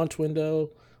in the launch window.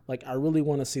 Like, I really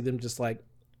want to see them just like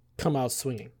come out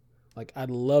swinging. Like,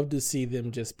 I'd love to see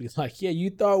them just be like, yeah, you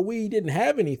thought we didn't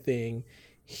have anything.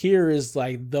 Here is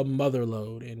like the mother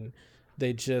load, and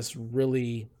they just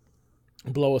really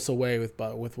blow us away with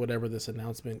whatever this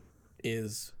announcement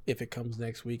is, if it comes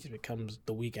next week, if it comes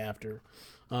the week after.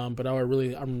 But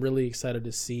I'm really excited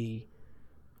to see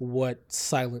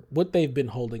what they've been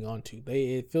holding on to.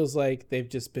 It feels like they've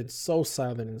just been so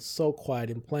silent and so quiet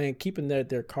and keeping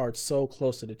their cards so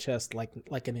close to the chest, like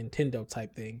a Nintendo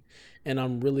type thing. And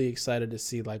I'm really excited to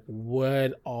see like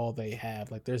what all they have.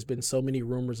 Like there's been so many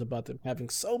rumors about them having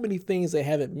so many things they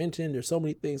haven't mentioned. There's so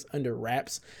many things under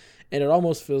wraps. And it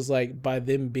almost feels like by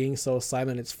them being so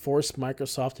silent, it's forced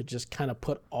Microsoft to just kind of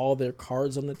put all their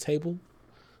cards on the table.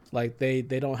 Like they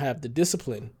don't have the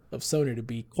discipline of Sony to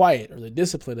be quiet, or the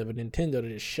discipline of a Nintendo to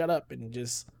just shut up and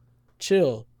just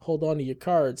chill, hold on to your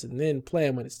cards, and then play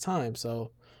them when it's time.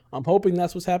 So I'm hoping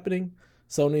that's what's happening.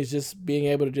 Sony's just being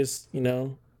able to just,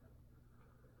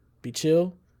 be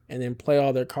chill and then play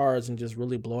all their cards and just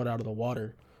really blow it out of the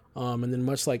water. And then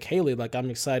much like Haley, like I'm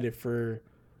excited for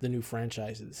the new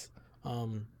franchises.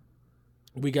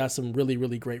 We got some really,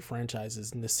 really great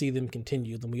franchises, and to see them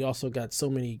continue. Then we also got so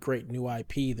many great new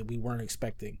IP that we weren't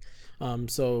expecting.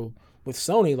 So with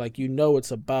Sony, like,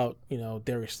 it's about,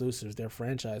 their exclusives, their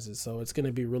franchises. So it's going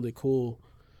to be really cool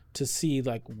to see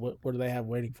like what do they have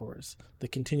waiting for us. The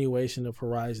continuation of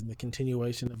Horizon, the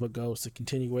continuation of a Ghost, the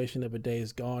continuation of a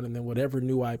Days Gone, and then whatever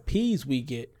new IPs we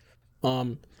get,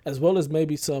 as well as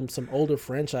maybe some older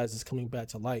franchises coming back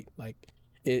to light. Like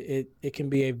it can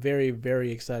be a very,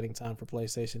 very exciting time for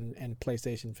PlayStation and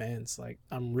PlayStation fans. Like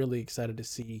I'm really excited to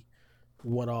see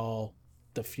what all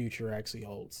the future actually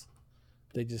holds.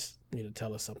 They just need to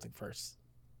tell us something first.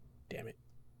 Damn it.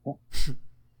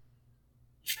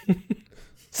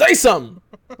 Say something!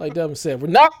 Like Devin said, we're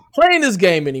not playing this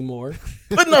game anymore.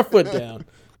 Putting our foot down.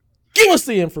 Give us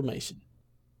the information.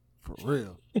 For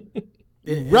real.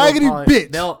 Raggedy bitch.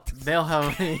 They'll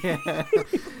have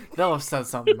they'll have said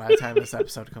something by the time this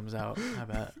episode comes out, I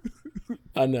bet.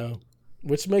 I know.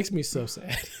 Which makes me so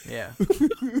sad. Yeah.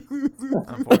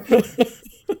 Unfortunately.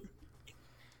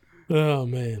 Oh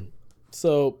man.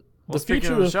 So the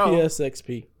future of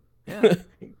PSXP. Yeah.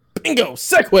 Bingo!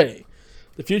 Segue!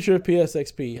 The future of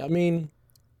PSXP. I mean,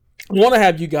 I want to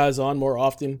have you guys on more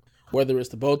often, whether it's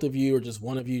the both of you or just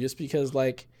one of you, just because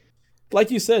like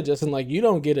you said, Justin, like you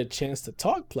don't get a chance to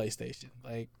talk PlayStation.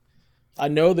 Like I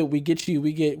know that we get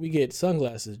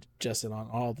sunglasses, Justin, on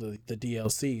all the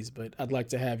DLCs, but I'd like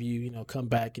to have you, come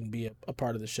back and be a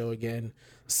part of the show again.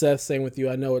 Seth, same with you.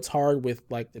 I know it's hard with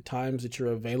like the times that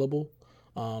you're available.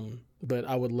 But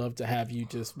I would love to have you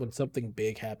just when something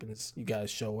big happens, you guys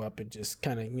show up and just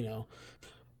kind of,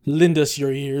 lend us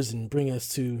your ears and bring us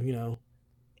to,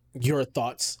 your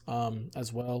thoughts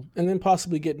as well. And then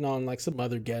possibly getting on like some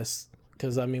other guests.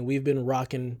 Because, I mean, we've been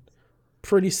rocking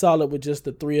pretty solid with just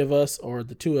the three of us or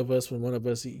the two of us when one of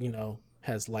us,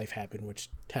 has life happen,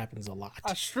 which happens a lot.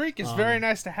 A streak is very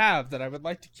nice to have that I would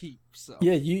like to keep. So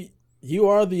yeah, you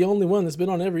are the only one that's been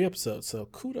on every episode. So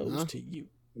kudos to you.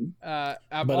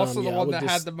 I'm also the one that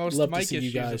had the most mic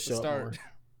issues at the start.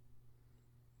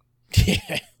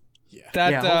 Yeah.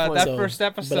 That first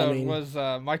episode was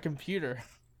my computer.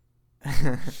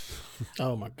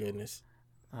 Oh my goodness.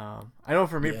 I know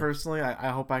for me personally, I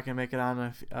hope I can make it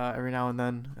on every now and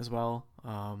then as well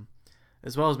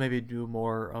as maybe do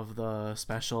more of the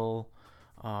special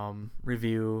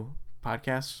review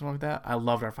podcasts or something like that. I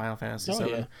loved our Final Fantasy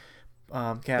VII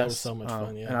cast. That was so much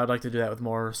fun, yeah. And I'd like to do that with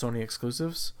more Sony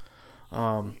exclusives.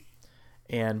 Hey,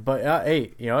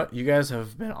 you know what? You guys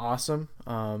have been awesome.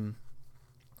 I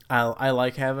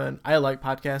like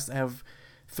podcasts that have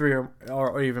 3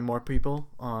 or even more people.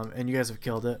 And you guys have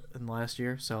killed it in the last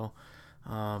year. So,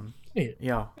 I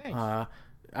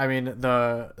mean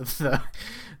the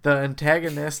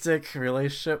antagonistic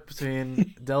relationship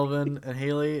between Delvin and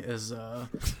Haley is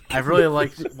I've really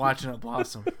liked watching it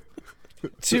blossom.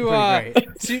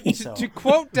 To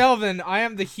quote Delvin, I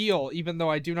am the heel, even though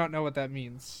I do not know what that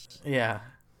means. Yeah.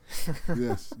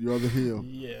 Yes, you're the heel.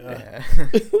 Yeah.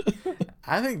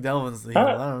 I think Delvin's the heel.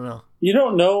 I don't know. You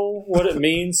don't know what it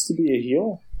means to be a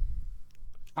heel?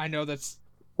 I know that's.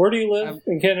 Where do you live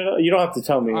in Canada? You don't have to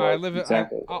tell me. I live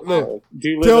exactly. Look, do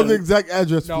you live tell the exact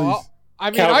address, no, please. I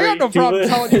mean, Calgary, I got no problem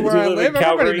telling you where I live. Everybody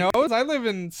Calgary? knows. I live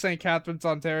in St. Catharines,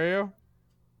 Ontario.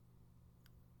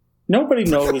 Nobody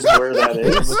knows where that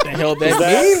is. What the hell that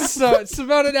means? So it's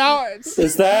about an hour.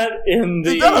 Is that in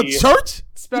the? Is that a church?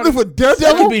 You live with Daredevil?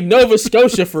 That could be Nova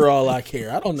Scotia for all I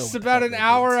care. I don't know. It's about an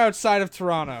hour outside of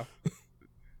Toronto.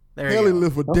 There Haley you go.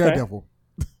 live with Daredevil.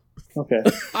 Okay.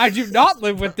 I do not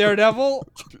live with Daredevil.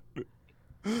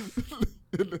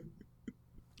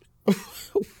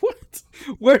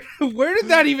 What? Where did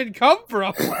that even come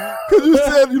from? Because you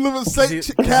said you live in St. He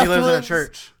lives Catharines in a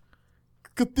church.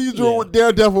 Cathedral with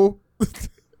Daredevil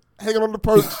hanging on the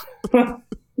perch.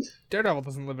 Daredevil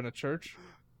doesn't live in a church.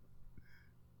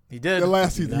 He did. The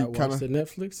last Did you season, not he watch kind the of.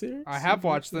 Netflix series? I have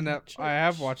watched the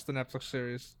Netflix Netflix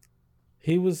series.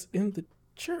 He was in the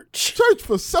church. Church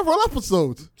for several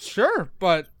episodes. Sure,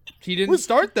 but he didn't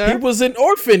start there. He was an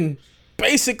orphan,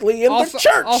 basically, in also, the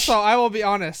church. Also, I will be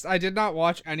honest. I did not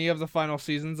watch any of the final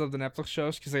seasons of the Netflix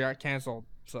shows because they got canceled.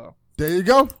 So There you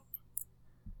go.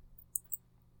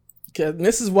 Okay,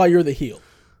 this is why you're the heel.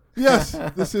 Yes,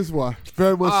 this is why.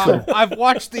 Very much so. I've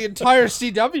watched the entire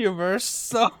CW verse.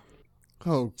 So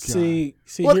Oh God. See,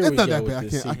 Well, here it's we not go that with bad.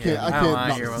 this. I See, can't. I I don't can't. want to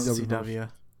knock hear about the CW.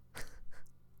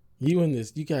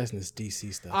 you guys in this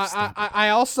DC stuff. I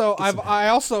also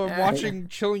Get some am watching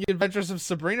Chilling Adventures of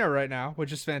Sabrina right now,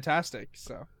 which is fantastic.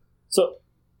 So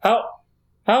how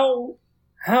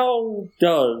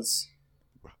does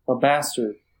a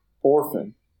bastard,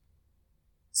 orphan,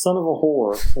 son of a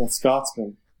whore, and a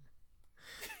Scotsman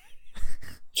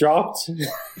dropped in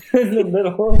the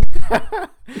middle of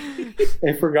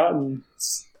a forgotten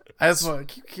I just want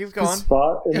keep going.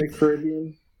 spot in the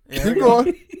Caribbean, Yeah, Keep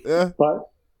going. Yeah. but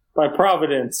by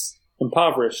providence,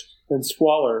 impoverished and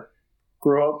squalor,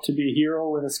 grow up to be a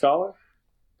hero and a scholar?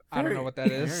 I don't know what that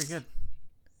Very is. good.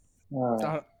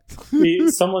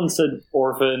 Someone said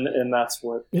orphan, and that's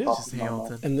what Yeah. popped Just in my mind.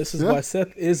 Hamilton. And this is Yeah. why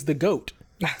Seth is the GOAT.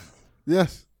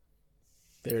 Yes.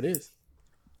 There it is.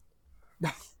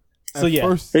 At So, yeah.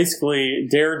 First, Basically,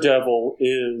 Daredevil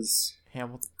is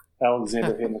Hamilton.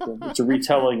 Alexander Hamilton. It's a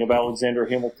retelling of Alexander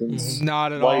Hamilton's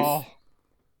Not at life. all.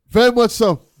 very much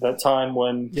so. That time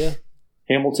when Yeah.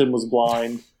 Hamilton was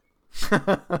blind.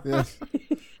 Yes.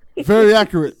 Very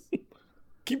accurate.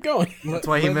 Keep going. That's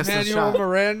why he missed his Lin-Manuel shot.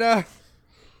 Miranda.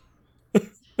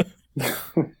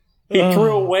 He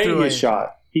threw Oh, away threw his away.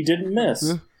 shot. He didn't miss.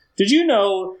 Yeah. Did you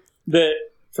know that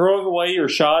throwing away your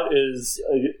shot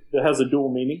it has a dual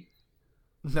meaning?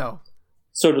 No.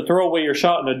 So to throw away your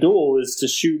shot in a duel is to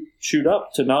shoot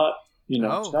up, to not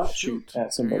Oh, to not shoot. shoot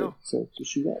at somebody. There you So to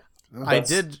shoot up. I That's-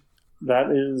 did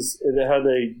That is, it had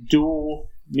a dual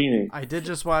meaning. I did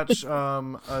just watch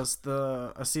a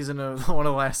season of one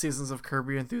of the last seasons of Curb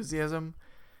Your Enthusiasm,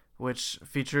 which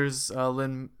features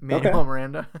Lin-Manuel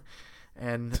Miranda,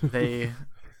 and they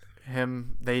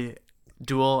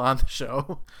duel on the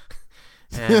show,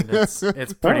 and it's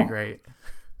pretty Oh. great.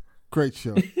 Great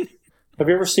show. Have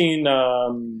you ever seen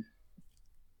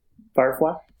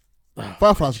Firefly?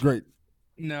 Firefly's great.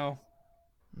 No.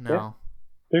 No,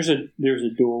 There's a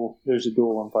duel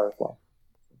on Firefly.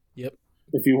 Yep.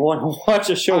 If you want to watch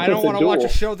a show I don't with a want to duel, watch a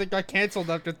show that got canceled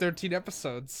after 13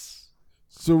 episodes.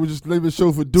 So we just name the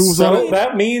show for duels on so it.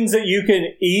 that means that you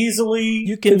can easily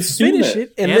You can consume finish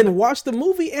it and And- then watch the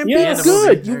movie and Yeah, be the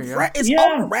good. movie. There you go. It's Yeah.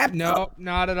 all wrapped No, up.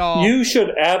 not at all. You should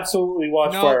absolutely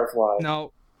watch No, Firefly.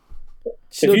 No.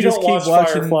 She'll If you just don't watch keep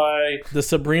watching Firefly, the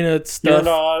Sabrina you're stuff.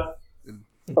 not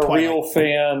a Twilight. real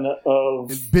fan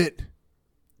of It's bit.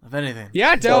 of anything.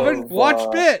 Yeah, Delvin, Of,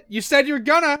 watch Bit. You said you're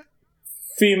gonna. I'm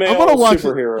female gonna watch it.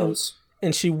 superheroes.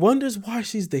 And she wonders why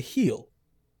she's the heel.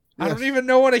 I Yes. don't even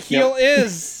know what a heel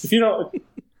is. If you don't,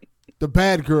 The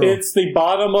bad girl. it's the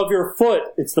bottom of your foot.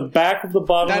 It's the back of the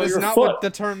bottom That of is your not foot. what the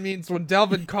term means when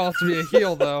Delvin calls me a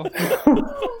heel, though.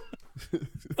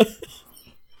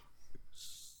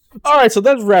 All right, so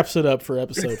that wraps it up for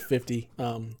episode 50.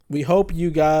 We hope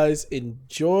you guys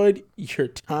enjoyed your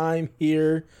time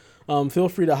here. Feel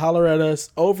free to holler at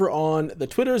us over on the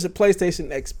Twitters at PlayStation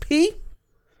XP.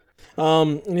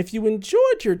 And if you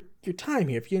enjoyed your time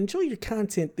here, if you enjoy your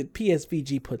content that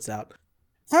PSVG puts out,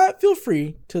 feel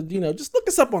free to, just look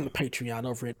us up on the Patreon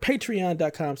over at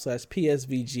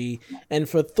patreon.com/PSVG. And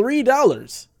for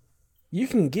 $3, you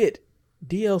can get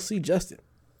DLC Justin.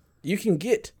 You can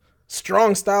get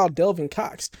Strong Style Delvin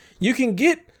Cox. You can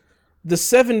get the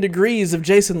 7 Degrees of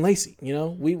Jason Lacey.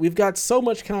 We've got so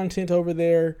much content over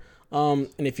there. And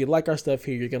if you like our stuff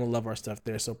here, you're going to love our stuff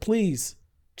there. So please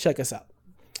check us out.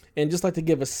 And just like to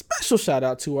give a special shout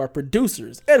out to our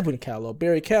producers, Edwin Callow,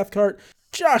 Barry Cathcart,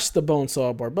 Josh the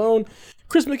Bonesaw Barbone,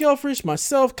 Chris McElfresh,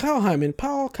 myself, Kyle Hyman,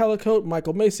 Paul Calicote,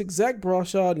 Michael Masick, Zach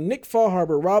Brashaw, Nick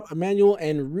Fallharbor, Rob Emanuel,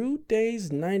 and Rude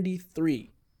Days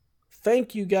 93.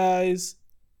 Thank you guys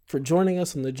for joining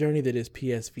us on the journey that is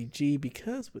PSVG,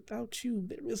 because without you,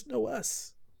 there is no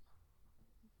us.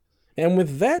 And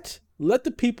with that, let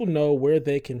the people know where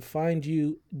they can find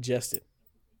you, Justin.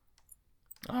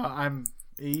 I'm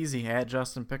easy at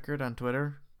Justin Pickard on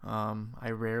Twitter. I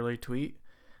rarely tweet,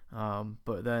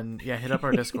 but then hit up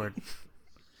our Discord.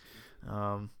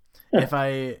 If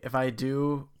I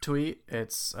do tweet,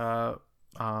 it's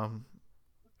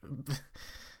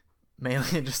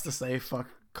mainly just to say fuck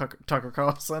Tucker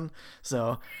Carlson.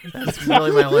 So that's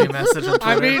really my only message on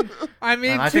Twitter. I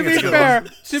mean, I to think be it's a good fair,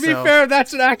 one.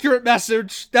 that's an accurate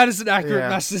message. That is an accurate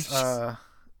message. So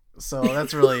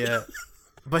that's really it.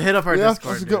 But hit up our Yeah,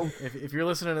 Discord. that's a good one. If you're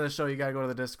listening to the show, you gotta go to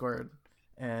the Discord,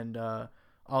 and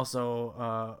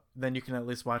also then you can at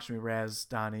least watch me razz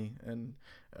Donnie and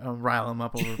rile him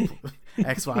up over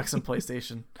Xbox and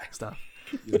PlayStation stuff.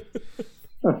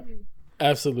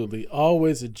 Absolutely.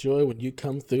 Always a joy when you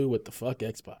come through with the fuck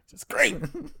Xbox. It's great.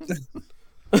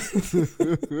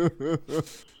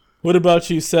 What about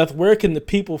you, Seth? Where can the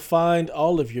people find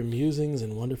all of your musings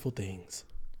and wonderful things?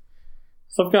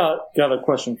 So I've got a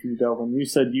question for you, Delvin. You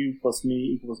said you plus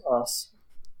me equals us.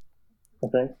 I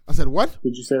think. I said what?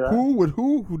 Did you say that? Who with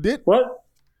who? Who did? What?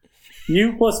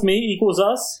 You plus me equals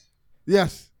us?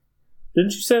 Yes.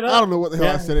 Didn't you say that? I don't know what the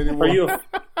hell I said anymore. Are you?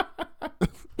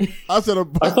 I said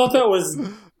I thought that was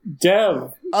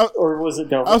Dev, or was it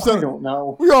Delvin? I don't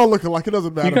know. We all look alike. It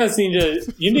doesn't matter. You guys need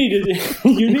to. You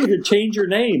need to change your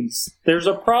names. There's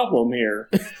a problem here.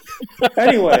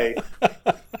 Anyway.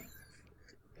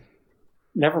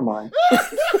 Never mind.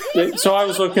 So I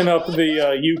was looking up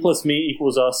the "You plus me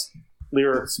equals us"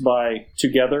 lyrics by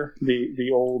Together, the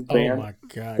old band. Oh my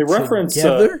god! They reference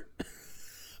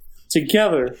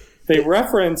Together. They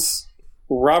reference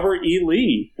Robert E.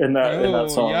 Lee in that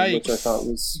song, yikes. which I thought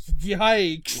was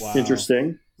Yikes!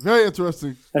 interesting. Very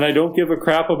interesting. And I don't give a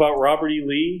crap about Robert E.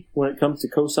 Lee when it comes to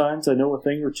cosigns. I know a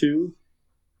thing or two.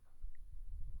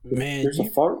 Man, There's a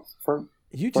fart.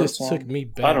 You just song. took me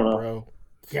back, I don't know. bro.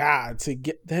 God, to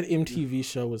get that MTV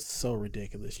show was so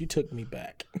ridiculous. You took me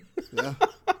back. Yeah.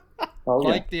 Oh, yeah.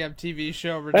 Like the MTV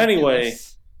show. Ridiculous. Anyway,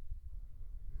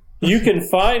 you can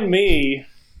find me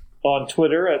on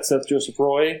Twitter at Seth Joseph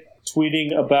Roy,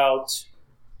 tweeting about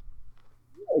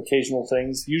occasional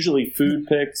things, usually food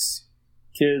pics,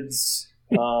 kids,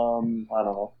 I don't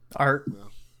know. Art.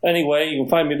 Anyway, you can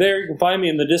find me there. You can find me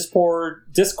in the Discord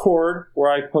where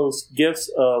I post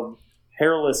gifs of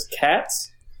hairless cats.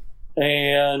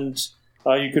 And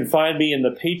you can find me in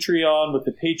the Patreon with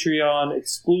the Patreon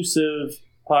exclusive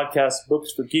podcast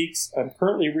Books for Geeks. I'm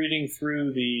currently reading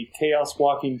through the Chaos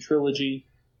Walking trilogy.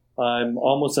 I'm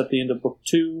almost at the end of book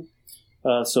 2.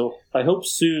 So I hope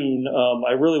soon.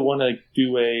 I really want to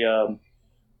do an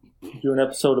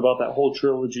episode about that whole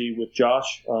trilogy with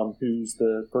Josh, who's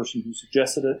the person who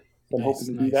suggested it. I'm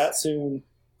hoping to do that soon.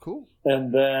 Cool.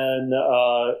 And then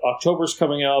October's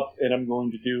coming up, and I'm going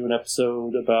to do an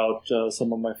episode about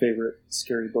some of my favorite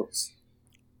scary books.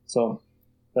 So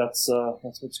that's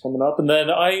what's coming up. And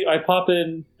then I pop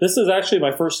in. This is actually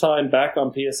my first time back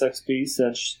on PSXP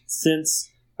since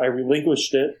I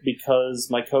relinquished it because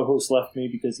my co-host left me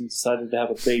because he decided to have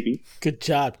a baby. Good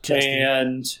job, Justin.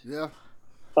 And Yeah.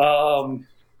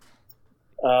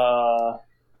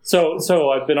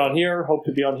 So I've been on here, hope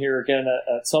to be on here again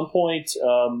at some point.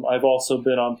 I've also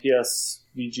been on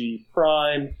PSVG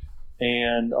Prime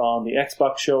and on the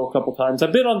Xbox show a couple times.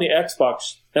 I've been on the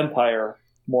Xbox Empire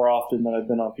more often than I've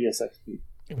been on PSXP.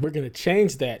 And we're gonna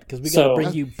change that because we gotta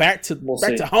bring you back to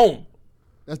see. to home.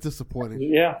 That's disappointing.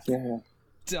 Yeah.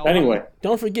 Anyway,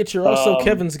 Don't forget you're also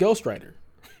Kevin's ghostwriter.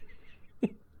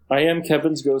 I am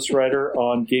Kevin's ghostwriter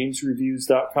on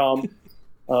GamesReviews.com.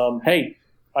 Hey,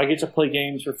 I get to play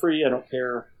games for free. I don't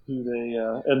care who they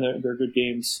and they're good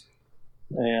games,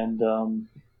 and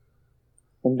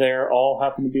they all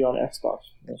happen to be on Xbox.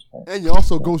 And you're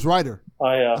also Ghost Rider.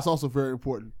 That's also very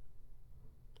important.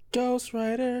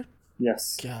 Ghostwriter.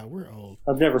 Yes. God, we're old.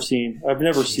 I've never seen a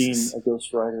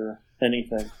Ghost Rider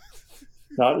anything.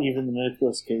 Not even the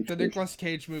Nicolas Cage. The Nicolas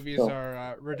Cage movies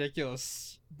are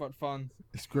ridiculous but fun.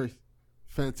 It's great,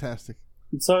 fantastic.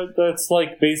 So that's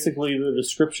like basically the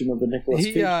description of the Nicolas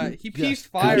Cage movie. He pieced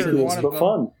fire in one of them.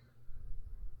 Fun.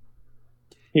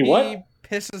 He what? He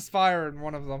pisses fire in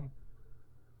one of them.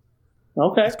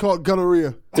 Okay. It's called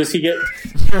gonorrhea. Does he get?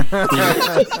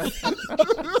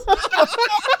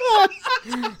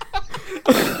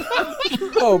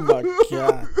 Oh my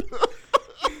god.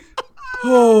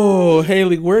 Oh,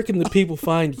 Haley, where can the people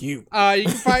find you? You can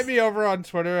find me over on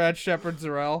Twitter at Shepard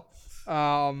Zarel.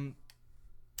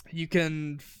 You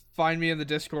can find me in the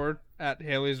Discord at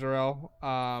Haley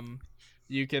Zarel.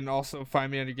 You can also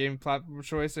find me on your gaming platform of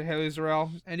choice at Haley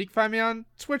Zarel. And you can find me on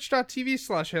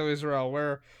twitch.tv/Haley Zarel,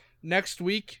 where next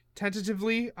week,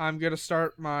 tentatively, I'm going to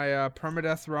start my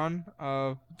permadeath run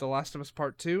of The Last of Us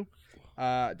Part 2.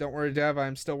 Don't worry, Dev,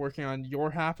 I'm still working on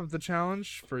your half of the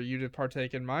challenge for you to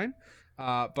partake in mine.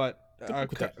 But a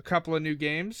couple of new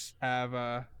games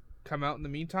have come out in the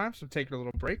meantime, so I'm taking a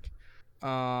little break.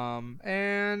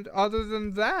 And other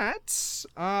than that,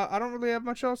 I don't really have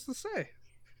much else to say.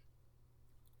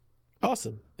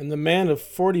 Awesome. And the man of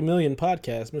 40 million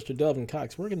podcasts, Mr. Delvin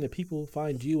Cox, where can the people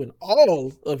find you and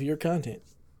all of your content?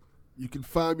 You can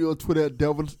find me on Twitter at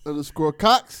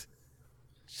Delvin_Cox.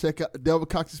 Check out the Delvin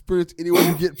Cox Experience anywhere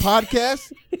you get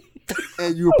podcasts.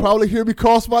 And you'll probably hear me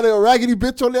call somebody a raggedy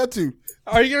bitch on there too.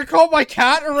 Are you gonna call my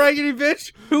cat a raggedy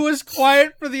bitch who was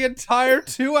quiet for the entire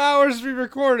 2 hours we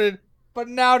recorded, but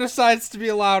now decides to be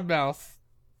a loudmouth?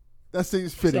 That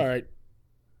seems It's fitting. all right.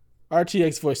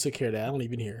 RTX voice took care of that. I don't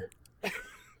even hear her.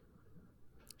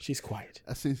 She's quiet.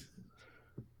 That seems.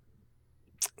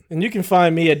 And you can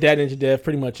find me at Dad Ninja Dev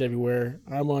pretty much everywhere.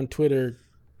 I'm on Twitter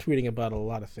tweeting about a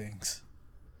lot of things.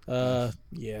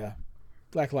 Yeah.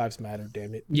 Black Lives Matter,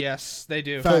 damn it. Yes, they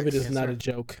do. Facts. COVID is Yes, not sir. a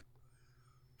joke.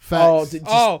 Facts.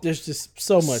 There's just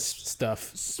so much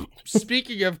stuff.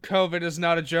 Speaking of COVID is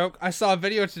not a joke, I saw a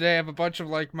video today of a bunch of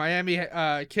like Miami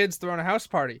kids throwing a house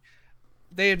party.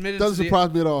 They admitted Doesn't to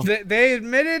surprise me at all. they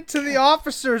admitted to the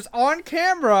officers on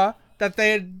camera that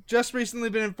they had just recently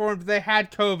been informed they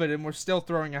had COVID and were still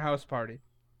throwing a house party.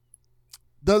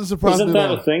 Doesn't surprise Isn't me at that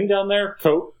all. a thing down there?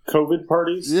 COVID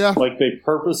parties? Yeah. Like they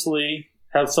purposely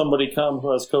have somebody come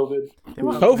who has COVID?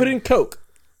 COVID and Coke.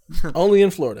 Only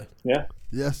in Florida. Yeah.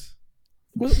 Yes.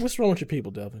 What's wrong with your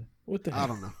people, Delvin? What the I hell?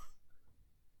 don't know.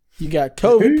 You got Who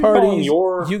COVID you calling parties.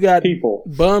 your You got people?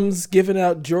 bums giving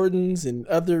out Jordans and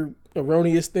other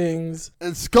erroneous things.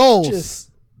 And skulls.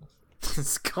 Just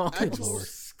Skull. Actual Lord.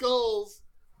 skulls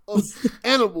of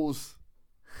animals.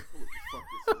 What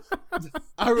the fuck is this?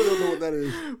 I really don't know what that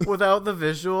is. Without the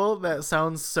visual, that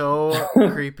sounds so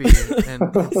creepy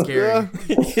and scary.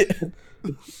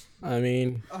 I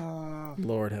mean,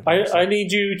 Lord have I mercy.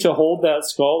 need you to hold that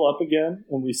skull up again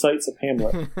and recite some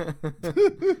Hamlet.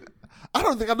 I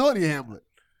don't think I know any Hamlet.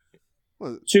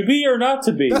 What? To be or not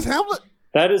to be? That's Hamlet?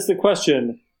 That is the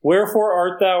question. Wherefore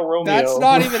art thou Romeo? That's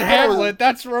not even Hamlet.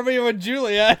 That's Romeo and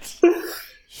Juliet.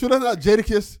 Should I not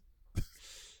Jadakiss?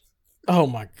 Oh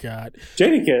my God.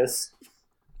 Jadakiss.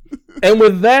 And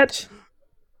with that,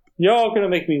 Y'all gonna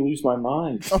make me lose my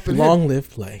mind. Up in here. long live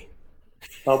play.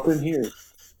 Up in here.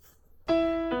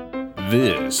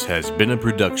 This has been a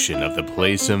production of the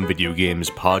Play Some Video Games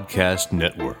Podcast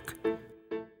Network.